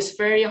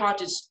very hard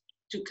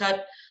to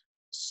cut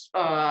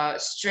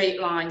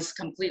straight lines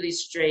completely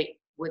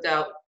straight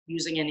without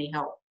using any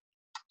help.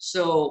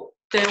 So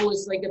there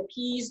was like a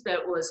piece that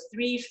was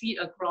 3 feet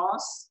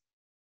across.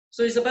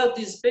 So it's about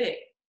this big.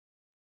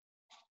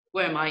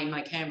 Where am I in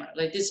my camera?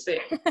 Like this big.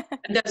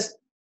 And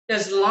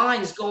there's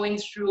lines going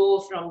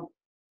through from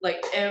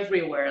like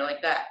everywhere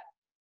like that.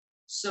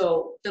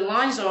 So the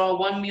lines are all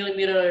 1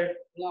 millimeter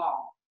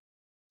long.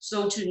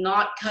 So to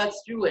not cut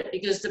through it,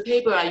 because the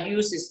paper I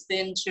use is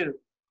thin too.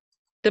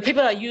 The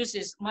paper I use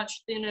is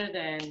much thinner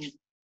than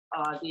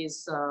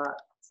this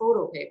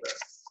photo paper.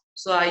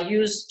 So I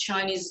use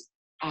Chinese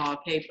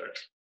paper,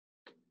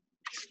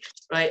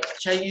 right?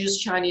 I use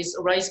Chinese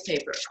rice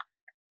paper.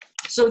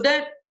 So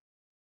that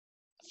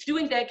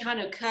doing that kind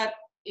of cut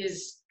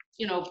is,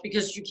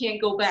 because you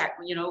can't go back,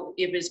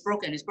 if it's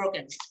broken, it's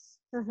broken.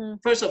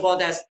 First of all,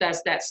 that's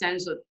that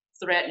sense of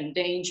threat and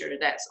danger.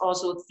 That's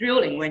also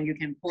thrilling when you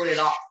can pull it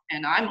off.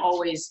 And I'm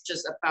always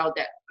just about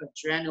that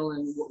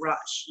adrenaline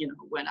rush, you know,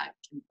 when I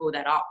can pull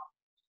that off.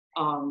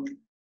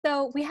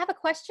 So we have a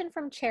question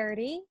from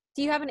Charity.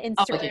 Do you have an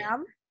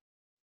Instagram?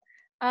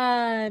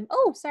 Okay.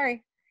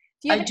 Sorry.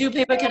 I do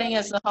paper cutting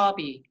as a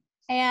hobby.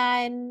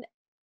 And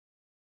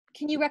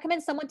can you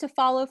recommend someone to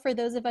follow for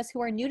those of us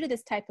who are new to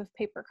this type of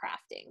paper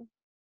crafting?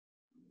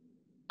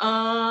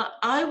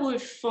 I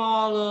would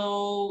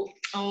follow,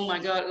 oh my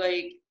God,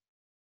 like,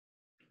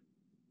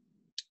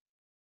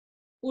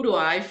 who do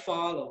I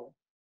follow?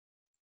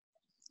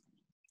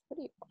 Who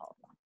do you follow?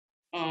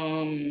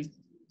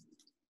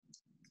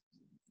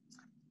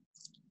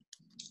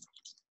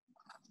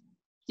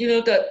 You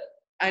know that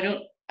I don't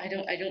know.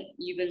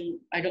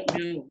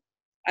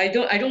 I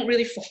don't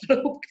really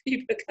follow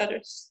paper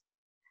cutters.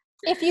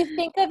 If you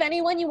think of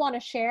anyone you want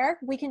to share,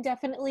 we can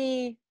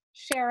definitely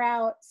share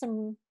out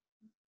some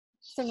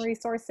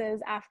resources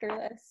after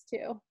this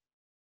too.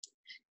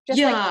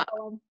 Yeah.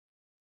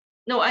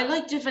 No, I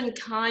like different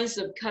kinds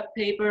of cut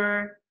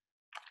paper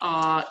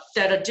that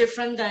are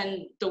different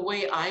than the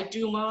way I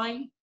do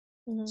mine.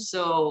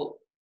 So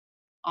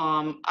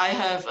I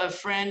have a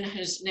friend,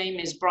 his name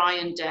is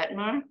Brian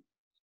Detmer.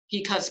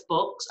 He cuts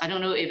books. I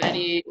don't know if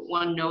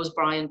anyone knows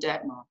Brian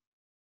Detmer.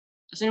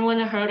 Has anyone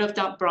heard of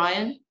that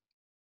Brian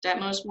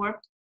Detmer's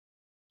work?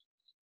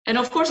 And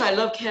of course, I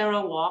love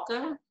Kara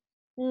Walker.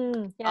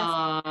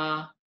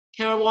 Yes.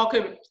 Kara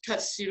Walker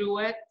cuts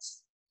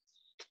silhouettes.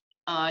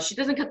 She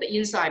doesn't cut the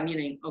inside,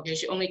 meaning, okay,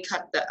 she only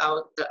cut the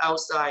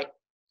outside.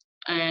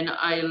 And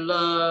I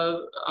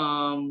love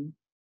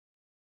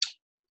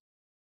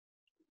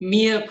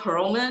Mia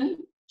Perlman.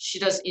 She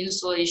does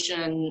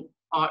installation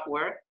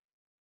artwork.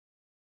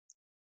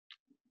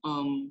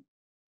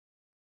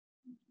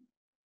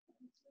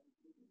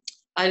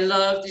 I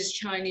love this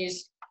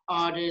Chinese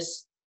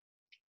artist.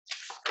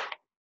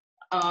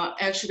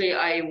 Actually,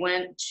 I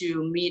went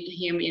to meet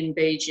him in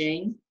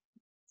Beijing.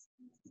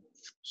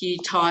 He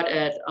taught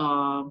at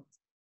the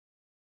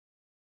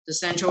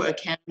Central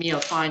Academy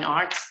of Fine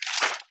Arts.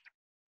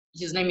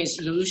 His name is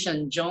Lu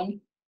Shenzhong.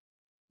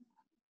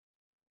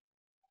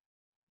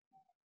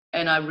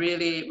 And I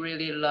really,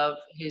 really love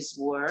his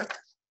work.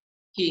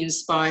 He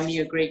inspired me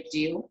a great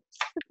deal.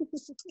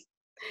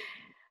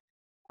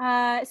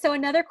 So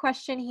another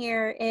question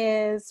here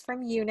is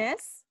from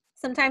Eunice.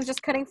 Sometimes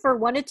just cutting for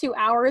 1 to 2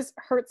 hours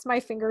hurts my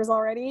fingers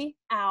already.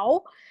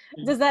 Ow.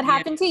 Does that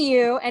happen to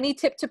you? Any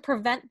tip to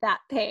prevent that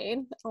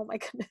pain? Oh my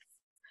goodness.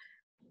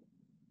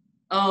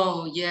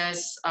 Oh,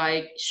 yes,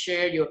 I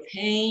share your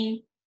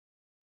pain.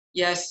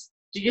 Yes.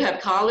 Do you have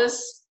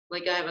callus?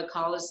 Like I have a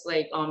callus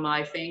like on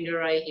my finger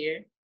right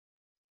here.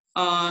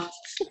 Oh,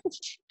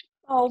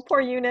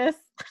 poor Eunice.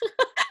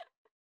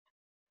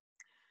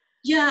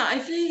 Yeah, I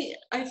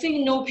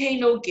think no pain,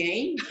 no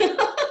gain.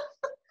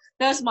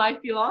 That's my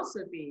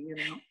philosophy, you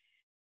know.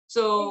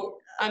 So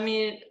I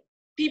mean,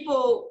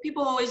 people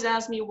always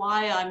ask me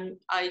why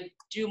I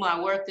do my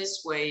work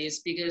this way. Is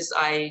because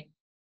I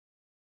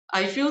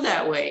feel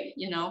that way,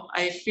 you know.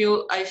 I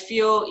feel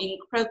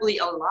incredibly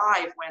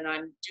alive when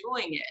I'm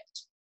doing it.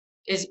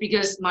 It's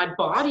because my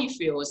body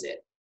feels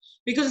it.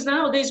 Because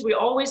nowadays we're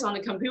always on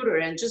the computer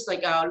and just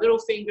like our little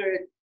finger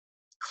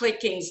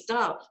clicking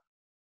stuff,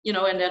 you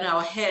know, and then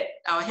our head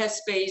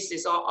space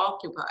is all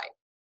occupied.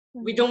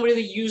 We don't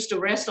really use the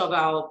rest of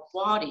our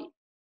body.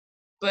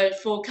 But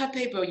for cut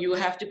paper, you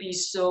have to be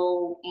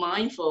so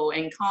mindful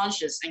and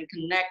conscious and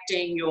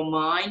connecting your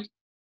mind,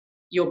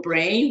 your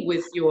brain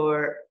with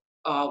your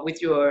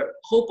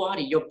whole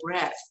body, your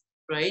breath,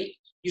 right?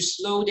 You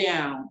slow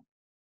down,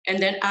 and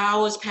then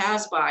hours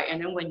pass by,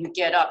 and then when you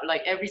get up,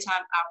 like every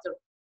time after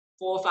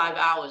 4 or 5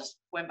 hours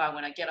went by,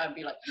 when I get up and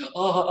be like,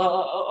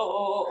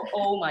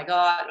 oh my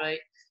God, right?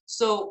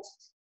 So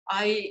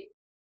I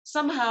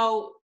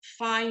somehow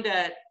find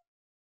that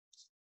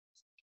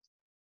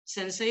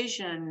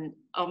sensation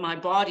of my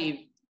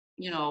body,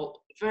 you know,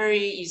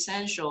 very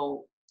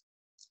essential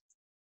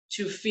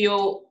to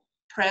feel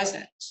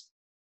present.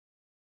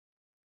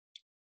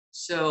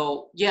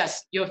 So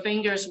yes, your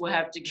fingers will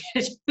have to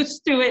get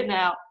used to it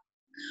now,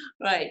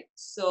 right?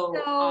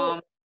 So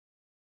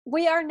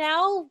we are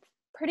now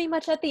pretty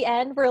much at the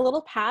end. We're a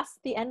little past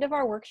the end of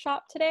our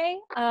workshop today.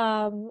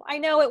 I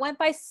know it went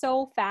by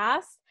so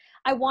fast.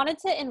 I wanted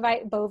to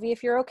invite Bovey,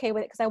 if you're okay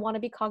with it, because I want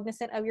to be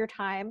cognizant of your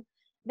time,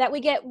 that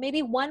we get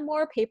maybe one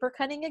more paper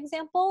cutting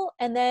example,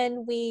 and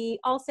then we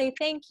all say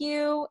thank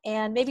you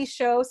and maybe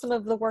show some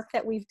of the work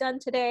that we've done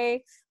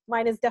today.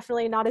 Mine is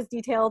definitely not as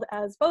detailed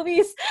as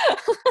Bovey's.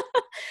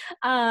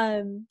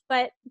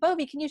 But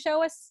Bovey, can you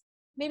show us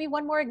maybe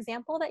one more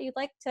example that you'd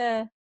like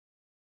for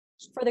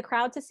the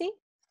crowd to see?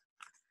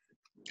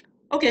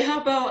 Okay,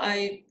 how about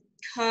I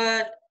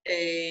cut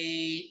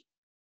a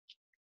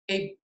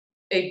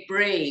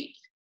braid.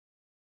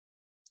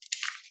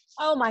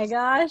 Oh my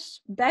gosh,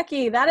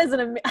 Becky, that is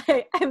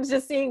I'm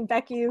just seeing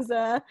Becky's, is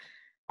that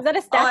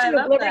a Statue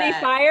of Liberty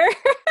that. fire?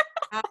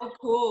 How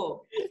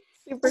cool.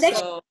 Super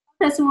cool.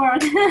 password.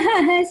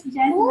 It's just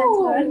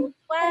password. Ooh,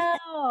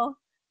 wow.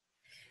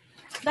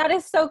 That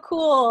is so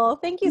cool.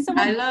 Thank you so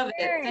much. I love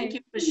it. Thank you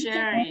for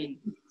sharing.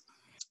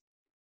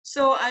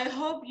 So I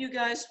hope you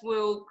guys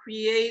will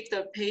create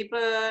the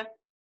paper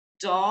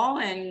doll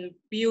and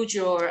build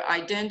your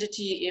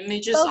identity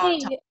images on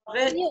top of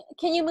it.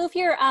 Can you move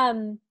your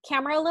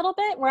camera a little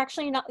bit? We're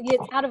actually not,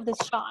 it's out of this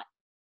shot.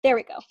 There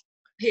we go.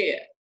 Here.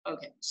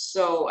 Okay.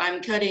 So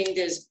I'm cutting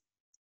this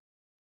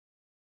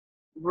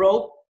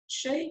rope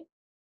shape.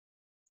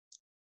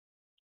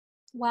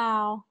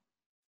 Wow.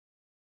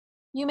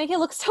 You make it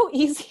look so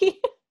easy.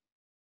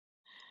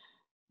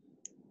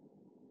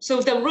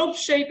 So the rope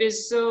shape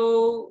is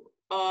so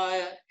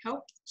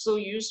so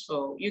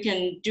useful. You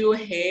can do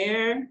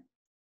hair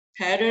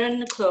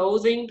pattern,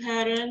 clothing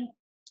pattern,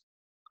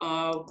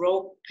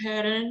 rope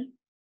pattern.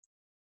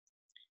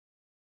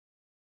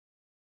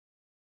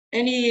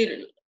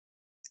 Any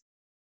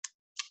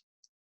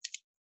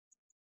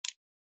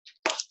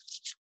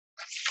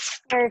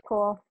Very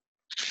cool.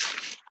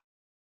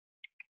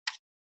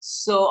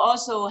 so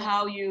also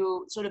how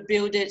you sort of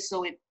build it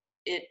so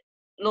it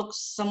looks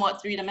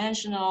somewhat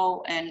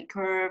three-dimensional and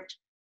curved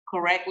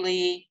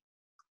correctly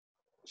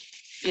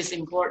is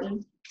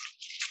important.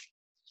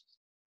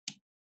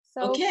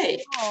 So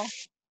okay. Cool.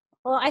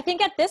 Well, I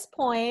think at this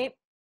point,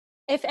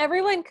 if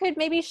everyone could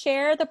maybe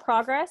share the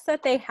progress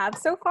that they have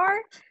so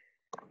far,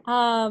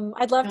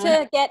 I'd love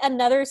to get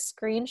another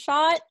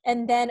screenshot.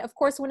 And then, of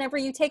course, whenever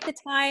you take the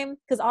time,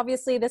 because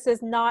obviously this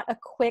is not a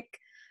quick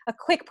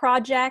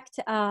project,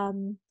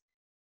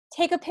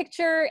 take a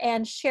picture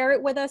and share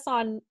it with us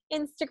on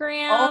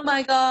Instagram. Oh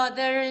my God,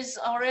 there is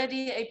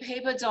already a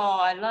paper doll.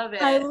 I love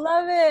it. I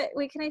love it.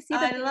 Wait, can I see the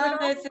I paper love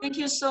doll? it. Thank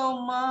you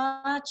so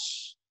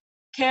much,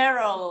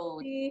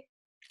 Carol.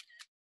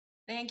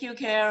 Thank you,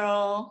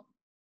 Carol.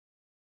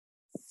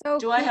 So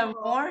Do cool. I have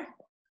more?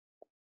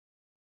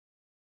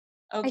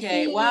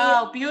 Okay.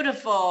 Wow,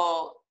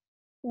 beautiful.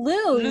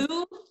 Lou,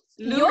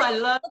 I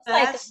love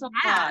that like so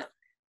much.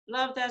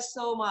 Love that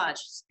so much.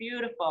 It's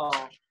beautiful.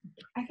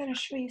 I gotta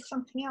show you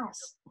something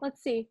else.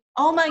 Let's see.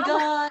 Oh my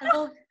God.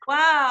 Look.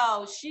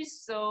 Wow.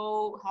 She's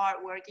so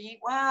hardworking.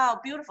 Wow.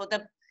 Beautiful.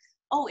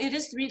 It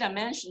is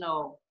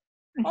three-dimensional.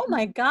 Oh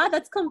my God.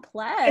 That's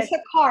complex. It's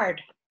a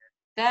card.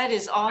 That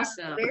is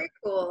awesome. Very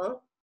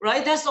cool.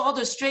 Right? That's all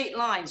the straight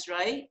lines,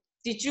 right?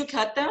 Did you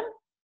cut them?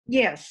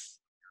 Yes.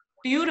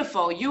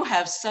 Beautiful. You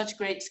have such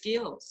great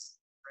skills.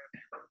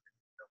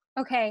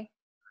 Okay.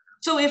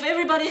 So if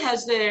everybody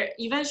has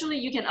eventually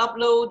you can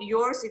upload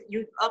yours. If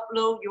you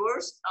upload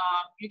yours,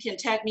 you can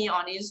tag me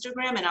on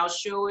Instagram and I'll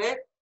show it.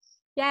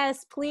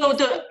 Yes, please.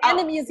 So and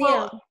the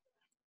museum.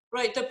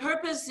 Right. The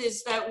purpose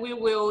is that we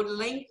will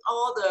link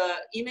all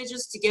the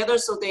images together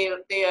so they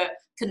are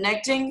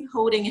connecting,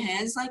 holding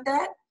hands like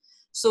that,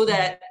 so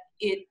that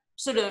it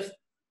sort of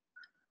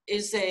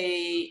is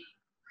a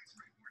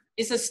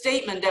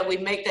statement that we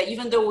make that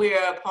even though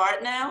we're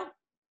apart now,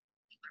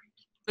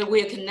 but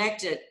we're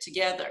connected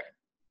together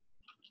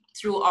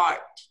through art.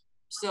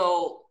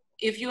 So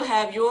if you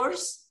have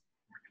yours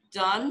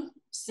done,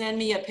 send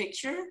me a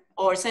picture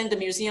or send the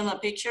museum a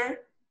picture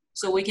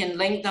so we can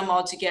link them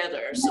all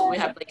together. So we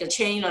have like a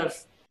chain of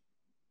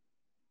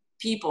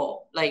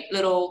people, like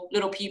little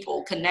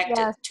people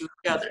connected to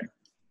each other.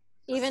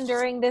 Even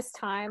during this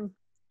time.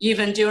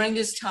 Even during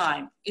this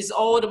time, it's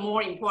all the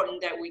more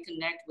important that we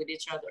connect with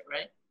each other,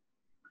 right?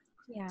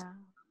 Yeah.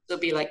 So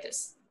be like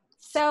this.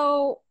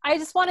 So I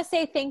just want to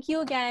say thank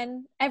you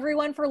again,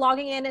 everyone, for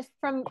logging in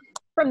from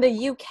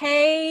the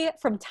UK,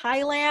 from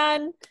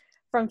Thailand,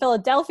 from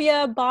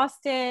Philadelphia,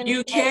 Boston.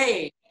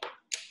 UK.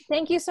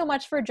 Thank you so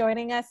much for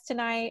joining us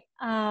tonight.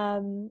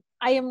 I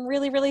am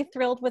really, really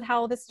thrilled with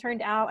how this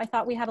turned out. I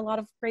thought we had a lot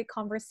of great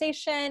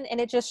conversation, and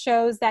it just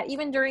shows that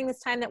even during this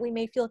time that we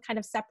may feel kind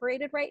of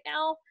separated right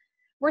now,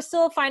 we're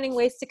still finding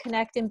ways to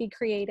connect and be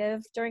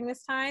creative during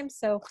this time.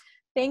 So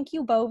thank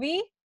you,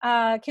 Bovey.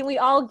 Can we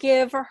all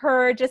give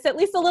her just at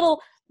least a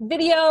little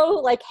video,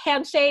 like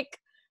handshake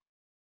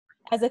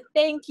as a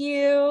thank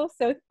you?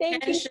 So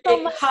thank you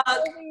so much.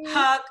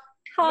 Hug.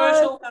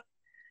 Virtual hug.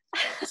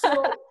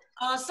 So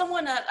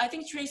someone, I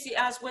think Tracy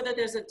asked whether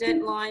there's a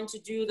deadline to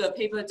do the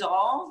paper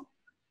doll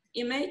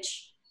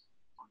image.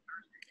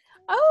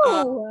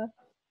 Oh.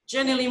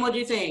 Jenny, what do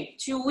you think?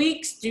 2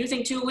 weeks? Do you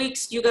think 2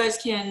 weeks you guys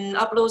can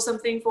upload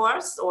something for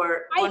us,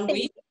 or 1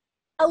 week?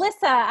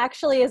 Alyssa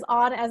actually is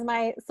on as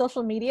my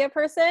social media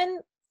person.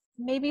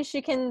 Maybe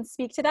she can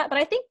speak to that, but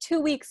I think 2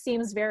 weeks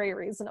seems very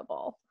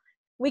reasonable.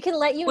 We can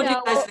let you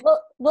know.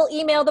 We'll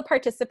email the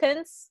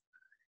participants.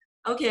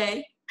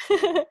 Okay.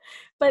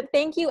 But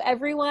thank you,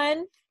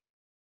 everyone.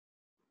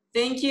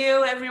 Thank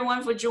you,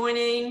 everyone, for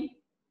joining.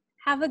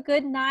 Have a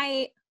good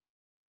night.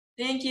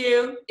 Thank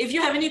you. If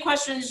you have any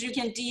questions, you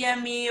can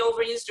DM me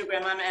over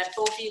Instagram. I'm at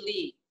Bovey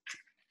Lee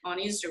on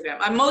Instagram.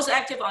 I'm most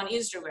active on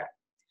Instagram,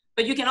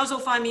 but you can also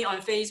find me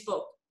on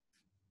Facebook.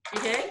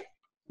 Okay?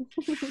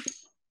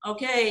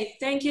 Okay.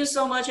 Thank you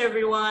so much,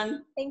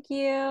 everyone. Thank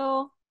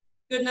you.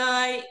 Good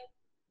night.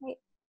 Night.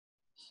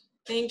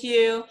 Thank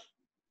you.